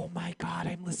like, oh my God,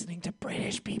 I'm listening to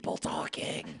British people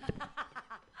talking.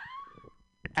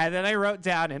 And then I wrote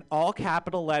down in all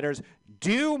capital letters,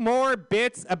 do more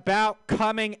bits about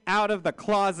coming out of the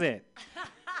closet.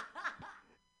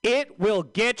 It will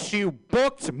get you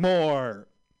booked more.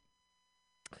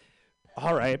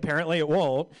 All right, apparently it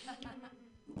won't.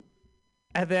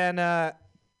 And then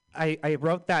I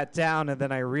wrote that down, and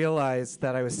then I realized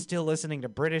that I was still listening to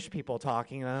British people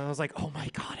talking, and I was like, oh my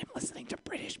God, I'm listening to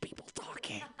British people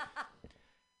talking.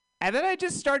 And then I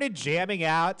just started jamming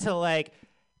out to like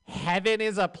Heaven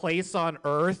is a Place on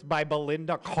Earth by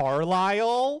Belinda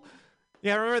Carlisle.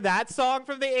 Yeah, remember that song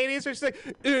from the 80s where she's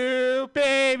like, ooh,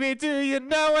 baby, do you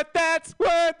know what that's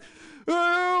worth?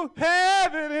 Ooh,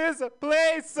 heaven is a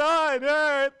place on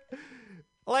earth.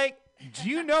 Like, do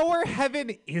you know where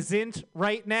heaven isn't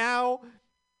right now?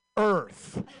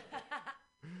 Earth.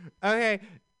 Okay,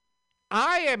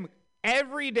 I am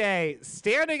every day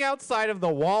standing outside of the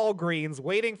Walgreens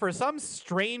waiting for some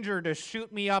stranger to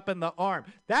shoot me up in the arm.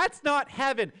 That's not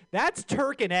heaven. That's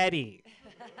Turk and Eddie.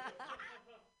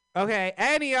 Okay,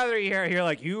 any other year, you're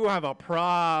like, you have a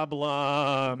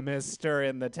problem, mister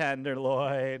in the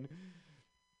Tenderloin.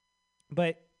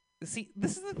 But, see,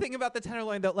 this is the thing about the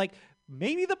Tenderloin, though. Like,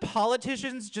 maybe the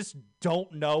politicians just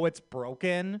don't know it's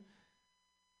broken.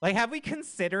 Like, have we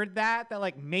considered that? That,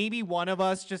 like, maybe one of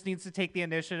us just needs to take the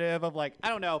initiative of, like, I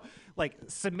don't know, like,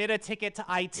 submit a ticket to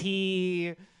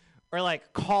IT or,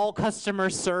 like, call customer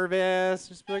service.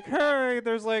 Just be like, hey,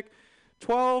 there's, like,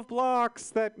 12 blocks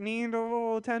that need a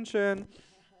little attention.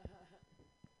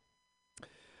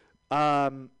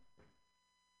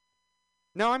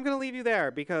 No, I'm going to leave you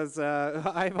there because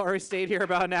I've already stayed here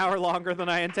about an hour longer than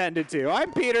I intended to.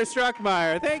 I'm Peter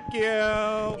Struckmeyer. Thank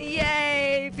you.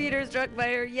 Yay, Peter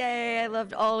Struckmeyer. Yay. I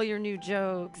loved all your new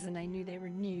jokes, and I knew they were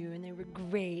new, and they were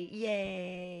great.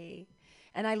 Yay.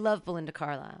 And I love Belinda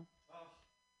Carlisle.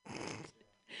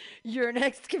 Your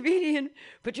next comedian.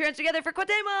 Put your hands together for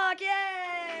Cuauhtemoc. Yay!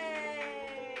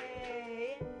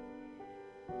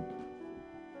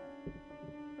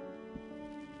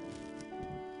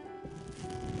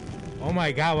 Oh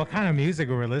my God, what kind of music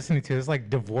are we listening to? It's like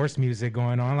divorce music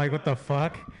going on. Like, what the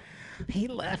fuck? He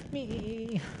left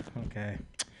me. Okay.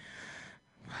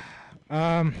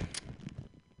 Let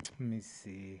me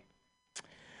see.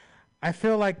 I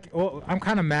feel like, well, I'm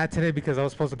kind of mad today because I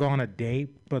was supposed to go on a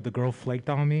date, but the girl flaked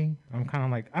on me. I'm kind of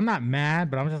like, I'm not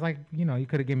mad, but I'm just like, you know, you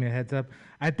could have given me a heads up.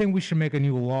 I think we should make a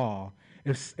new law.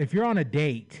 If you're on a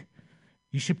date,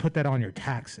 you should put that on your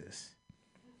taxes.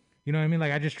 You know what I mean?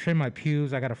 Like, I just trimmed my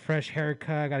pubes. I got a fresh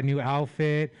haircut. I got a new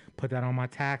outfit. Put that on my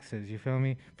taxes. You feel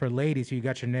me? For ladies, you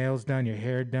got your nails done, your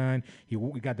hair done.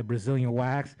 You got the Brazilian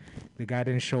wax. The guy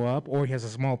didn't show up, or he has a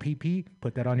small pee-pee.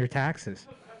 Put that on your taxes.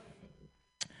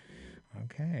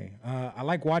 Okay. I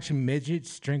like watching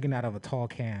midgets drinking out of a tall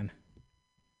can.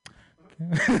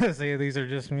 See, these are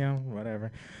just, you know,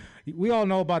 whatever. We all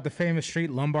know about the famous street,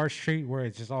 Lombard Street, where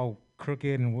it's just all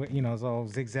crooked and, you know, it's all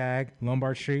zigzag,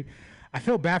 Lombard Street. I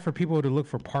feel bad for people to look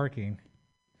for parking.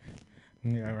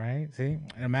 Yeah, right? See?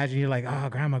 And imagine you're like, oh,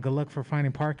 Grandma, good luck for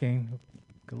finding parking.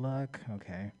 Good luck.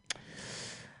 Okay.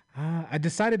 I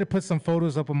decided to put some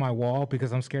photos up on my wall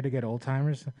because I'm scared to get old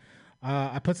timers.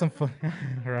 I put some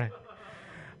right.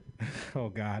 Oh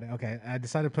God. Okay. I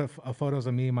decided to put photos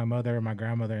of me, my mother, and my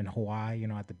grandmother in Hawaii. You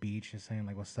know, at the beach, just saying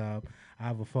like, "What's up?" I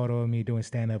have a photo of me doing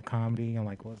stand-up comedy. I'm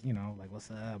like, "What's like,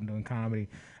 what's up?" I'm doing comedy.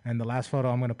 And the last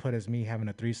photo I'm gonna put is me having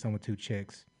a threesome with 2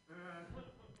 chicks.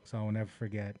 So I'll never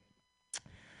forget.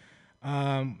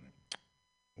 When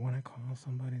I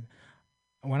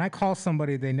call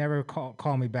somebody, they never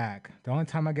call me back. The only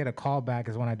time I get a call back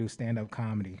is when I do stand-up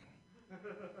comedy.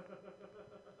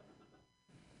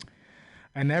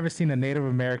 I never seen a Native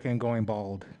American going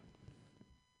bald.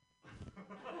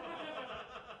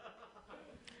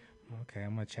 Okay,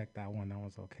 I'm gonna check that one. That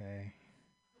one's okay.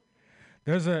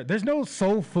 There's no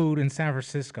soul food in San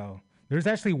Francisco. There's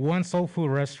actually one soul food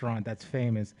restaurant that's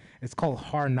famous. It's called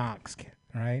Hard Knocks,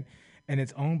 right? And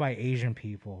it's owned by Asian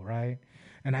people, right?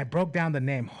 And I broke down the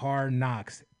name Hard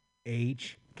Knocks,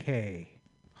 HK,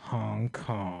 Hong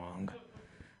Kong.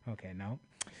 Okay, no.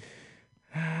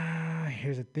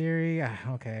 Here's a theory.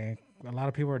 Okay, a lot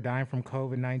of people are dying from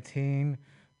COVID-19,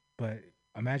 but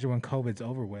imagine when COVID's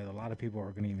over with, a lot of people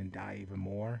are gonna even die even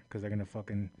more because they're gonna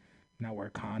fucking not wear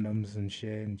condoms and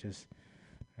shit and just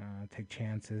take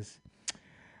chances.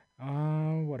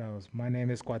 What else? My name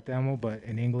is Cuauhtemoc, but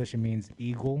in English it means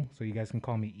eagle, so you guys can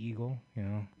call me Eagle, you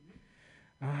know.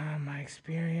 My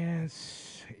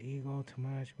experience, eagle, too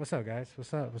much. What's up, guys?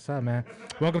 What's up, man?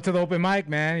 Welcome to the open mic,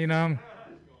 man, you know.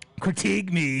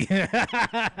 Critique me.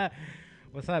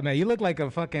 What's up, man? You look like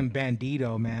a fucking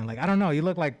bandito, man. Like, I don't know. You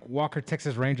look like Walker,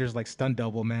 Texas Rangers, like stunt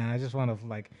double, man. I just want to,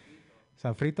 like,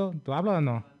 ¿Safrito? ¿Tú hablas o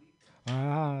no?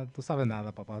 Ah, tú sabes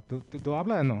nada, papá. ¿Tú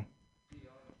hablas o no?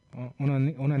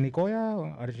 ¿Una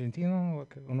Nicoya? ¿Argentino?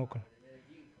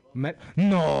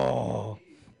 No.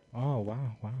 Oh,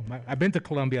 wow. I've been to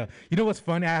Colombia. You know what's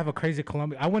funny? I have a crazy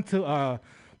Colombia. I went to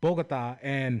Bogota,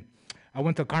 and I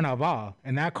went to Carnaval,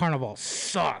 and that Carnaval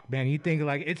sucked, man. You think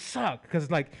like it sucked because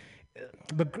like,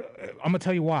 I'm gonna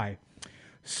tell you why.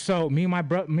 So me and my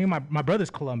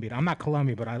brother's Colombian. I'm not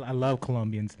Colombian, but I love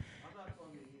Colombians.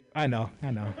 I know.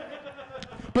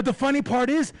 But the funny part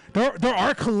is, there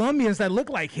are Colombians that look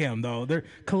like him, though.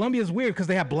 Colombia's weird because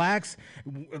they have blacks,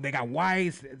 they got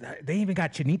whites, they even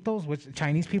got chinitos, which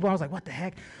Chinese people. I was like, what the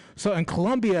heck? So in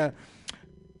Colombia,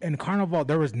 in Carnival,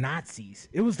 there was Nazis.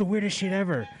 It was the weirdest shit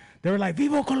ever. They were like,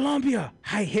 Viva Colombia!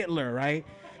 Hi Hitler, right?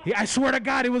 Yeah, I swear to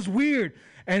God, it was weird.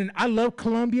 And I love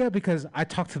Colombia because I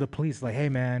talked to the police like, hey,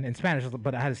 man, in Spanish,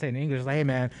 but I had to say it in English, like, hey,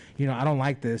 man, I don't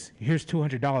like this. Here's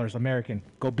 $200 American.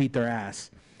 Go beat their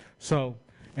ass. So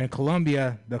in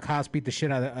Colombia, the cops beat the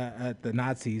shit out of the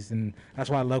Nazis, and that's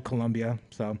why I love Colombia.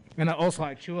 So, and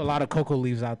I chew a lot of cocoa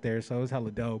leaves out there, so it was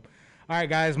hella dope. All right,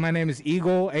 guys, my name is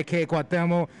Eagle, a.k.a.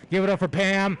 Cuauhtemoc. Give it up for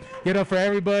Pam. Give it up for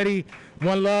everybody.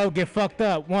 One love. Get fucked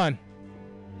up. One.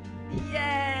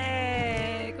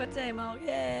 Yay! Cuauhtemoc,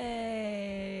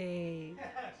 yay!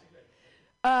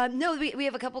 No, we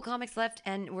have a couple comics left,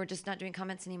 and we're just not doing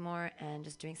comments anymore and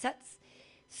just doing sets.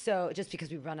 So just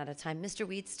because we've run out of time. Mr.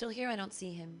 Weed's still here? I don't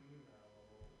see him.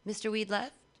 Mr. Weed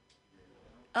left?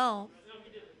 Oh.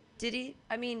 Did he?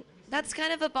 I mean, that's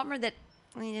kind of a bummer that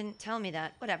he didn't tell me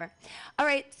that. Whatever. All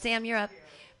right, Sam, you're up.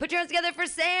 Put your hands together for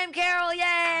Sam Carroll.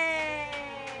 Yay!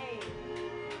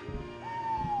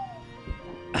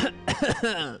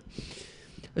 I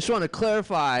just want to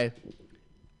clarify,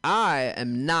 I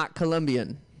am not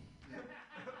Colombian.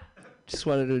 Just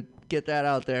wanted to get that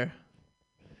out there.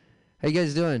 How you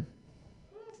guys doing?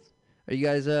 Are you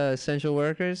guys essential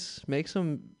workers? Make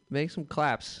some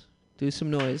claps. Do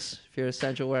some noise if you're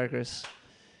essential workers.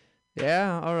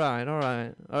 Yeah? All right.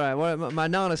 What my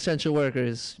non-essential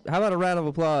workers? How about a round of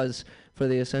applause for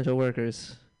the essential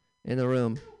workers in the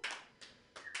room?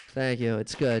 Thank you.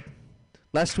 It's good.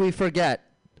 Lest we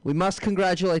forget, we must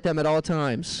congratulate them at all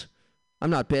times. I'm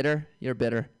not bitter. You're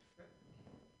bitter.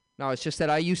 No, it's just that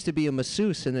I used to be a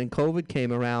masseuse, and then COVID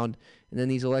came around, and then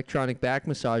these electronic back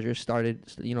massagers started,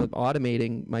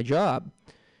 automating my job.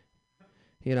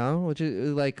 Which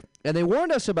is like, and they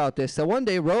warned us about this, that one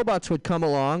day robots would come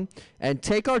along and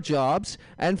take our jobs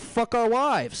and fuck our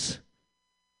wives.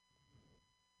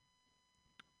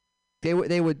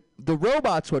 The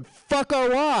robots would fuck our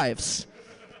wives.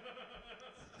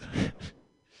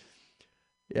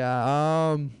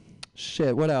 Yeah,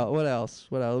 shit, what else?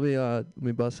 Let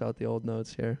me bust out the old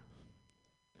notes here.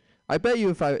 I bet you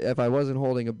if I wasn't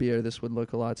holding a beer, this would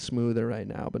look a lot smoother right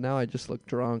now, but now I just look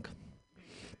drunk.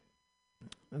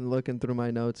 I'm looking through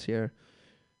my notes here.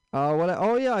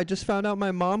 I just found out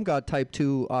my mom got type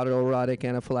 2 autoerotic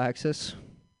anaphylaxis.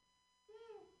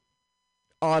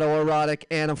 Autoerotic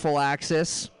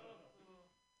anaphylaxis.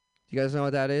 You guys know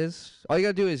what that is? All you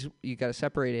gotta do is you gotta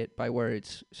separate it by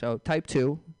words. So type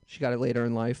 2, she got it later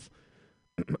in life.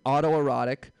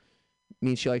 Autoerotic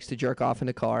means she likes to jerk off in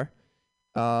the car.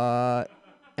 And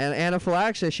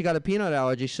anaphylaxis, she got a peanut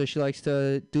allergy, so she likes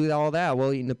to do all that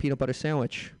while eating a peanut butter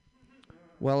sandwich.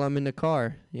 While I'm in the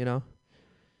car,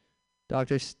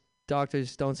 Doctors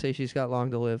don't say she's got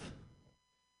long to live.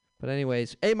 But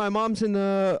anyways, hey, my mom's in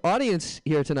the audience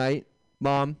here tonight.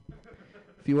 Mom,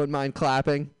 if you wouldn't mind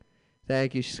clapping.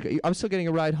 Thank you. I'm still getting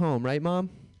a ride home, right, Mom?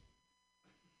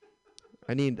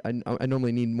 I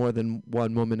normally need more than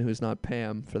one woman who's not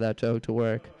Pam for that joke to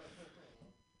work.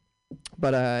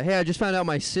 But hey, I just found out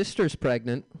my sister's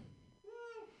pregnant.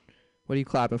 What are you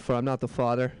clapping for? I'm not the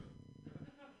father.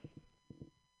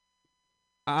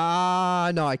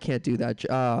 No, I can't do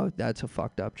that. That's a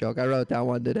fucked up joke. I wrote that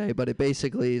one today, but it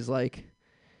basically is like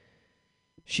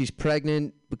she's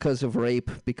pregnant because of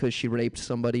rape, because she raped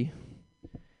somebody.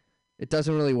 It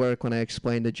doesn't really work when I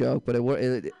explain the joke, but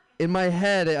in my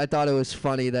head, I thought it was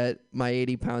funny that my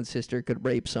 80-pound sister could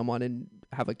rape someone and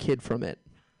have a kid from it.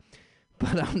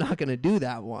 But I'm not going to do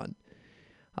that one.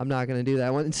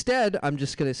 Instead, I'm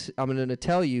going to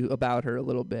tell you about her a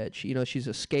little bit. She's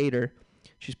a skater.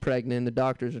 She's pregnant. The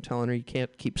doctors are telling her you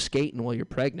can't keep skating while you're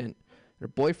pregnant. Her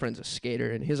boyfriend's a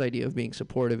skater, and his idea of being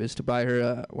supportive is to buy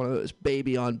her one of those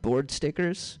baby on board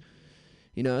stickers.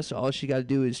 So all she got to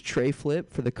do is tray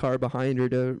flip for the car behind her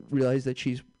to realize that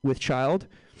she's with child.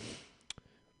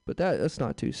 But that's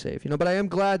not too safe, But I am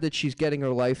glad that she's getting her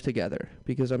life together,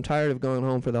 because I'm tired of going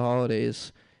home for the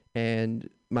holidays and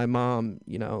my mom,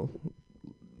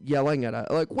 yelling at her,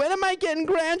 like, when am I getting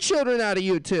grandchildren out of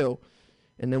you two?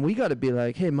 And then we got to be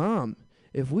like, hey, Mom,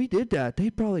 if we did that,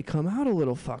 they'd probably come out a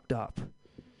little fucked up.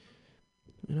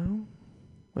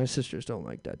 My sisters don't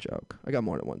like that joke. I got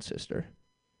more than one sister.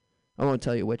 I won't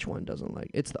tell you which one doesn't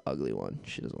like it. It's the ugly one.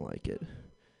 She doesn't like it.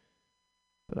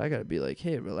 But I gotta be like,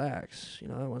 hey, relax. You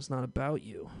know, that one's not about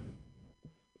you.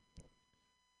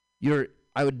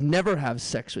 I would never have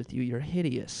sex with you. You're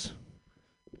hideous.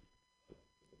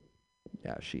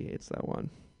 Yeah, she hates that one.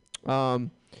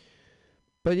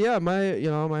 But yeah,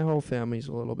 my whole family's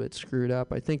a little bit screwed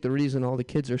up. I think the reason all the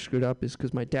kids are screwed up is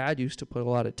because my dad used to put a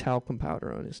lot of talcum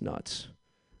powder on his nuts.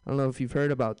 I don't know if you've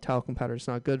heard about talcum powder. It's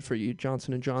not good for you.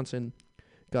 Johnson & Johnson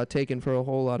got taken for a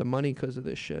whole lot of money because of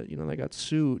this shit. You know, they got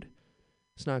sued.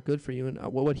 It's not good for you. And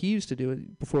what he used to do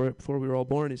before we were all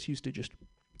born is he used to just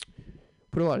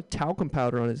put a lot of talcum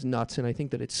powder on his nuts, and I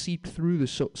think that it seeped through the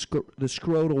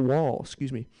scrotal wall,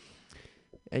 excuse me,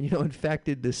 and,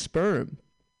 infected the sperm.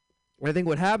 I think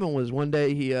what happened was one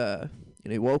day he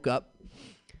woke up,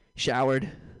 showered,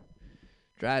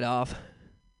 dried off,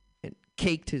 and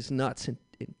caked his nuts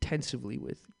intensively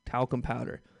with talcum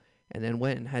powder, and then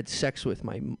went and had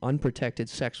unprotected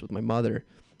sex with my mother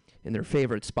in their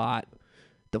favorite spot,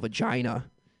 the vagina.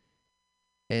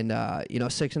 And,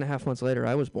 6.5 months later,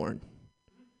 I was born.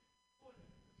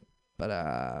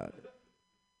 But,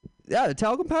 yeah, the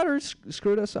talcum powder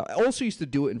screwed us up. I also used to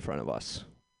do it in front of us.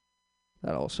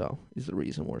 That also is the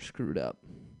reason we're screwed up.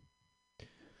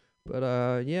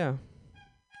 But, yeah.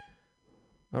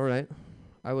 All right.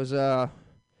 I was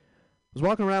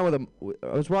walking around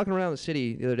the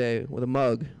city the other day with a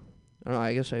mug. I don't know,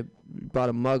 I guess I brought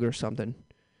a mug or something.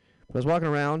 But I was walking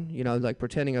around,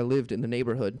 pretending I lived in the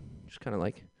neighborhood. Just kind of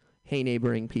like, hey,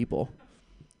 neighboring people.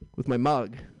 With my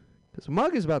mug. Because a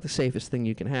mug is about the safest thing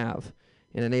you can have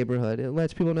in a neighborhood. It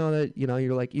lets people know that, you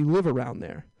live around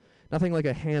there. Nothing like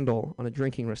a handle on a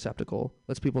drinking receptacle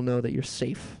lets people know that you're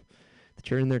safe, that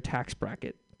you're in their tax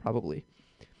bracket, probably.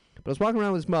 But I was walking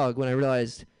around with this mug when I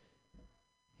realized,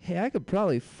 hey, I could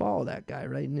probably follow that guy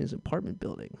right in his apartment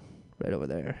building, right over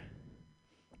there.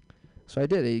 So I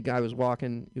did. A guy was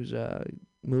walking, he was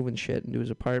moving shit into his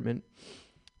apartment,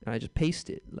 and I just paced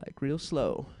it, real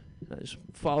slow. I just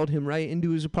followed him right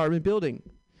into his apartment building.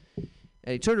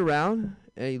 And he turned around,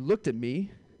 and he looked at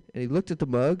me, and he looked at the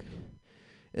mug,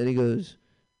 and he goes,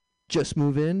 just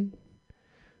move in?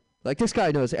 This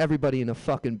guy knows everybody in the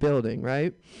fucking building,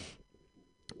 right?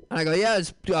 And I go, yeah,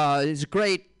 it's a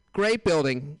great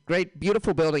building. Great,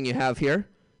 beautiful building you have here.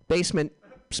 Basement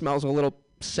smells a little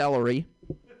celery.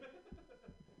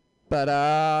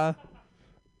 But,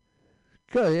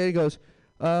 good. And he goes,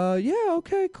 yeah,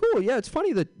 okay, cool. Yeah, it's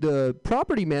funny that the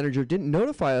property manager didn't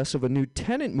notify us of a new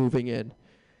tenant moving in.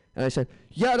 And I said,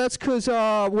 yeah, that's because,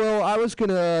 I was going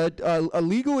to,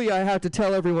 legally I had to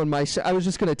tell everyone myself. I was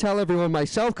just going to tell everyone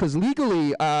myself because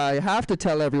legally I have to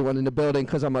tell everyone in the building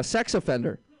because I'm a sex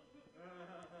offender.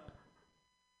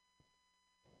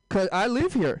 Because I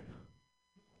live here.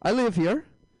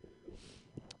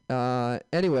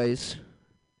 Anyways,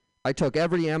 I took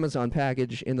every Amazon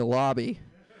package in the lobby.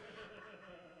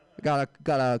 Got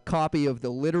a copy of the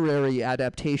literary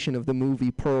adaptation of the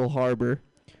movie Pearl Harbor,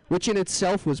 which in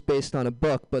itself was based on a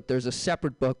book, but there's a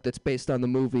separate book that's based on the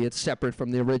movie. It's separate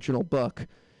from the original book.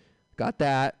 Got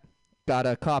that. Got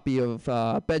a copy of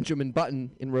Benjamin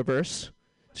Button in reverse.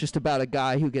 It's just about a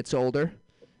guy who gets older.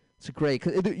 It's a great.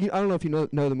 I don't know if you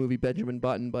know the movie Benjamin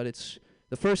Button, but it's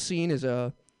the first scene is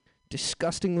a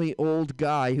disgustingly old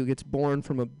guy who gets born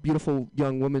from a beautiful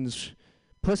young woman's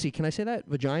pussy. Can I say that?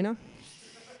 Vagina.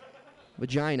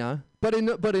 But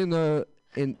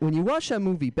when you watch that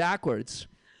movie backwards,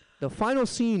 the final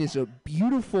scene is a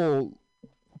beautiful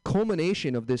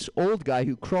culmination of this old guy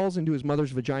who crawls into his mother's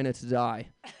vagina to die.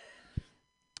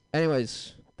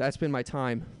 Anyways, that's been my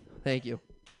time. Thank you.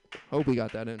 Hope we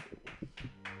got that in.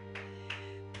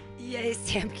 Yay,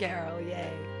 Sam Carroll,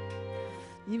 yay.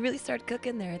 You really started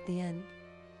cooking there at the end.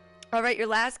 All right, your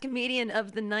last comedian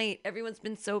of the night. Everyone's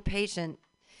been so patient.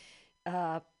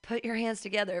 Put your hands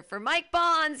together for Mike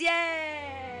Bonds, yay!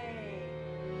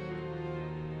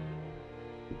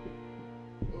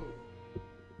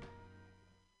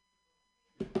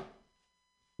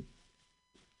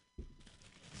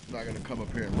 I'm not gonna come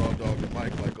up here and raw dog the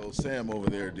mic like old Sam over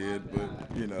there did, but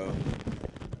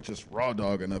just raw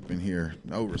dogging up in here.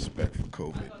 No respect for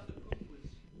COVID.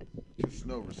 Just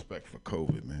no respect for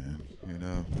COVID, man.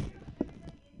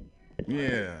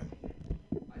 Yeah.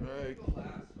 Right.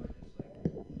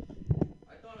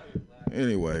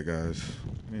 Anyway, guys.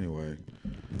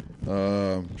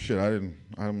 Shit. I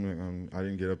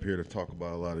didn't get up here to talk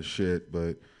about a lot of shit,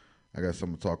 but I guess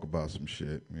I'm gonna talk about some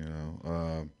shit.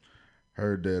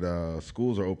 Heard that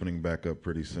schools are opening back up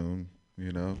pretty soon.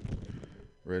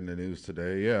 Read in the news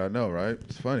today. Yeah, I know, right?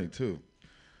 It's funny too.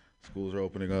 Schools are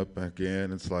opening up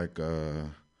again. It's like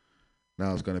now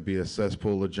it's gonna be a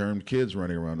cesspool of germed kids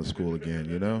running around the school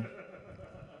again.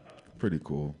 Pretty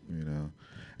cool.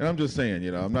 And I'm just saying,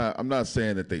 I'm not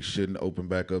saying that they shouldn't open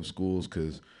back up schools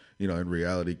because, in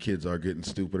reality, kids are getting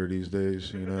stupider these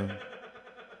days, I'm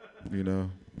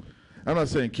not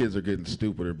saying kids are getting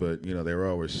stupider, but, they were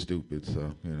always stupid.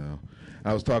 So,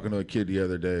 I was talking to a kid the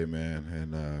other day, man,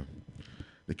 and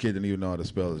the kid didn't even know how to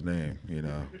spell his name,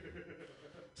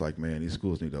 It's like, man, these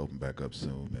schools need to open back up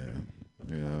soon, man,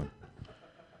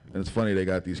 And it's funny, they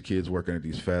got these kids working at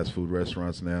these fast food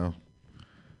restaurants now,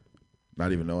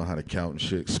 not even knowing how to count and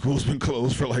shit. School's been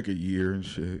closed for like a year and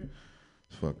shit.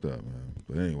 It's fucked up, man.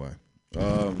 But anyway,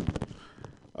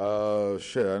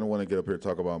 shit, I didn't want to get up here and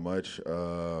talk about much.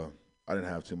 I didn't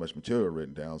have too much material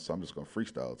written down, so I'm just gonna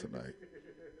freestyle tonight.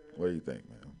 What do you think,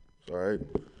 man? It's all right.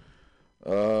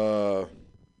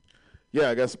 Yeah,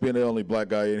 I guess being the only black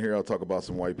guy in here, I'll talk about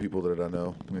some white people that I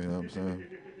know. You know what I'm saying?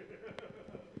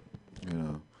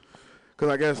 Because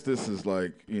I guess this is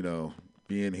like,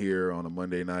 being here on a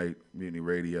Monday night, Mutiny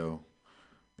Radio,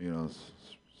 some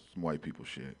white people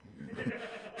shit.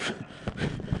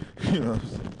 I'm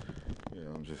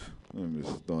just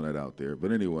throwing that out there.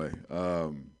 But anyway,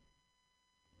 so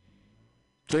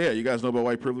yeah, you guys know about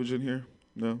white privilege in here?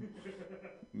 No?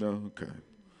 No? Okay.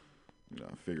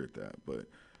 I figured that. But,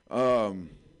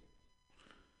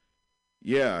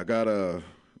 yeah, I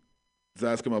was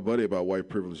asking my buddy about white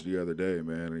privilege the other day,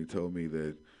 man, and he told me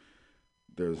that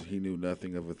he knew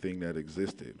nothing of a thing that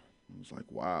existed. I was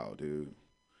like, wow, dude.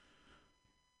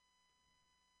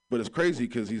 But it's crazy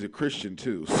because he's a Christian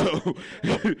too. So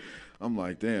I'm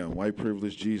like, damn, white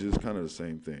privilege, Jesus, kind of the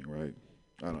same thing, right?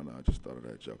 I don't know. I just thought of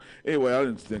that joke. Anyway, I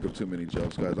didn't think of too many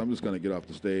jokes, guys. I'm just going to get off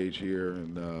the stage here.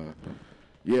 And,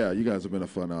 yeah, you guys have been a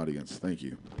fun audience. Thank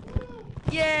you.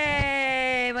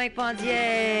 Yay, Mike Ponce,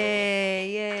 yay.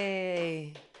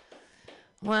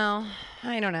 Well,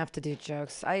 I don't have to do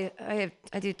jokes. I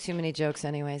do too many jokes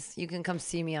anyways. You can come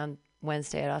see me on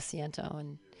Wednesday at Asiento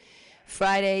and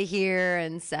Friday here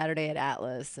and Saturday at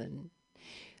Atlas. And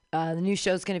the new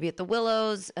show's going to be at the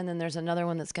Willows. And then there's another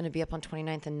one that's going to be up on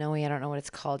 29th and Noe. I don't know what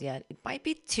it's called yet. It might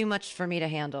be too much for me to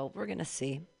handle. We're going to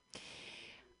see.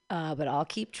 But I'll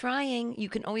keep trying. You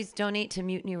can always donate to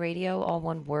Mutiny Radio, all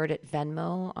one word, at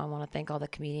Venmo. I want to thank all the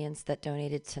comedians that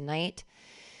donated tonight.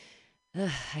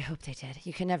 I hope they did.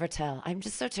 You can never tell. I'm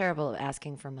just so terrible at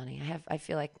asking for money. I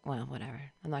feel like, well, whatever.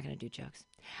 I'm not going to do jokes.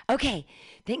 Okay,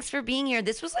 thanks for being here.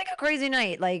 This was like a crazy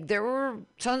night. Like, there were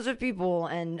tons of people,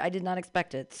 and I did not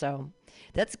expect it. So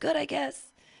that's good, I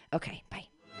guess. Okay, bye.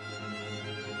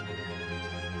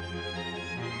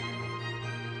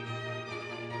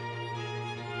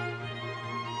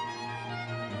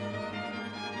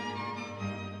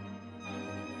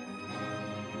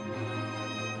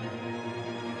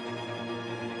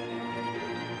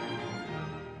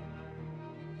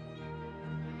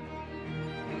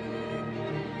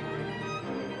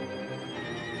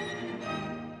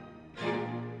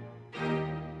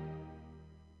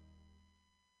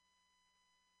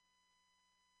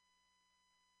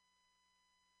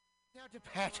 To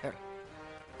patter.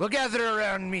 We'll gather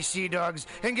around me sea dogs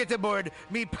and get aboard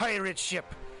me pirate ship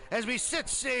as we set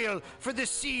sail for the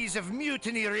seas of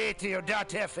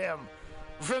MutinyRadio.fm.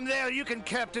 From there you can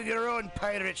captain your own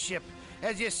pirate ship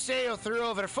as you sail through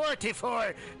over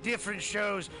 44 different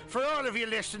shows for all of your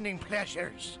listening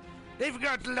pleasures. They've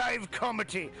got live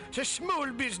comedy to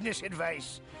small business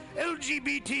advice,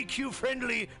 LGBTQ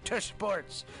friendly to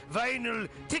sports, vinyl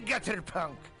to gutter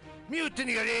punk.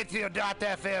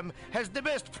 MutinyRadio.fm has the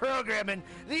best programming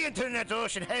the internet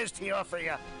ocean has to offer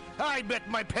you. I bet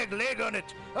my peg leg on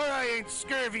it, or I ain't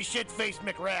scurvy shit-faced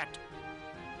McRat.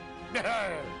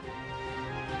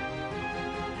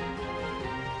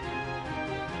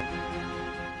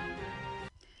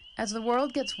 As the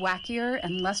world gets wackier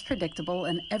and less predictable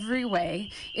in every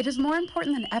way, it is more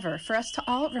important than ever for us to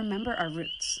all remember our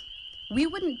roots. We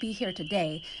wouldn't be here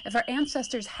today if our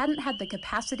ancestors hadn't had the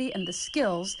capacity and the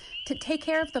skills to take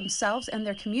care of themselves and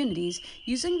their communities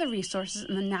using the resources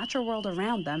in the natural world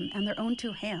around them and their own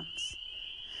two hands.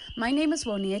 My name is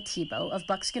Wonia Thibault of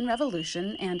Buckskin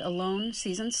Revolution and Alone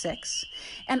Season 6,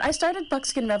 and I started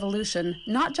Buckskin Revolution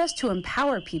not just to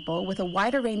empower people with a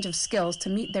wider range of skills to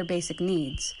meet their basic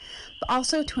needs, but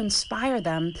also to inspire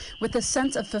them with a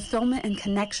sense of fulfillment and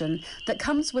connection that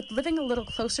comes with living a little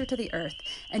closer to the earth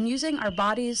and using our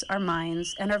bodies, our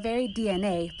minds, and our very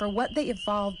DNA for what they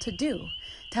evolved to do,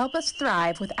 to help us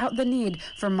thrive without the need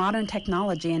for modern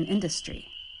technology and industry.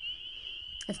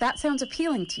 If that sounds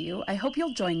appealing to you, I hope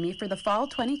you'll join me for the Fall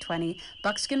 2020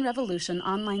 Buckskin Revolution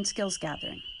Online Skills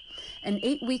Gathering, an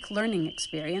 8-week learning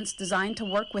experience designed to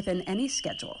work within any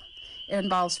schedule. It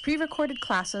involves pre-recorded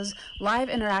classes, live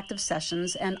interactive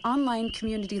sessions, and online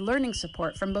community learning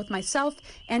support from both myself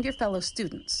and your fellow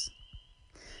students.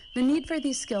 The need for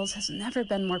these skills has never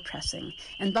been more pressing,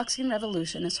 and Buckskin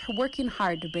Revolution is working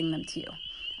hard to bring them to you.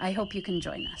 I hope you can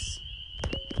join us.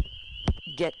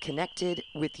 Get connected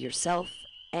with yourself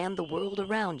and the world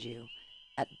around you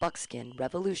at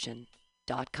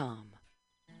buckskinrevolution.com.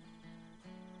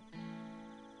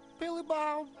 Billy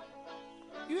Bob,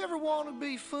 you ever want to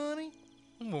be funny?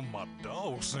 Well, my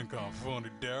dogs think I'm funny,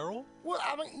 Daryl. Well,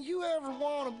 I mean, you ever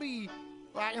want to be,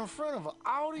 like, in front of an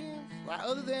audience? Like,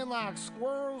 other than, like,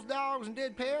 squirrels, dogs, and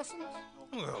dead peasants?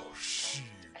 Oh, shit.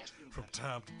 From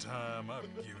time to time,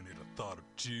 I've given it a thought or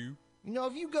two. You know,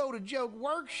 if you go to Joke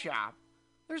Workshop,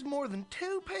 there's more than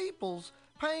 2 peoples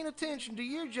paying attention to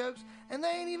your jokes, and they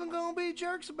ain't even gonna be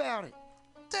jerks about it.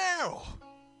 Daryl,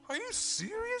 are you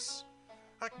serious?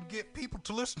 I can get people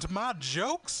to listen to my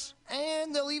jokes?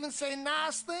 And they'll even say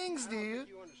nice things to you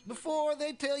before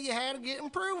they tell you how to get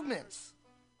improvements.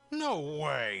 No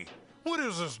way. What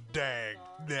is this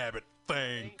dag-nabbit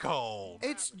thing called?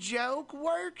 It's Joke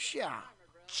Workshop.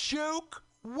 Joke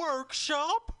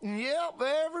Workshop? Yep,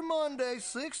 every Monday,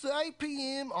 6 to 8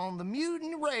 p.m. on the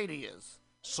MutinyRadio.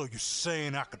 So you're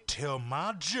saying I could tell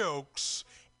my jokes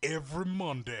every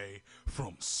Monday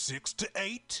from 6 to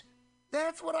 8?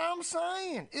 That's what I'm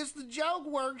saying. It's the Joke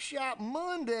Workshop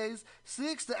Mondays,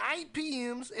 6 to 8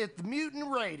 p.m. at the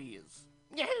MutinyRadio.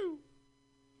 Yahoo!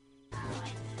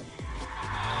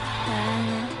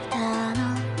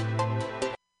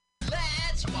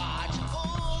 Let's watch a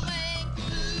full-length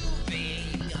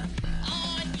movie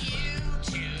on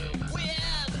YouTube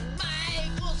with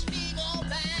Michael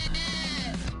Spiegelman.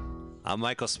 I'm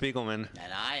Michael Spiegelman.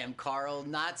 And I am Carl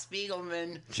Not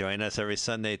Spiegelman. Join us every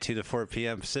Sunday, 2 to 4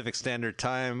 p.m. Pacific Standard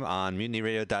Time on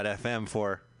MutinyRadio.fm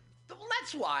for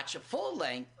Let's watch a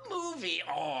full-length movie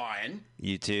on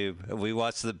YouTube. We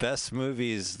watch the best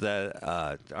movies that,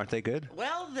 aren't they good?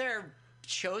 Well, they're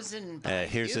chosen by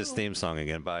Here's you. his theme song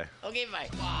again. Bye. Okay, bye.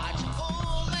 Watch a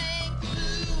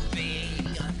full-length movie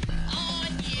on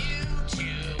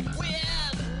YouTube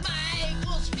with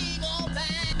Michael Spiegelman.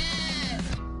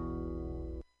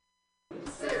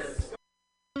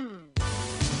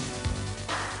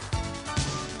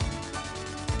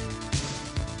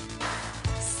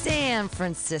 San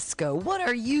Francisco, what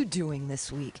are you doing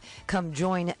this week? Come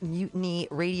join Mutiny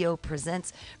Radio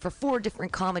Presents for 4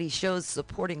 different comedy shows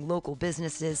supporting local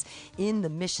businesses in the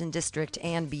Mission District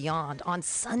and beyond. On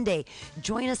Sunday,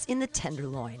 join us in the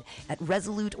Tenderloin at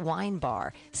Resolute Wine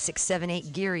Bar,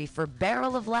 678 Geary for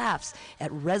Barrel of Laughs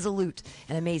at Resolute,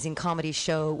 an amazing comedy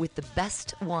show with the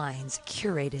best wines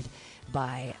curated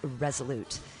by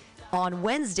Resolute. On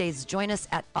Wednesdays, join us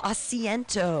at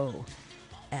Asiento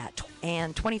at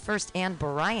 21st and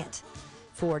Bryant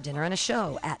for dinner and a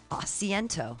show at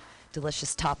Asiento.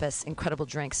 Delicious tapas, incredible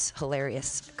drinks,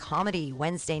 hilarious comedy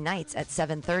Wednesday nights at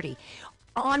 7:30.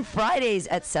 On Fridays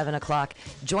at 7 o'clock,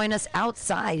 join us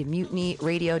outside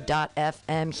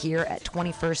MutinyRadio.fm here at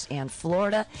 21st and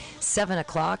Florida, 7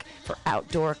 o'clock for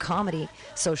outdoor comedy,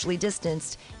 socially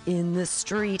distanced in the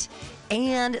street.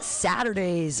 And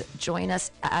Saturdays, join us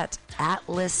at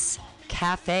Atlas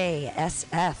Cafe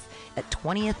SF at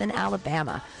 20th and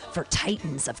Alabama for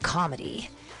Titans of Comedy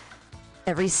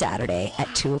every Saturday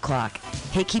at 2 o'clock.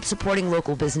 Hey, keep supporting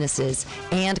local businesses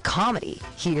and comedy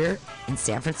here in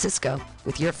San Francisco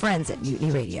with your friends at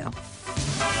Mutiny Radio.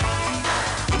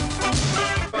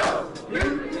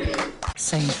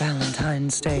 St.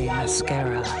 Valentine's Day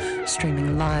Mascara,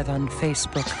 streaming live on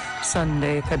Facebook,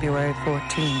 Sunday, February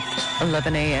 14th,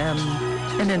 11 a.m.,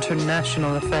 an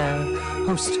international affair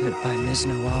hosted by Ms.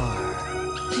 Noir.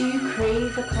 Do you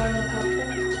crave a caramel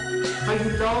popcorn? Are you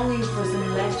longing for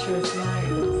some lecherous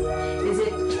lines? Is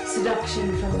it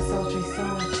seduction from a sultry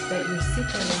sonnet that you're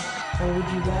seeking? Or would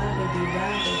you rather be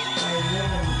ravished by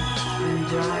rhythm and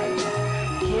drive?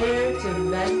 Care to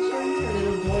venture a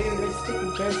little voyeuristic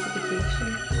versification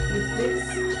with this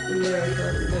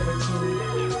lyrical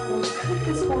libertine? Or could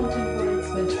this wanton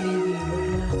wordsmith leave you with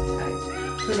an appetite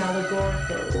for an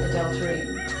allegorical adultery?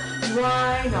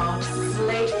 Why not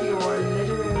slake your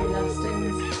literary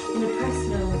lustings in a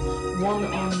personal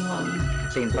one-on-one?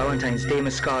 St. Valentine's Day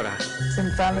Mascara.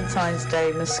 St. Valentine's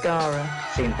Day Mascara.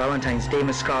 St. Valentine's Day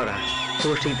Mascara.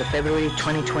 14th of February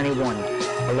 2021,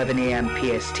 11 a.m.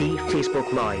 PST,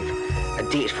 Facebook Live. A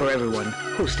date for everyone,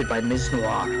 hosted by Ms.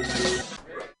 Noir.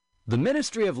 The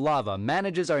Ministry of Lava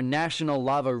manages our national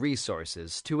lava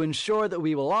resources to ensure that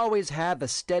we will always have a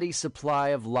steady supply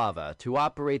of lava to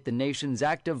operate the nation's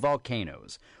active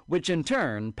volcanoes, which in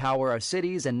turn power our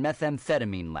cities and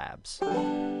methamphetamine labs.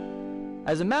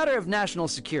 As a matter of national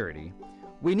security,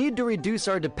 we need to reduce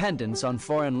our dependence on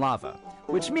foreign lava,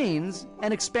 which means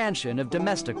an expansion of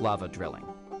domestic lava drilling.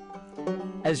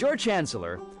 As your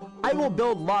Chancellor, I will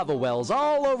build lava wells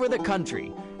all over the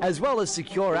country, as well as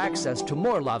secure access to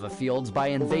more lava fields by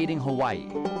invading Hawaii.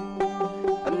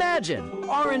 Imagine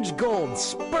orange gold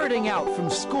spurting out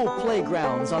from school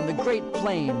playgrounds on the Great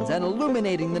Plains and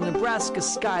illuminating the Nebraska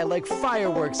sky like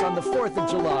fireworks on the 4th of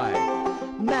July.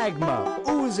 Magma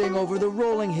oozing over the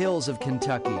rolling hills of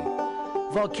Kentucky.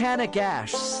 Volcanic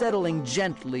ash settling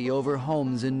gently over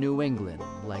homes in New England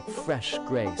like fresh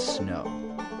gray snow.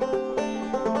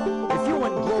 If you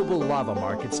want global lava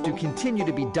markets to continue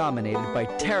to be dominated by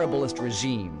terriblest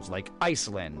regimes like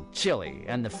Iceland, Chile,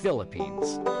 and the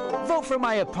Philippines, vote for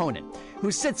my opponent,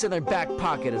 who sits in their back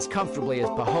pocket as comfortably as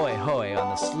Pahoehoe on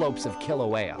the slopes of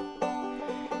Kilauea.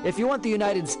 If you want the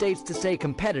United States to stay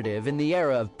competitive in the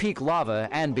era of peak lava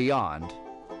and beyond,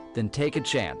 then take a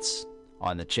chance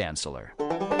on the Chancellor.